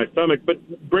sit well in my stomach, but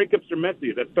breakups are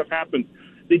messy. That stuff happens.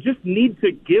 They just need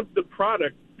to give the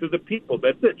product to the people.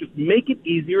 That's it. Just make it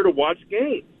easier to watch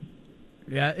games.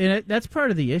 Yeah, and that's part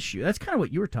of the issue. That's kind of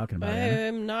what you were talking about.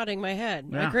 I'm nodding my head.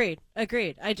 Yeah.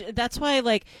 Agreed. That's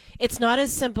why, it's not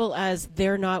as simple as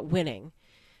they're not winning.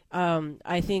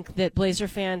 I think that Blazer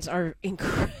fans are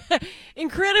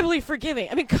incredibly forgiving.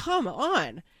 I mean, come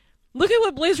on. Look at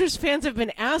what Blazers fans have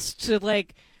been asked to,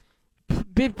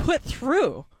 been put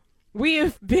through. We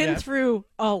have been through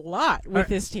a lot with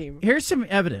this team. Here's some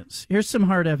evidence. Here's some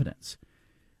hard evidence.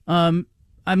 I'm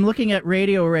looking at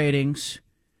radio ratings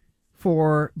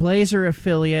for Blazer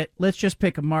affiliate. Let's just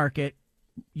pick a market,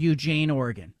 Eugene,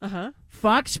 Oregon. Uh-huh.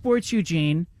 Fox Sports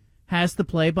Eugene has the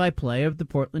play-by-play of the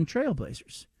Portland Trail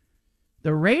Blazers.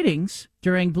 The ratings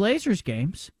during Blazers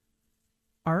games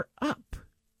are up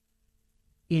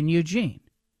in Eugene.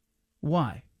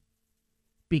 Why?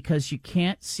 Because you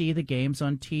can't see the games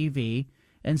on TV,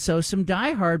 and so some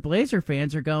diehard Blazer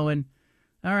fans are going,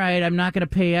 all right, I'm not going to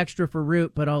pay extra for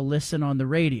Root, but I'll listen on the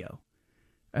radio.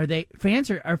 Are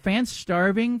fans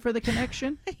starving for the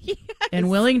connection? Yes. And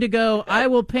willing to go, I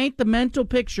will paint the mental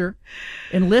picture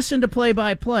and listen to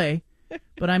play-by-play,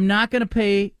 but I'm not going to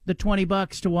pay the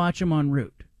 $20 to watch them on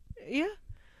Root. Yeah,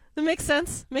 that makes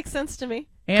sense. Makes sense to me.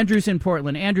 Andrew's in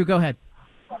Portland. Andrew, go ahead.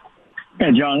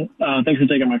 Hey, John. Thanks for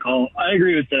taking my call. I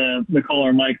agree with the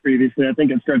caller, Mike, previously. I think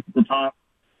it starts at the top.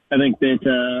 I think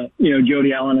that,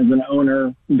 Jody Allen as an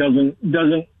owner she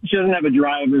doesn't have a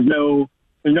drive. There's no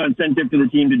incentive for the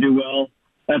team to do well.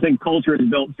 I think culture is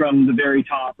built from the very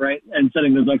top, right? And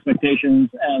setting those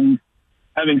expectations and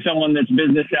having someone that's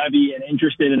business savvy and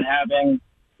interested in having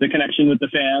the connection with the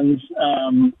fans,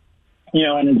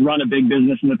 and has run a big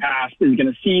business in the past is going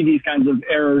to see these kinds of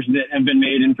errors that have been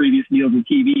made in previous deals with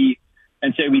TV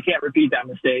and say, we can't repeat that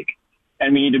mistake.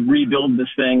 And we need to rebuild this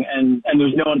thing. And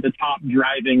there's no one at the top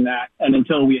driving that. And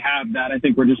until we have that, I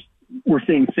think we're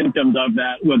seeing symptoms of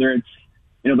that, whether it's,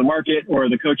 the market or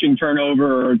the coaching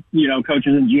turnover or,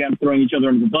 coaches and GMs throwing each other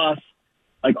under the bus.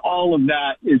 Like all of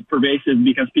that is pervasive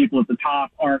because people at the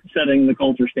top aren't setting the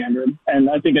culture standard. And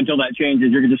I think until that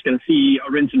changes, you're just going to see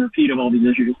a rinse and repeat of all these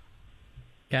issues.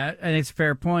 Yeah, I think it's a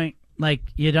fair point.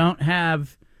 You don't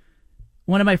have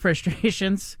one of my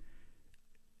frustrations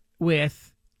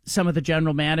with some of the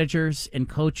general managers and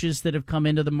coaches that have come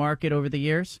into the market over the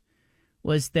years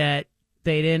was that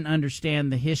they didn't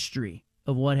understand the history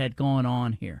of what had gone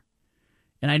on here.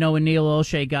 And I know when Neil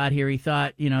Olshey got here, he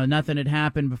thought, nothing had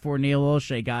happened before Neil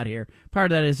Olshey got here.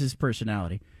 Part of that is his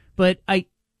personality. But I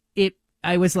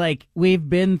was like, we've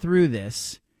been through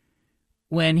this.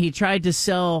 When he fired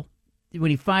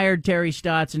Terry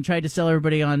Stotts and tried to sell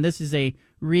everybody on this is a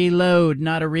reload,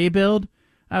 not a rebuild,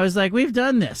 I was like, we've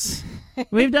done this.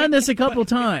 We've done this a couple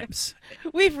times.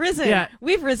 We've risen. Yeah.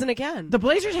 We've risen again. The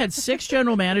Blazers had 6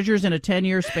 general managers in a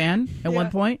 10-year span at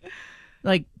one point.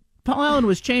 Paul Allen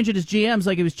was changing his GMs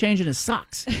like he was changing his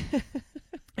socks.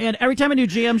 And every time a new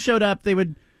GM showed up, they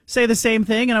would say the same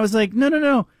thing. And I was like,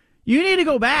 no. You need to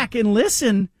go back and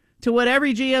listen to what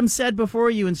every GM said before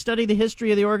you and study the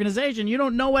history of the organization, you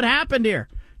don't know what happened here.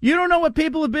 You don't know what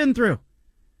people have been through.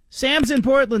 Sam's in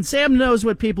Portland. Sam knows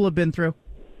what people have been through.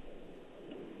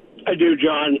 I do,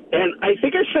 John. And I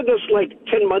think I said this like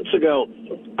 10 months ago.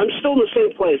 I'm still in the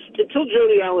same place. Until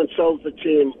Jody Allen sells the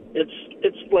team,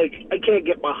 it's like I can't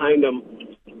get behind them.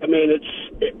 I mean,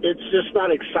 it's just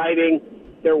not exciting.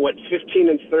 They're, 15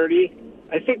 and 30?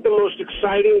 I think the most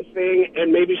exciting thing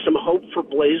and maybe some hope for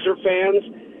Blazer fans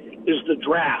is the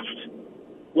draft.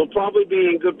 We'll probably be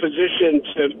in good position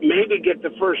to maybe get the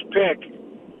first pick.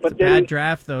 But It's a bad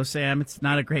draft, though, Sam. It's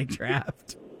not a great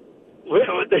draft.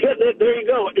 Well, there you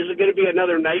go. Is it going to be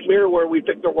another nightmare where we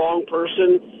pick the wrong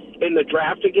person in the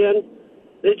draft again?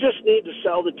 They just need to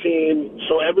sell the team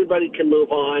so everybody can move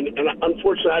on. And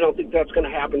unfortunately, I don't think that's going to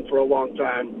happen for a long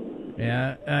time.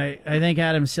 Yeah, I think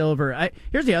Adam Silver.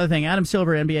 Here's the other thing. Adam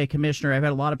Silver, NBA commissioner, I've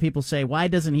had a lot of people say, why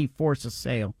doesn't he force a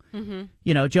sale? Mm-hmm.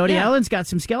 You know, Jody Allen's got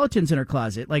some skeletons in her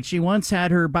closet. Like, she once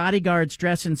had her bodyguards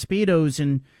dress in Speedos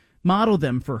and model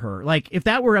them for her. Like, if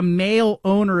that were a male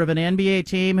owner of an NBA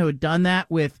team who had done that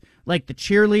with, like, the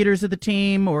cheerleaders of the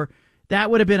team, or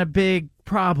that would have been a big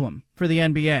problem for the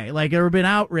NBA. Like, there would have been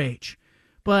outrage.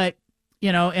 But,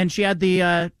 you know, and she had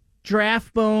the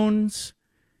draft bones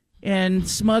and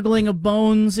smuggling of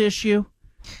bones issue.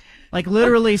 Like,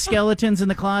 literally skeletons in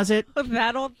the closet.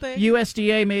 That old thing?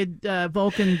 USDA made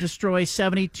Vulcan destroy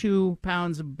 72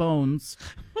 pounds of bones.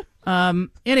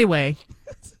 Anyway,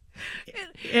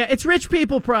 it's rich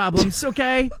people problems,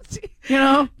 okay? You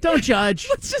know, don't judge.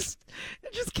 Let's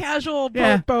just casual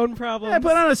bone problems. Yeah,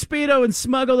 put on a Speedo and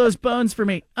smuggle those bones for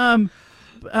me. By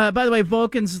the way,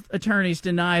 Vulcan's attorneys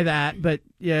deny that, but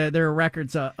yeah, there are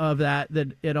records of that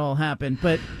it all happened.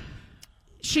 But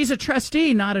she's a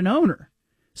trustee, not an owner.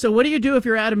 So what do you do if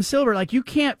you're Adam Silver? Like, you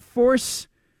can't force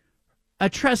a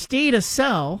trustee to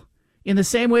sell in the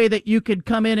same way that you could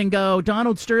come in and go,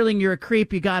 Donald Sterling, you're a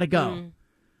creep, you got to go.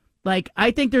 Like,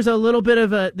 I think there's a little bit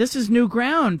of this is new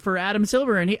ground for Adam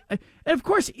Silver. And of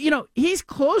course, you know, he's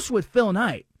close with Phil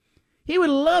Knight. He would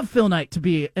love Phil Knight to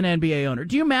be an NBA owner.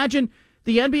 Do you imagine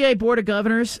the NBA Board of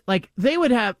Governors, like, they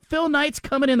would have Phil Knight's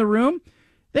coming in the room.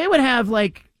 They would have,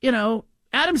 like, you know,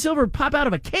 Adam Silver pop out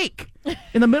of a cake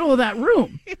in the middle of that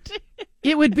room.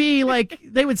 It would be like,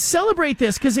 they would celebrate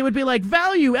this because it would be like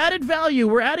added value.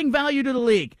 We're adding value to the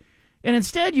league. And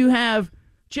instead you have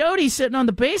Jody sitting on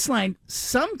the baseline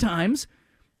sometimes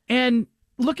and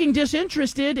looking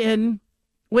disinterested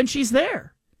when she's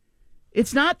there.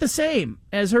 It's not the same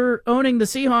as her owning the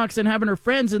Seahawks and having her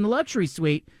friends in the luxury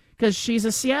suite, because she's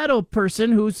a Seattle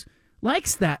person who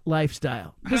likes that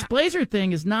lifestyle. This Blazer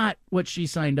thing is not what she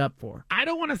signed up for. I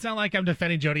don't want to sound like I'm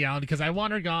defending Jody Allen because I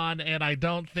want her gone, and I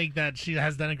don't think that she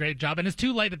has done a great job. And it's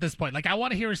too late at this point. Like, I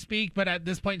want to hear her speak, but at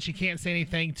this point she can't say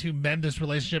anything to mend this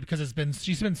relationship because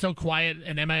she's been so quiet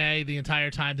and MIA the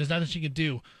entire time. There's nothing she can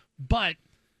do. But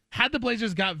had the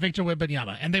Blazers got Victor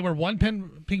Wembanyama and they were one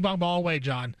ping pong ball away,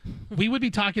 John, we would be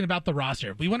talking about the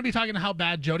roster. We wouldn't be talking about how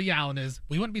bad Jody Allen is.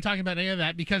 We wouldn't be talking about any of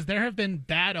that because there have been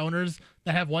bad owners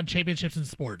that have won championships in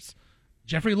sports.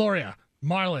 Jeffrey Loria,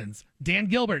 Marlins, Dan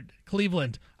Gilbert,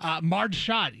 Cleveland, Marge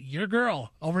Schott, your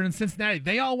girl over in Cincinnati.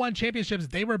 They all won championships.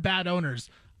 They were bad owners.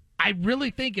 I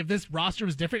really think if this roster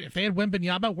was different, if they had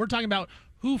Wembanyama, we're talking about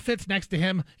who fits next to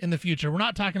him in the future. We're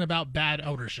not talking about bad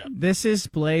ownership. This is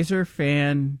Blazer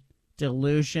fan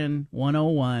delusion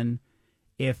 101.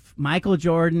 If Michael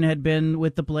Jordan had been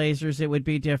with the Blazers, it would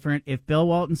be different. If Bill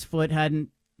Walton's foot hadn't,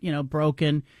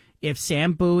 broken, if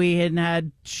Sam Bowie hadn't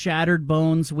had shattered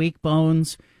bones, weak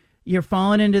bones, you're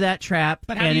falling into that trap.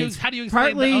 But how do you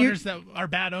explain the owners that are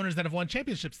bad owners that have won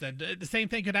championships then? The same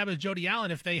thing could happen with Jody Allen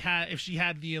if she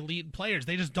had the elite players.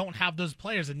 They just don't have those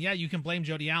players. And yeah, you can blame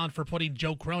Jody Allen for putting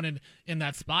Joe Cronin in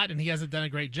that spot, and he hasn't done a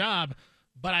great job.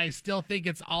 But I still think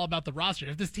it's all about the roster.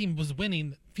 If this team was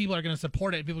winning, people are going to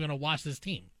support it, and people are going to watch this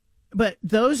team. But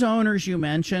those owners you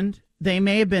mentioned, they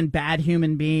may have been bad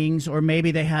human beings, or maybe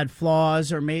they had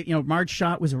flaws, or maybe, Marge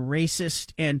Schott was a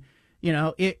racist, and,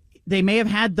 they may have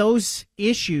had those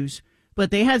issues, but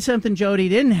they had something Jody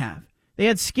didn't have. They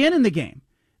had skin in the game.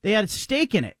 They had a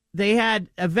stake in it. They had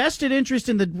a vested interest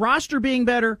in the roster being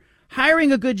better,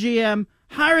 hiring a good GM,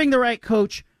 hiring the right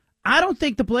coach. I don't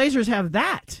think the Blazers have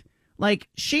that. Like,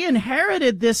 she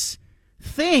inherited this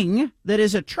thing that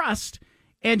is a trust,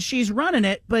 and she's running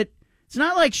it, but it's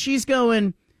not like she's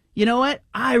going, you know what,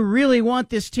 I really want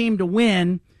this team to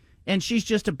win, and she's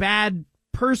just a bad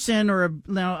person or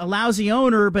a lousy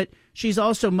owner, but she's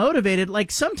also motivated.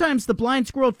 Like, sometimes the blind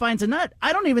squirrel finds a nut.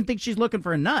 I don't even think she's looking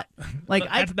for a nut. Like,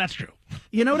 that's true.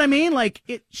 You know what I mean? Like,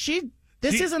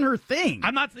 This isn't her thing.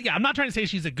 I'm not trying to say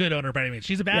she's a good owner by any means.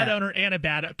 She's a bad owner and a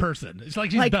bad person. It's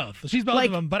like she's both. She's both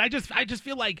of them. But I just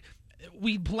feel like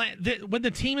when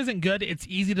the team isn't good, it's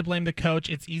easy to blame the coach.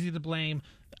 It's easy to blame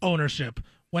ownership.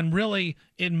 When really,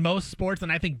 in most sports, and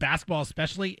I think basketball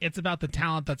especially, it's about the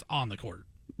talent that's on the court.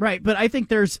 Right, but I think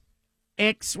there's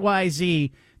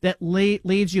XYZ that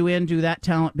leads you into that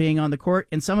talent being on the court,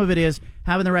 and some of it is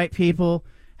having the right people,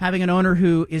 having an owner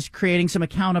who is creating some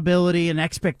accountability and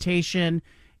expectation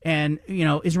and,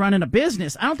 is running a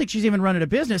business. I don't think she's even running a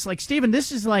business. Like, Stephen,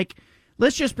 this is like,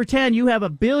 let's just pretend you have a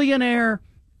billionaire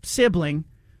sibling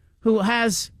who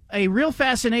has a real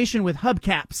fascination with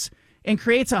hubcaps and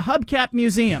creates a hubcap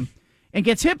museum and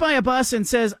gets hit by a bus and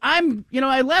says, I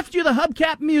left you the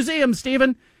hubcap museum,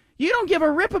 Stephen. You don't give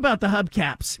a rip about the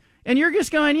hubcaps. And you're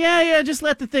just going, yeah, just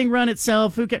let the thing run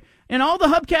itself. Who cares? And all the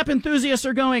hubcap enthusiasts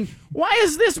are going, why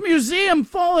is this museum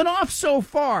falling off so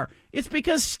far? It's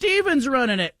because Steven's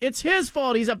running it. It's his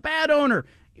fault. He's a bad owner.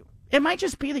 It might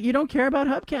just be that you don't care about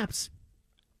hubcaps.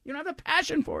 You don't have the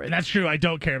passion for it. That's true. I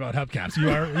don't care about hubcaps.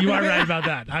 You are right about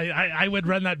that. I would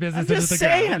run that business I'm just into the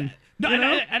ground. saying. No,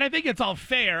 and I think it's all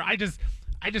fair. I just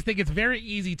think it's very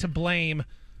easy to blame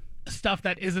stuff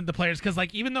that isn't the players, because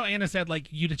even though Anna said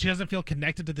she doesn't feel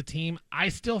connected to the team, I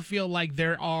still feel like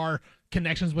there are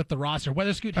connections with the roster,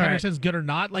 whether Scoot Henderson's good or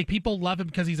not. Like, people love him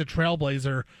because he's a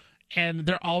Trailblazer, and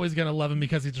they're always going to love him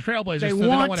because he's a Trailblazer. They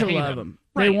want want to love him.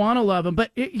 Right. They want to love him.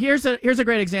 But here's a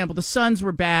great example. The Suns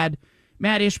were bad.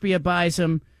 Matt Ishbia buys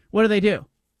him. What do?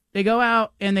 They go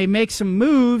out and they make some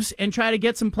moves and try to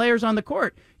get some players on the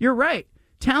court. You're right.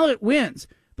 Talent wins.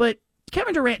 But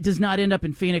Kevin Durant does not end up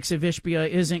in Phoenix if Ishbia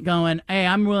isn't going, hey,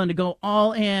 I'm willing to go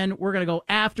all in. We're going to go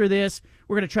after this.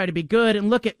 We're going to try to be good. And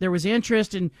look, there was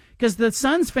interest. And because the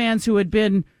Suns fans who had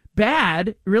been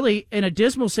bad, really in a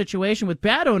dismal situation with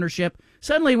bad ownership,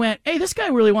 suddenly went, hey, this guy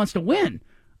really wants to win.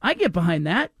 I get behind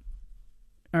that.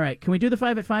 All right. Can we do the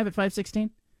 5 at 5 at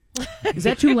 5:16? Is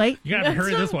that too late? You got to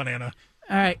hurry this one, Anna.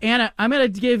 All right, Anna, I'm going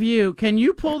to give you, can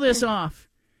you pull this off?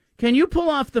 Can you pull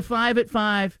off the 5 at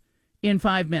 5 in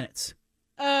 5 minutes?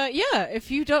 Yeah, if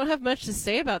you don't have much to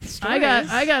say about the stories.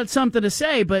 I got something to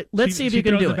say, but let's see if you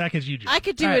can do it. Back as you do. I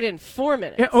could do it in 4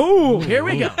 minutes. Here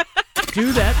we go.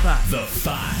 Do that 5. The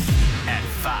 5 at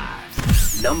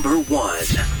 5. Number 1.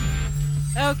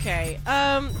 Okay.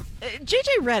 JJ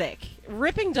Redick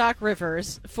ripping Doc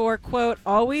Rivers for, quote,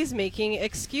 always making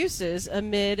excuses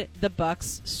amid the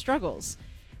Bucks' struggles.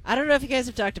 I don't know if you guys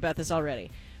have talked about this already,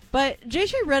 but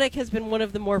JJ Redick has been one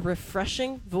of the more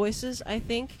refreshing voices, I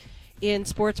think, in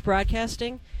sports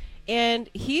broadcasting, and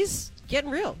he's getting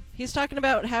real. He's talking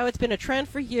about how it's been a trend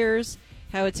for years,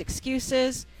 how it's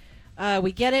excuses.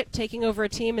 We get it. Taking over a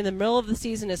team in the middle of the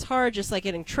season is hard, just like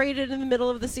getting traded in the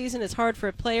middle of the season is hard for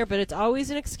a player, but it's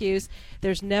always an excuse.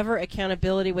 There's never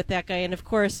accountability with that guy. And, of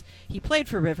course, he played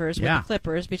for Rivers with the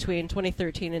Clippers between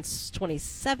 2013 and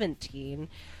 2017,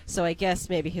 so I guess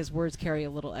maybe his words carry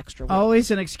a little extra weight. Always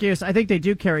an excuse. I think they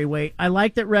do carry weight. I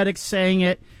like that Redick's saying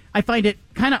it. I find it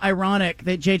kind of ironic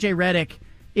that J.J. Redick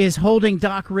is holding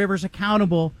Doc Rivers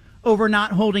accountable over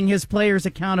not holding his players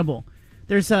accountable.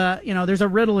 There's a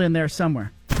riddle in there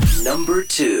somewhere. Number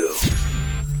 2.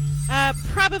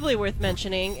 Probably worth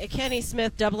mentioning, Kenny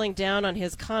Smith doubling down on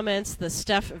his comments, the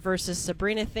Steph versus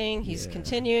Sabrina thing. He's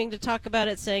continuing to talk about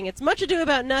it, saying it's much ado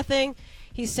about nothing.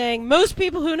 He's saying most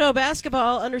people who know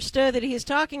basketball understood that he's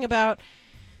talking about,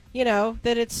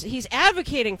 that he's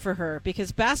advocating for her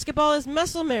because basketball is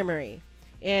muscle memory.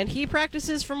 And he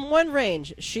practices from one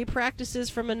range. She practices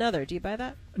from another. Do you buy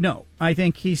that? No. I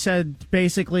think he said,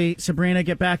 basically, Sabrina,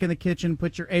 get back in the kitchen,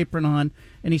 put your apron on,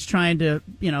 and he's trying to,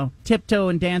 tiptoe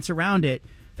and dance around it.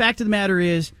 Fact of the matter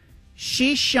is,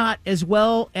 she shot as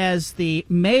well as the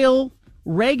male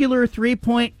regular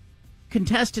three-point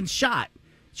contestant shot.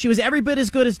 She was every bit as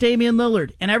good as Damian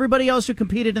Lillard and everybody else who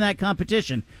competed in that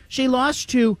competition. She lost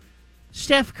to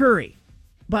Steph Curry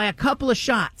by a couple of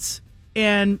shots.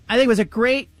 And I think it was a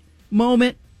great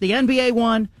moment. The NBA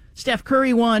won. Steph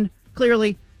Curry won,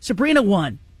 clearly. Sabrina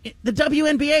won. The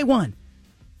WNBA won.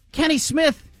 Kenny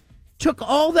Smith took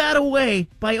all that away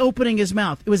by opening his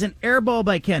mouth. It was an air ball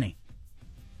by Kenny.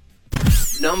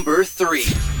 Number 3.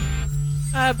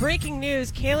 Breaking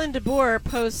news, Kalen DeBoer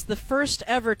posts the first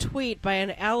ever tweet by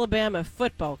an Alabama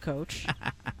football coach.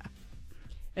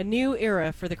 A new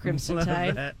era for the Crimson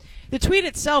Tide. The tweet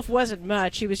itself wasn't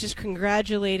much. He was just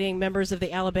congratulating members of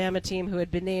the Alabama team who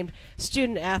had been named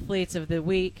Student Athletes of the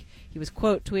Week. He was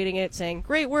quote tweeting it, saying,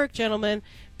 "Great work, gentlemen."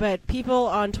 But people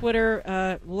on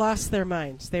Twitter lost their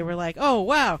minds. They were like, "Oh,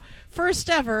 wow, first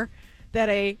ever that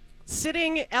a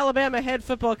sitting Alabama head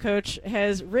football coach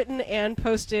has written and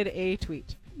posted a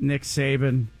tweet." Nick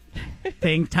Saban.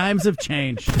 Times have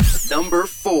changed. Number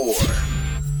 4.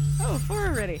 Oh, 4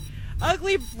 already.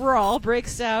 Ugly brawl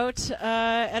breaks out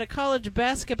at a college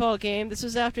basketball game. This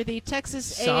was after the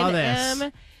Texas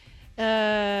A&M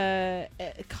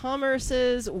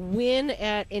Commerce's win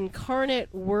at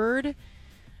Incarnate Word.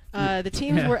 The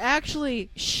teams were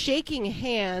actually shaking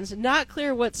hands. Not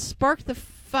clear what sparked the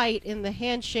fight in the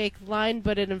handshake line,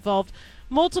 but it involved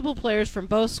multiple players from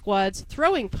both squads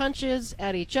throwing punches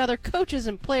at each other. Coaches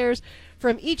and players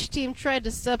from each team tried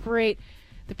to separate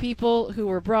the people who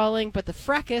were brawling, but the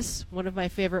fracas, one of my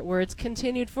favorite words,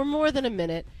 continued for more than a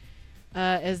minute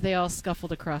as they all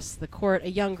scuffled across the court. A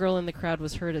young girl in the crowd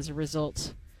was hurt as a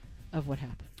result of what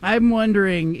happened. I'm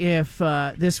wondering if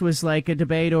this was like a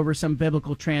debate over some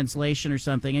biblical translation or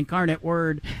something. Incarnate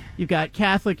Word, you've got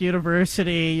Catholic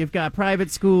University, you've got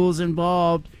private schools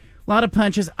involved, a lot of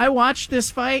punches. I watched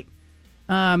this fight.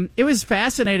 It was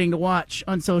fascinating to watch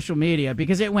on social media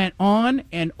because it went on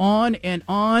and on and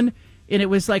on, and it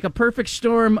was like a perfect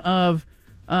storm of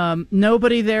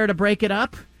nobody there to break it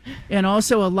up, and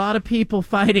also a lot of people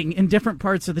fighting in different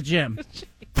parts of the gym.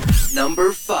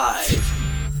 Number 5.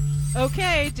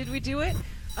 Okay, did we do it?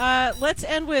 Let's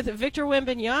end with Victor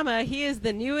Wembanyama. He is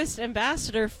the newest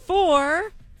ambassador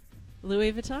for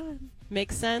Louis Vuitton.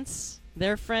 Makes sense.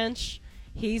 They're French.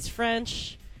 He's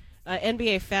French.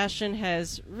 NBA fashion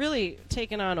has really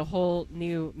taken on a whole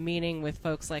new meaning with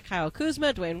folks like Kyle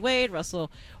Kuzma, Dwayne Wade,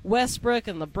 Russell Westbrook,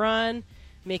 and LeBron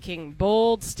making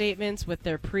bold statements with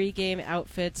their pregame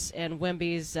outfits, and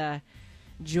Wemby's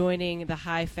joining the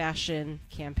high fashion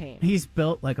campaign. He's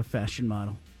built like a fashion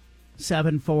model.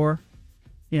 7'4",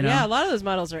 you know. Yeah, a lot of those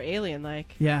models are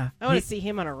alien-like. Yeah. I want to see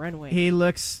him on a runway. He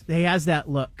has that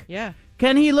look. Yeah.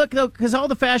 Can he look, though, because all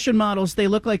the fashion models, they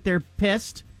look like they're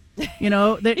pissed. You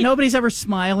know, nobody's ever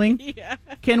smiling. Yeah.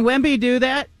 Can Wemby do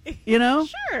that? You know?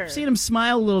 Sure. I've seen him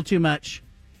smile a little too much.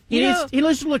 He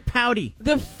needs to look pouty.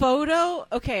 The photo,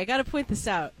 okay, I got to point this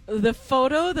out. The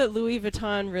photo that Louis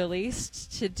Vuitton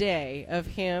released today of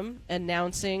him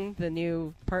announcing the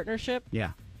new partnership.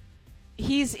 Yeah.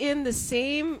 He's in the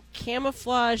same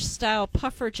camouflage style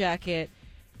puffer jacket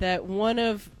that one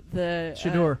of the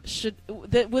Shador.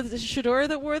 Was it Shador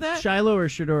that wore that? Shiloh or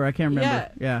Shador, I can't remember.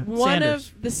 Yeah. One Sanders.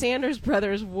 of the Sanders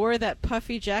brothers wore that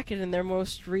puffy jacket in their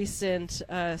most recent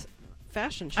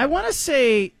fashion show. I want to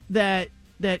say that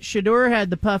Shador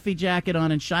had the puffy jacket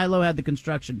on and Shiloh had the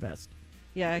construction vest.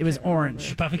 Yeah, it was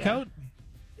orange. The puffy coat?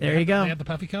 There you go. They had the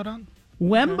puffy coat on?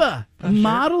 Wemba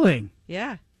modeling.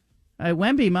 Yeah.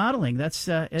 Wemby modeling. That's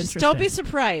interesting. Just don't be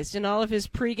surprised in all of his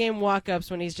pregame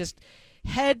walk-ups when he's just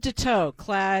head to toe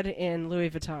clad in Louis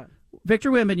Vuitton.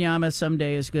 Victor Wembanyama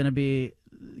someday is going to be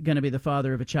the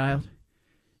father of a child.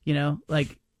 You know,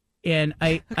 like, and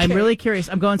I'm really curious.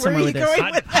 I'm going somewhere with this.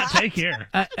 Hot take here.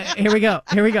 Here we go.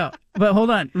 But hold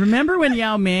on. Remember when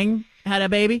Yao Ming had a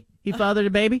baby? He fathered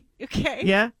a baby. Okay.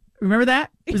 Yeah. Remember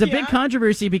that? It was a big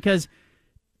controversy because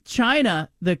China,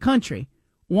 the country,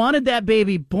 wanted that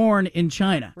baby born in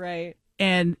China. Right.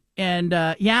 And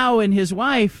Yao and his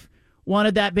wife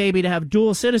wanted that baby to have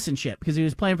dual citizenship because he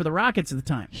was playing for the Rockets at the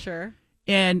time. Sure.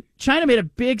 And China made a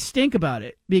big stink about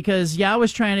it because Yao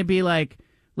was trying to be like,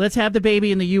 let's have the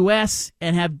baby in the U.S.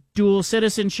 and have dual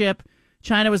citizenship.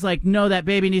 China was like, no, that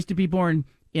baby needs to be born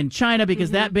in China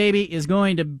because that baby is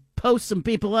going to post some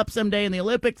people up someday in the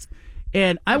Olympics.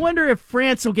 And I wonder if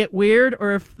France will get weird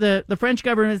or if the French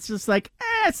government's just like,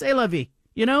 c'est la vie.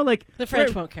 You know, like the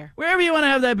French won't care. Wherever you want to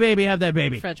have that baby, have that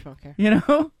baby. The French won't care. You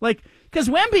know, like, because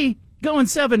Wemby going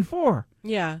 7'4".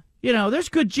 Yeah. You know, there's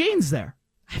good genes there.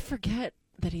 I forget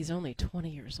that he's only 20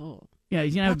 years old. Yeah,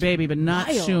 he's going to have a baby, but not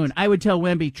wild. soon. I would tell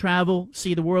Wemby, travel,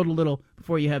 see the world a little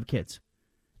before you have kids.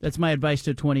 That's my advice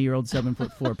to a 20-year-old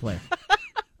 7'4" player.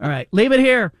 All right, leave it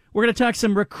here. We're going to talk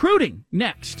some recruiting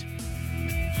next.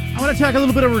 I want to talk a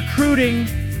little bit of recruiting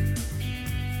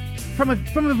from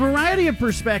a variety of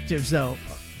perspectives, though.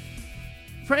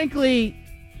 Frankly,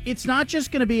 it's not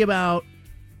just going to be about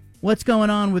what's going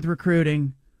on with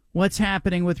recruiting, what's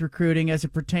happening with recruiting as it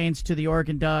pertains to the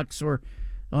Oregon Ducks or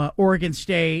Oregon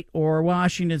State or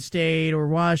Washington State or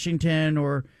Washington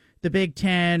or the Big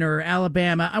Ten or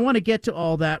Alabama. I want to get to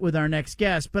all that with our next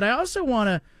guest, but I also want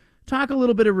to talk a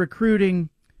little bit of recruiting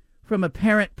from a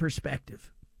parent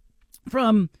perspective.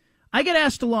 I get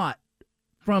asked a lot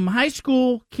from high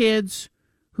school kids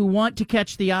who want to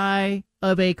catch the eye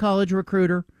of a college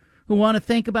recruiter, who want to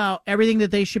think about everything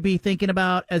that they should be thinking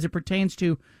about as it pertains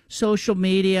to social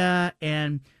media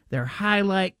and their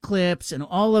highlight clips and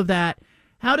all of that.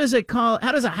 How does a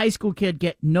high school kid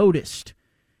get noticed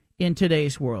in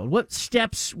today's world? What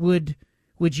steps would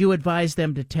you advise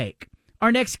them to take?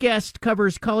 Our next guest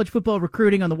covers college football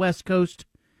recruiting on the West Coast.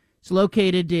 It's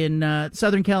located in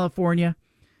Southern California.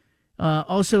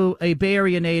 Also a Bay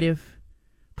Area native.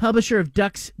 Publisher of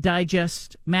Ducks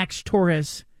Digest, Max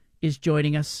Torres, is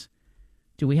joining us.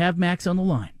 Do we have Max on the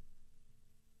line?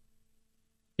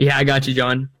 Yeah, I got you,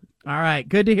 John. All right.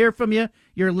 Good to hear from you.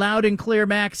 You're loud and clear,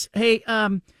 Max. Hey,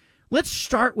 let's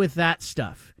start with that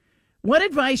stuff. What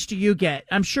advice do you get?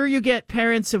 I'm sure you get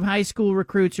parents of high school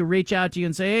recruits who reach out to you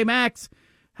and say, hey, Max,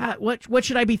 what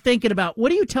should I be thinking about? What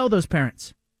do you tell those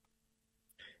parents?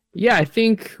 Yeah, I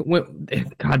think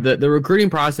the recruiting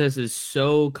process is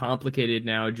so complicated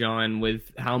now, John,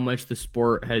 with how much the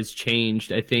sport has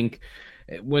changed. I think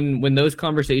when those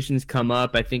conversations come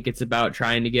up, I think it's about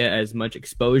trying to get as much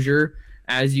exposure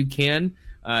as you can.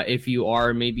 If you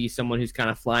are maybe someone who's kind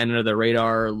of flying under the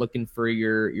radar, looking for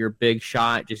your big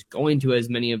shot, just going to as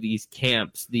many of these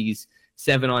camps, these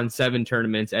 7-on-7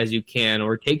 tournaments as you can,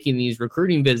 or taking these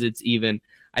recruiting visits even.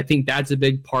 I think that's a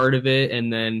big part of it.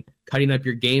 And then cutting up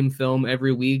your game film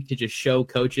every week to just show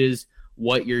coaches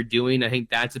what you're doing. I think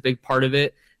that's a big part of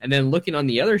it. And then looking on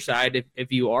the other side,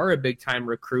 if you are a big-time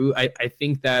recruit, I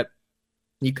think that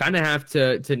you kind of have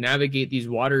to navigate these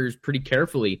waters pretty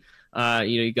carefully.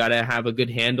 You got to have a good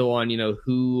handle on,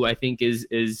 who I think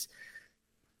is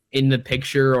in the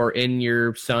picture or in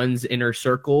your son's inner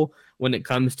circle when it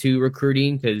comes to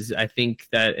recruiting, because I think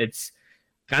that it's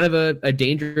kind of a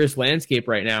dangerous landscape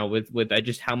right now with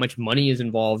just how much money is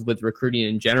involved with recruiting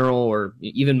in general, or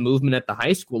even movement at the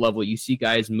high school level. You see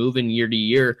guys moving year to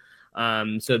year.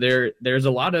 So there's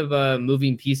a lot of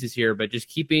moving pieces here, but just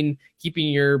keeping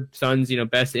your son's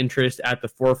best interest at the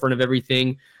forefront of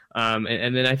everything.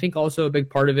 And then I think also a big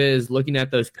part of it is looking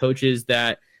at those coaches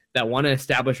that want to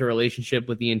establish a relationship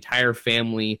with the entire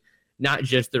family, not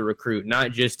just the recruit,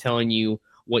 not just telling you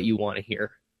what you want to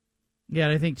hear. Yeah,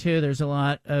 and I think, too, there's a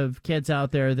lot of kids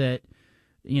out there that,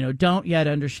 don't yet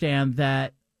understand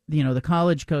that, the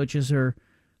college coaches are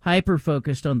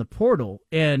hyper-focused on the portal,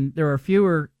 and there are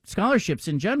fewer scholarships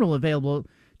in general available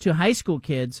to high school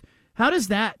kids. How does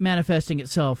that manifesting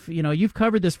itself? You've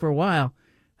covered this for a while.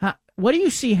 What do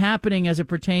you see happening as it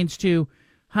pertains to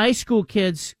high school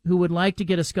kids who would like to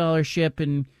get a scholarship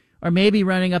and are maybe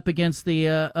running up against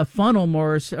a funnel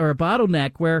more or a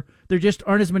bottleneck where there just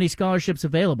aren't as many scholarships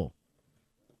available?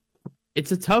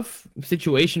 It's a tough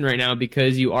situation right now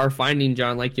because you are finding,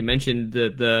 John, like you mentioned,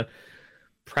 the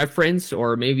preference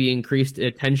or maybe increased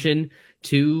attention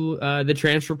to the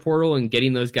transfer portal and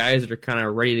getting those guys that are kind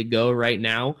of ready to go right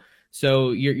now.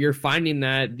 So you're finding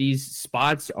that these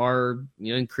spots are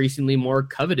increasingly more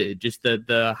coveted, just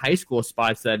the high school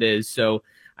spots, that is. So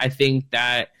I think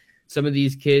that some of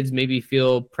these kids maybe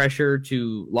feel pressure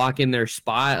to lock in their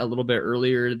spot a little bit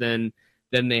earlier than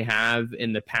they have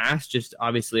in the past, just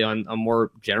obviously on a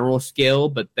more general scale.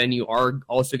 But then you are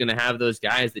also going to have those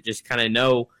guys that just kind of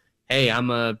know, hey,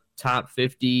 I'm a top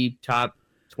 50, top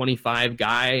 25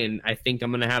 guy, and I think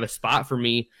I'm going to have a spot for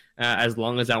me as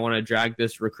long as I want to drag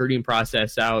this recruiting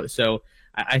process out. So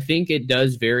I think it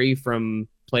does vary from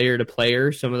player to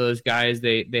player. Some of those guys,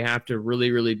 they have to really,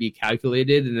 really be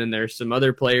calculated. And then there's some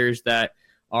other players that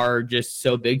are just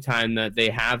so big time that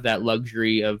they have that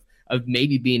luxury of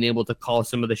maybe being able to call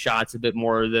some of the shots a bit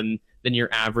more than your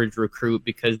average recruit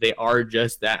because they are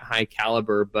just that high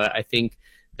caliber. But I think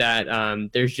that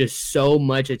there's just so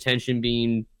much attention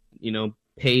being,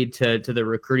 paid to the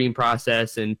recruiting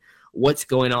process and what's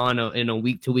going on in a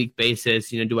week-to-week basis.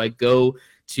 Do I go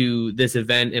to this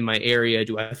event in my area?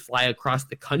 Do I fly across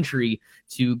the country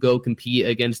to go compete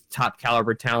against top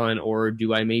caliber talent? Or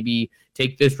do I maybe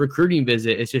take this recruiting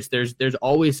visit? It's just there's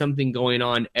always something going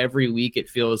on every week, it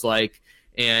feels like.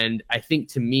 And I think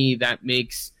to me that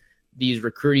makes these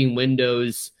recruiting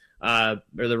windows or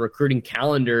the recruiting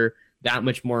calendar that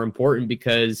much more important,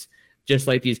 because just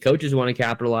like these coaches want to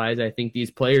capitalize, I think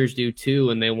these players do too,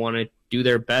 and they want to do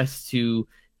their best to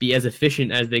be as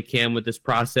efficient as they can with this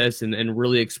process and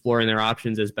really exploring their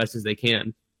options as best as they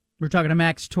can. We're talking to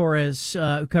Max Torres,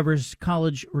 who covers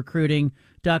college recruiting,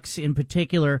 Ducks in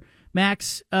particular.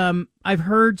 Max, I've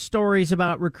heard stories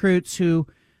about recruits who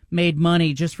made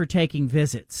money just for taking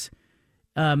visits.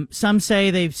 Some say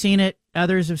they've seen it.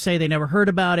 Others have say they never heard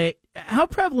about it. How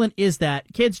prevalent is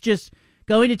that? Kids just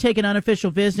going to take an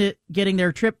unofficial visit, getting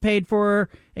their trip paid for,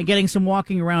 and getting some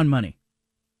walking around money?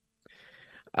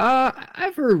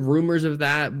 I've heard rumors of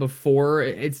that before.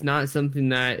 It's not something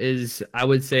that is, I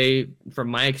would say, from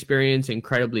my experience,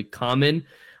 incredibly common.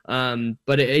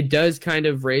 But it does kind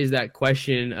of raise that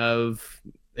question of,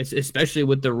 especially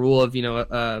with the rule of,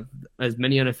 as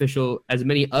many official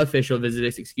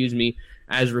visits,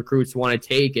 as recruits want to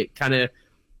take. It kind of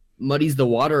muddies the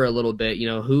water a little bit.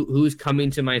 Who's coming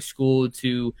to my school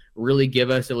to really give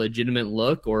us a legitimate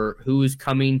look, or who's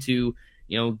coming to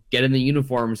get in the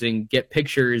uniforms and get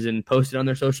pictures and post it on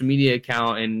their social media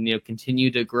account and continue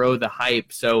to grow the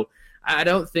hype. So I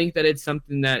don't think that it's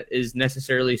something that is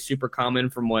necessarily super common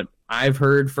from what I've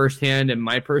heard firsthand in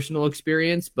my personal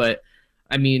experience. But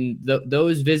I mean,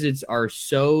 those visits are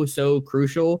so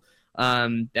crucial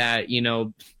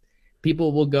that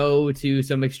people will go to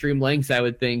some extreme lengths, I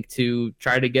would think, to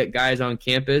try to get guys on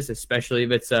campus, especially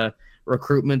if it's a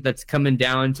recruitment that's coming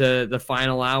down to the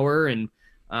final hour. And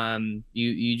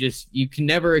you can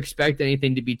never expect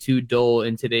anything to be too dull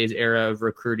in today's era of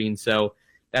recruiting. So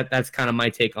that's kind of my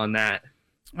take on that.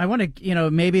 I want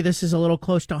to, maybe this is a little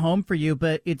close to home for you,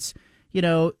 but it's,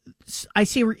 I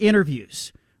see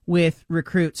interviews with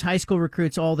recruits, high school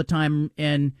recruits all the time.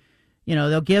 And,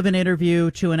 they'll give an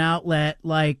interview to an outlet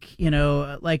like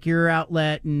your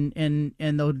outlet and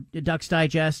they'll Ducks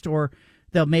Digest, or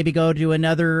they'll maybe go to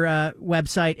another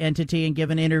website entity and give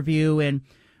an interview. And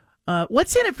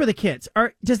what's in it for the kids?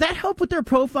 Does that help with their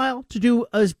profile to do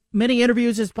as many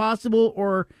interviews as possible,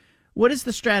 or what is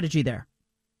the strategy there?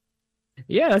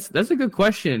 Yeah, that's a good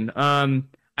question.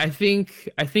 I think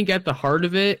at the heart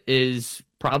of it is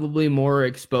probably more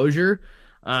exposure.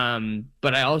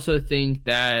 But I also think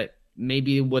that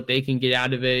maybe what they can get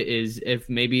out of it is if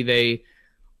maybe they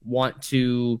want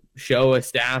to show a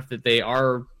staff that they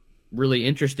are really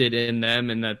interested in them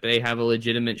and that they have a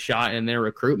legitimate shot in their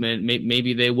recruitment,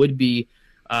 maybe they would be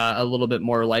a little bit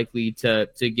more likely to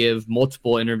give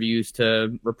multiple interviews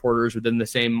to reporters within the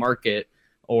same market,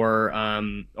 or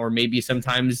maybe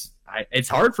sometimes it's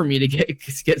hard for me to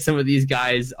get some of these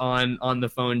guys on the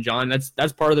phone, John.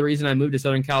 That's part of the reason I moved to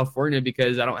Southern California,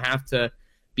 because I don't have to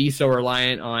be so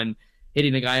reliant on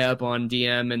hitting a guy up on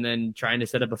DM and then trying to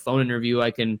set up a phone interview.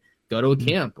 I can go to a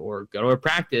camp or go to a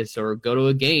practice or go to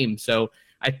a game. So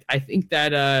I think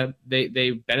that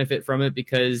they benefit from it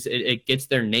because it gets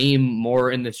their name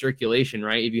more in the circulation,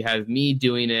 right? If you have me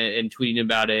doing it and tweeting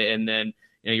about it, and then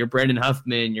you're Brandon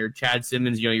Huffman, you're Chad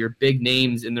Simmons, you're big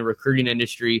names in the recruiting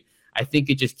industry, I think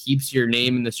it just keeps your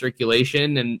name in the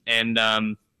circulation,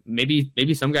 and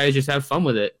maybe some guys just have fun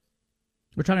with it.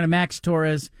 We're talking to Max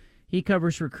Torres. He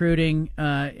covers recruiting.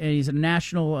 And he's a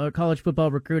national college football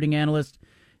recruiting analyst.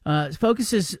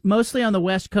 Focuses mostly on the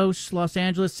West Coast, Los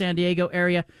Angeles, San Diego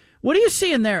area. What are you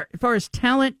seeing there as far as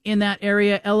talent in that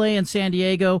area, LA and San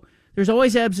Diego? There's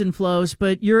always ebbs and flows,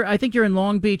 but I think you're in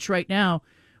Long Beach right now.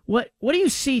 What do you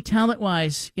see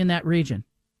talent-wise in that region?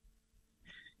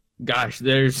 Gosh,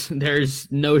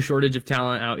 there's no shortage of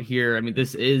talent out here. I mean,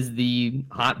 this is the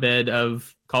hotbed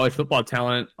of college football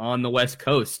talent on the West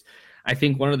Coast. I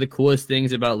think one of the coolest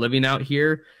things about living out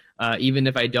here, even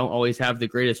if I don't always have the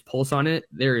greatest pulse on it,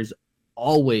 there is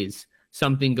always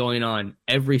something going on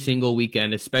every single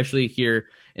weekend, especially here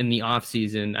in the off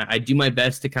season. I do my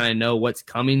best to kind of know what's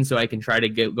coming so I can try to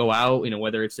go out,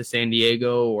 whether it's to San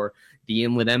Diego or the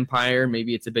Inland Empire,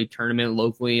 maybe it's a big tournament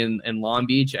locally in Long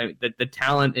Beach. The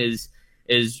talent is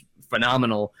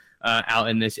phenomenal out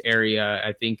in this area.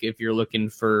 I think if you're looking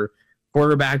for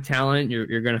quarterback talent,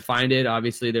 you're going to find it.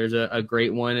 Obviously, there's a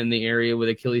great one in the area with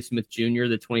Achilles Smith Jr.,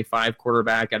 the 25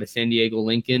 quarterback out of San Diego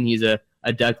Lincoln. He's a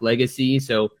Duck legacy,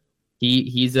 so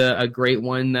he's a great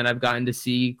one that I've gotten to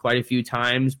see quite a few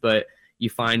times. But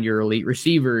you find your elite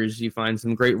receivers, you find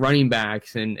some great running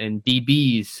backs and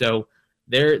DBs. So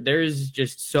there's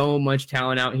just so much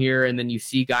talent out here. And then you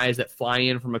see guys that fly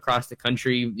in from across the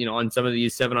country, on some of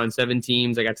these 7-on-7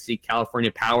 teams. I got to see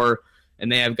California Power, and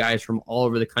they have guys from all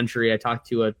over the country. I talked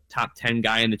to a top 10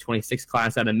 guy in the 26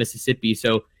 class out of Mississippi.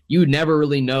 So you never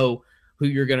really know who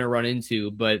you're going to run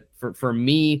into. But for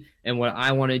me and what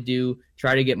I want to do,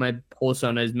 try to get my pulse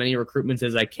on as many recruitments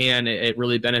as I can. It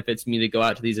really benefits me to go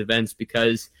out to these events,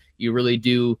 because you really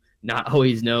do not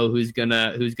always know who's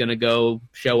gonna go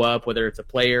show up, whether it's a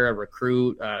player, a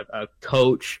recruit, a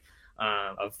coach,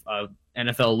 a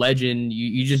NFL legend.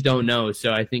 You just don't know.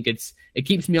 So I think it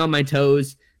keeps me on my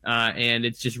toes, and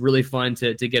it's just really fun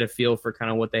to get a feel for kind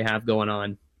of what they have going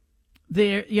on.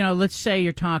 There, let's say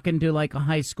you're talking to like a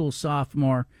high school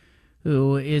sophomore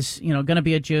who is going to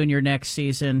be a junior next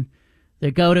season. They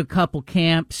go to a couple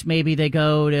camps. Maybe they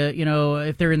go to,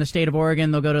 if they're in the state of Oregon,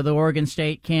 they'll go to the Oregon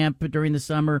State camp during the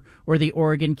summer, or the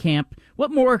Oregon camp. What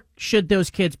more should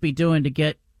those kids be doing to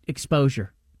get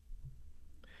exposure?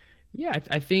 Yeah,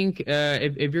 I think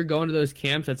if you're going to those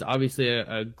camps, that's obviously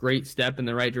a great step in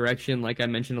the right direction. Like I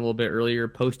mentioned a little bit earlier,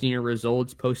 posting your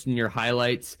results, posting your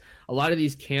highlights. A lot of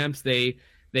these camps, they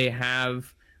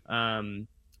have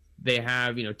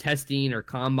testing or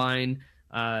combine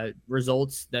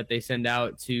results that they send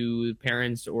out to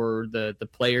parents or the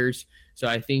players. So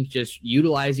I think just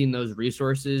utilizing those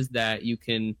resources that you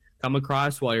can come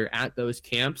across while you're at those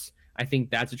camps, I think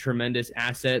that's a tremendous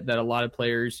asset that a lot of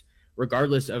players,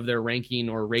 regardless of their ranking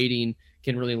or rating,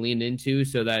 can really lean into,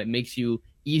 so that it makes you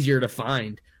easier to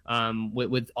find.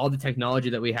 With all the technology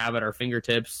that we have at our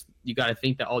fingertips, you got to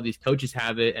think that all these coaches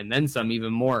have it, and then some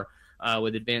even more,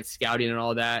 with advanced scouting and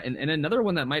all that. And another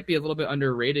one that might be a little bit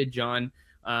underrated, John,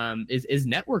 is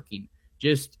networking.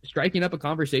 Just striking up a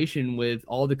conversation with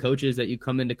all the coaches that you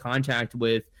come into contact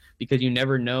with, because you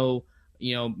never know,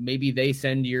 maybe they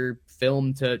send your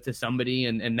film to somebody,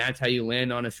 and that's how you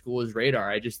land on a school's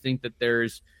radar. I just think that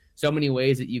there's so many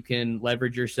ways that you can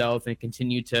leverage yourself and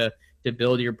continue to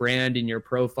build your brand and your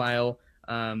profile.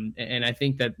 And I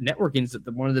think that networking is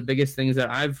one of the biggest things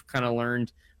that I've kind of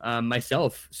learned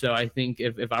myself. So I think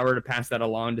if I were to pass that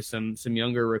along to some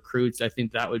younger recruits, I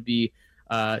think that would be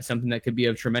something that could be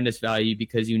of tremendous value,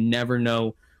 because you never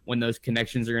know when those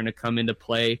connections are going to come into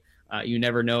play. You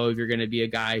never know if you're going to be a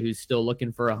guy who's still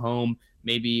looking for a home,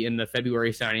 maybe in the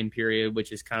February signing period,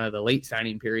 which is kind of the late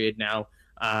signing period now.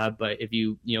 But if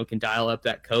you can dial up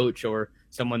that coach or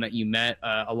someone that you met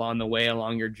along the way,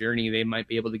 along your journey, they might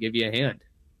be able to give you a hand.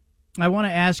 I want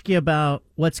to ask you about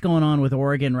what's going on with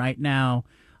Oregon right now.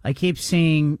 I keep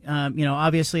seeing,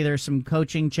 obviously there's some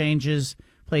coaching changes,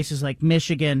 places like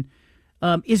Michigan.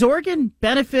 Is Oregon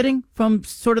benefiting from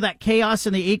sort of that chaos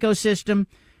in the ecosystem?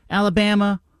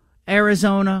 Alabama,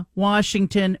 Arizona,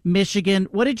 Washington, Michigan.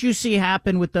 What did you see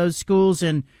happen with those schools,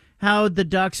 and how the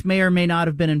Ducks may or may not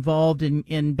have been involved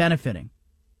in benefiting?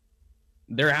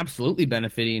 They're absolutely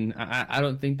benefiting. I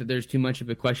don't think that there's too much of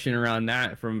a question around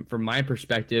that from my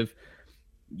perspective.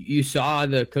 You saw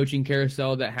the coaching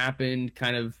carousel that happened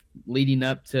kind of leading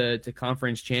up to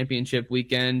conference championship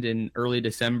weekend in early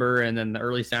December, and then the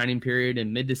early signing period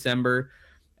in mid-December.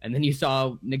 And then you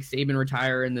saw Nick Saban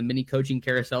retire, and the mini coaching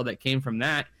carousel that came from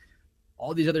that.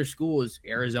 All these other schools,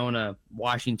 Arizona,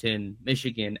 Washington,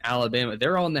 Michigan, Alabama,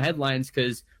 they're all in the headlines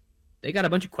because they got a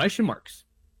bunch of question marks.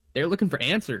 They're looking for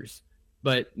answers.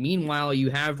 But meanwhile, you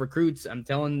have recruits. I'm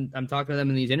talking to them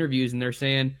in these interviews, and they're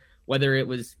saying whether it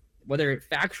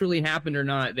factually happened or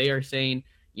not, they are saying,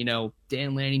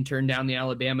 Dan Lanning turned down the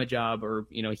Alabama job, or,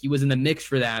 he was in the mix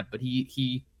for that, but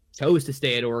he chose to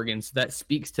stay at Oregon. So that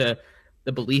speaks to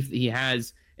the belief that he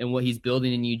has in what he's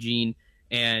building in Eugene.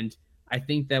 And I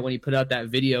think that when he put out that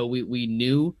video, we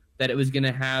knew that it was going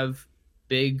to have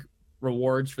big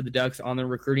rewards for the Ducks on the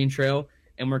recruiting trail,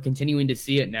 and we're continuing to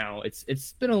see it now.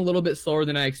 It's been a little bit slower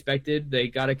than I expected. They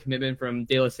got a commitment from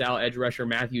De La Salle edge rusher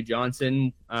Matthew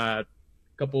Johnson a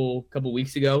couple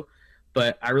weeks ago,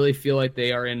 but I really feel like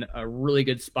they are in a really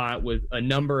good spot with a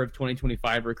number of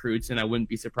 2025 recruits, and I wouldn't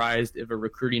be surprised if a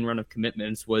recruiting run of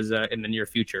commitments was in the near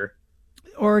future.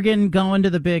 Oregon going to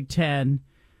the Big Ten.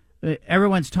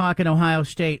 Everyone's talking Ohio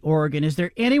State, Oregon. Is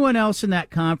there anyone else in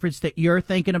that conference that you're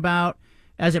thinking about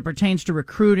as it pertains to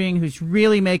recruiting who's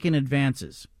really making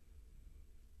advances?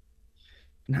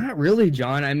 Not really,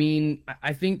 John. I mean,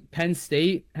 I think Penn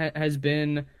State has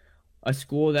been a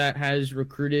school that has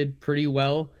recruited pretty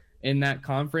well in that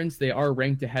conference. They are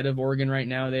ranked ahead of Oregon right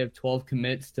now. They have 12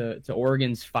 commits to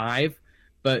Oregon's 5.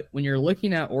 But when you're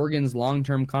looking at Oregon's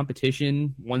long-term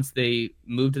competition, once they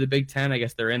move to the Big Ten, I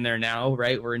guess they're in there now,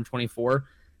 right? We're in 24.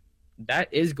 That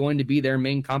is going to be their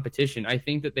main competition. I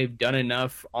think that they've done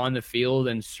enough on the field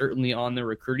and certainly on the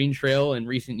recruiting trail in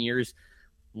recent years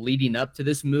leading up to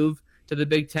this move to the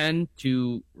Big Ten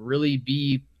to really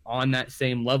be on that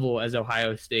same level as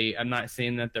Ohio State. I'm not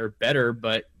saying that they're better,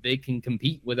 but they can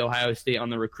compete with Ohio State on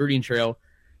the recruiting trail.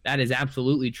 That is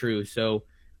absolutely true. So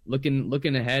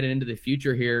looking ahead and into the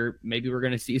future here, maybe we're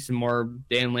going to see some more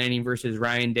Dan Lanning versus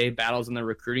Ryan Day battles on the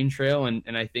recruiting trail, and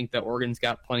I think that Oregon's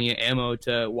got plenty of ammo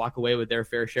to walk away with their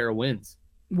fair share of wins.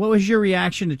 What was your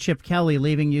reaction to Chip Kelly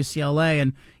leaving UCLA,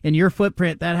 and in your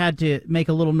footprint, that had to make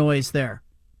a little noise there?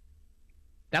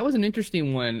 That was an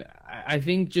interesting one. I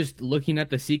think just looking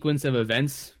at the sequence of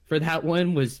events for that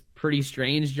one was pretty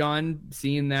strange, John,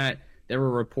 seeing that there were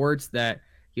reports that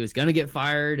he was going to get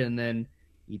fired, and then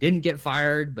he didn't get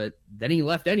fired, but then he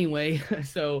left anyway.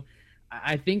 So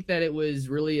I think that it was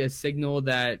really a signal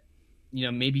that,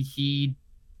 maybe he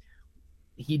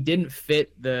didn't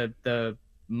fit the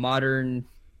modern,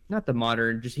 not the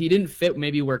modern, just he didn't fit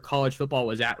maybe where college football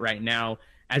was at right now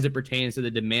as it pertains to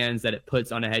the demands that it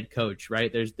puts on a head coach,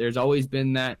 right? There's always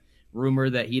been that rumor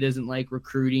that he doesn't like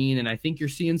recruiting, and I think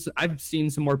I've seen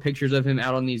some more pictures of him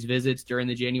out on these visits during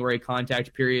the January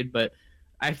contact period, but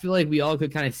I feel like we all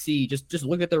could kind of see, just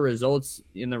look at the results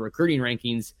in the recruiting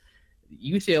rankings.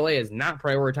 UCLA has not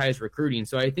prioritized recruiting.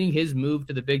 So I think his move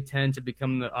to the Big Ten to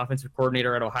become the offensive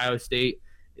coordinator at Ohio State,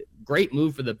 great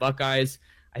move for the Buckeyes.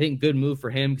 I think good move for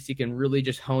him because he can really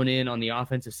just hone in on the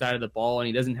offensive side of the ball, and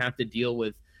he doesn't have to deal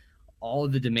with all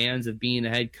of the demands of being a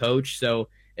head coach. So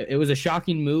it was a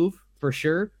shocking move for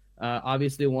sure.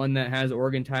 Obviously one that has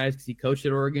Oregon ties because he coached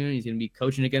at Oregon. He's going to be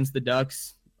coaching against the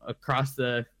Ducks across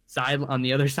the side on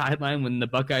the other sideline when the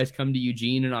Buckeyes come to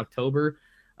Eugene in October.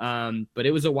 But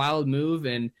it was a wild move,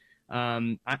 and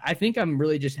I think I'm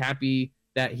really just happy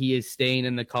that he is staying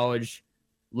in the college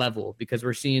level because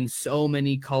we're seeing so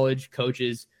many college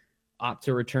coaches opt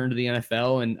to return to the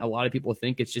NFL, and a lot of people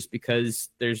think it's just because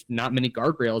there's not many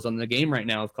guardrails on the game right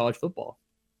now of college football.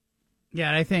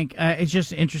 Yeah, I think it's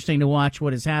just interesting to watch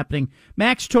what is happening.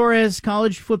 Max Torres,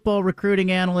 college football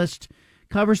recruiting analyst,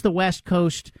 covers the West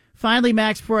Coast. Finally,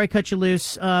 Max, before I cut you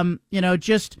loose,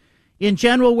 just in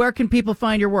general, where can people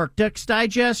find your work? Ducks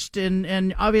Digest,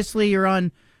 and obviously you're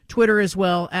on Twitter as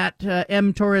well, at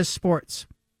M Torres Sports.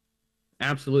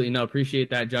 Absolutely. No,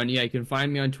 appreciate that, John. Yeah, you can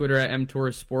find me on Twitter at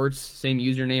mtorresports, same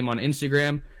username on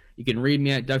Instagram. You can read me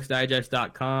at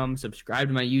ducksdigest.com, subscribe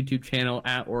to my YouTube channel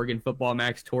at Oregon Football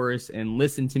Max Torres, and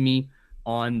listen to me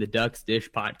on the Ducks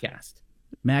Dish podcast.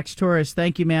 Max Torres,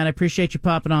 thank you, man. I appreciate you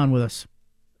popping on with us.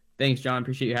 Thanks, John.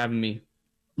 Appreciate you having me.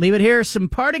 Leave it here. Some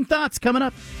parting thoughts coming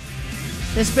up.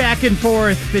 This back and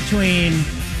forth between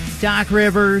Doc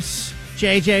Rivers,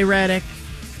 J.J. Redick,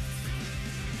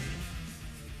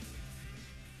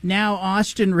 now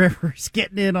Austin Rivers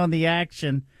getting in on the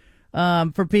action.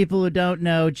 For people who don't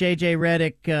know, J.J.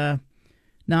 Redick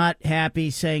not happy,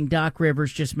 saying Doc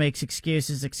Rivers just makes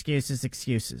excuses.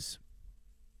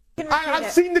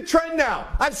 I've seen the trend now.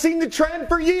 I've seen the trend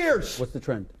for years. What's the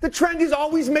trend? The trend is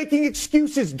always making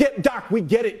excuses. Doc, we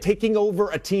get it. Taking over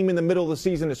a team in the middle of the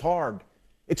season is hard.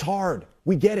 It's hard.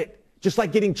 We get it. Just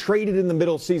like getting traded in the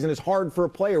middle of the season is hard for a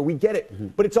player. We get it. Mm-hmm.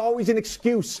 But it's always an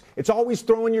excuse. It's always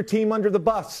throwing your team under the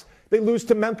bus. They lose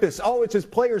to Memphis. Oh, it's his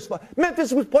players' fault.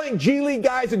 Memphis was playing G League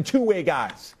guys and two-way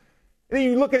guys. And then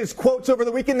you look at his quotes over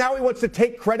the weekend. Now he wants to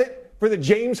take credit for the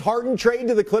James Harden trade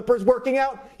to the Clippers working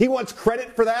out. He wants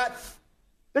credit for that.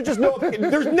 There's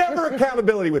never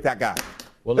accountability with that guy.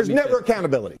 Well, there's never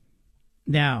accountability.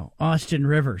 Now, Austin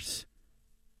Rivers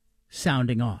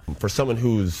sounding off. For someone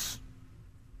who's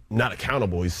not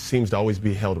accountable, he seems to always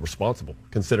be held responsible,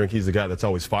 considering he's the guy that's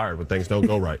always fired when things don't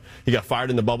go right. He got fired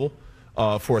in the bubble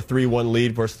for a 3-1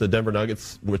 lead versus the Denver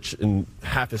Nuggets, which in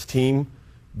half his team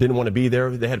didn't want to be there.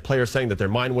 They had players saying that their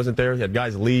mind wasn't there. He had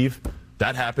guys leave.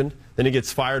 That happened. Then he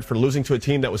gets fired for losing to a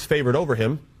team that was favored over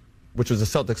him, which was the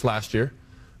Celtics last year.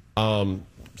 It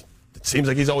seems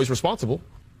like he's always responsible.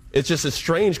 It's just as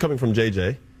strange coming from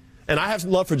JJ. And I have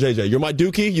some love for JJ. You're my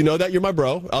dookie. You know that. You're my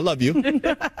bro. I love you.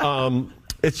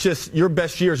 It's just your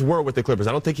best years were with the Clippers.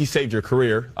 I don't think he saved your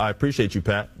career. I appreciate you,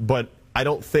 Pat. But I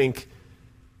don't think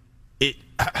it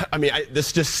 –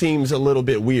 this just seems a little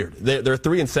bit weird. They're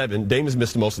 3-7. Dame has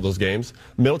missed most of those games.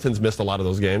 Middleton's missed a lot of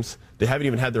those games. They haven't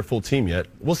even had their full team yet.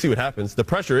 We'll see what happens. The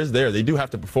pressure is there. They do have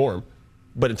to perform.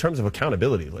 But in terms of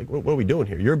accountability, like, what are we doing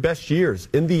here? Your best years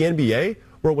in the NBA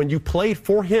were when you played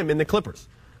for him in the Clippers.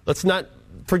 Let's not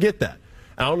forget that.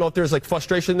 I don't know if there's like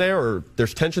frustration there or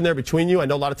there's tension there between you. I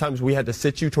know a lot of times we had to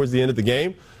sit you towards the end of the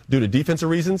game due to defensive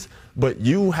reasons, but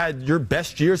you had your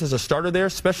best years as a starter there,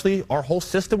 especially our whole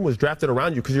system was drafted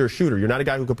around you because you're a shooter. You're not a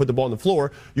guy who could put the ball on the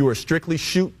floor. You were a strictly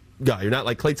shoot guy. You're not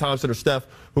like Klay Thompson or Steph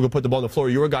who could put the ball on the floor.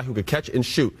 You were a guy who could catch and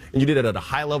shoot, and you did it at a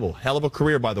high level. Hell of a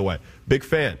career, by the way. Big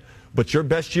fan. But your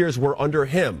best years were under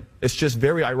him. It's just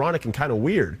very ironic and kind of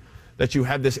weird that you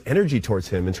have this energy towards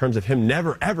him in terms of him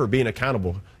never, ever being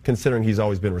accountable, considering he's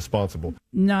always been responsible.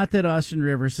 Not that Austin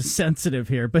Rivers is sensitive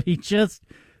here, but he just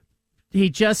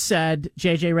said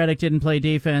J.J. Redick didn't play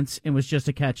defense and was just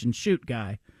a catch-and-shoot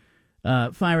guy,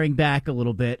 firing back a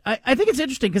little bit. I think it's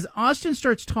interesting because Austin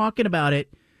starts talking about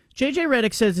it. J.J.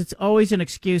 Redick says it's always an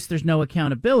excuse, there's no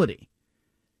accountability.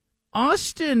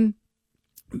 Austin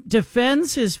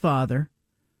defends his father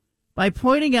by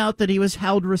pointing out that he was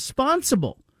held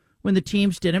responsible when the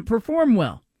teams didn't perform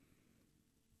well.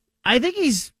 I think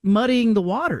he's muddying the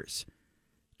waters.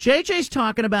 JJ's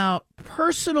talking about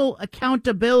personal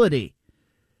accountability.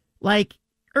 Like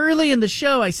early in the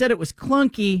show, I said it was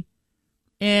clunky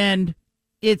and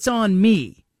it's on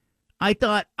me. I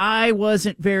thought I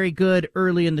wasn't very good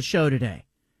early in the show today.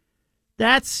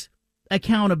 That's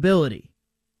accountability.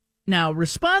 Now,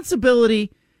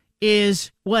 responsibility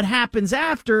is what happens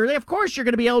after. Of course, you're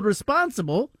going to be held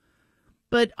responsible,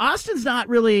 but Austin's not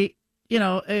really,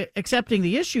 accepting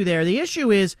the issue there. The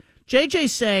issue is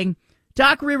JJ's saying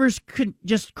Doc Rivers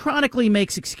just chronically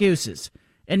makes excuses,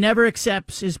 and never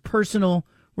accepts his personal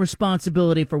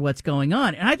responsibility for what's going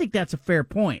on. And I think that's a fair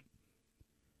point.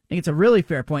 I think it's a really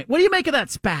fair point. What do you make of that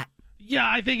spat? Yeah,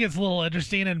 I think it's a little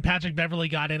interesting, and Patrick Beverley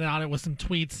got in on it with some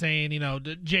tweets saying,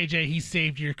 JJ, he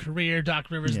saved your career, Doc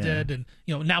Rivers did, and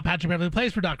now Patrick Beverley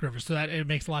plays for Doc Rivers, so that it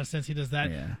makes a lot of sense he does that.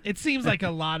 Yeah. It seems like a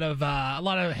lot of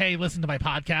hey, listen to my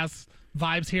podcast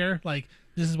vibes here, like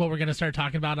this is what we're gonna start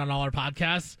talking about on all our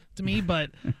podcasts to me,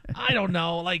 but I don't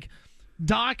know, like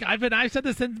Doc, I've said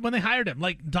this since when they hired him,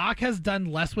 like Doc has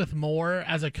done less with more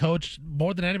as a coach,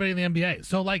 more than anybody in the NBA,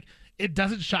 so like it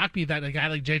doesn't shock me that a guy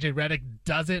like JJ Redick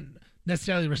doesn't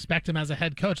necessarily respect him as a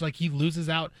head coach. Like he loses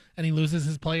out and he loses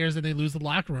his players and they lose the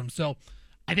locker room. So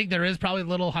I think there is probably a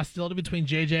little hostility between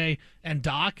JJ and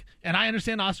Doc. And I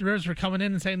understand Austin Rivers for coming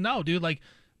in and saying, no, dude, like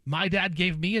my dad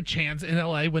gave me a chance in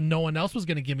LA when no one else was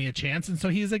going to give me a chance. And so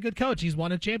he's a good coach. He's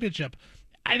won a championship.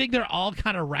 I think they're all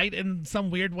kind of right in some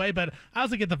weird way, but I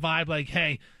also get the vibe like,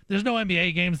 hey, there's no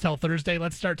NBA games till Thursday.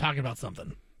 Let's start talking about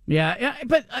something. Yeah.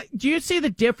 But do you see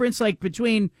the difference like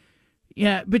between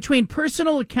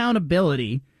personal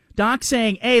accountability, Doc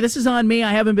saying, hey, this is on me,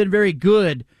 I haven't been very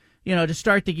good, to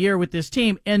start the year with this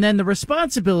team, and then the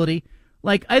responsibility,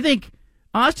 like, I think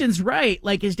Austin's right,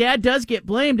 like, his dad does get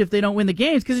blamed if they don't win the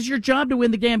games, because it's your job to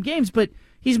win the damn games, but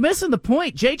he's missing the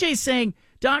point. JJ's saying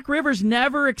Doc Rivers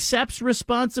never accepts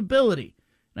responsibility,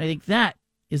 and I think that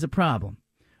is a problem.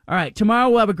 All right, tomorrow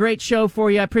we'll have a great show for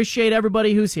you. I appreciate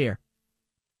everybody who's here.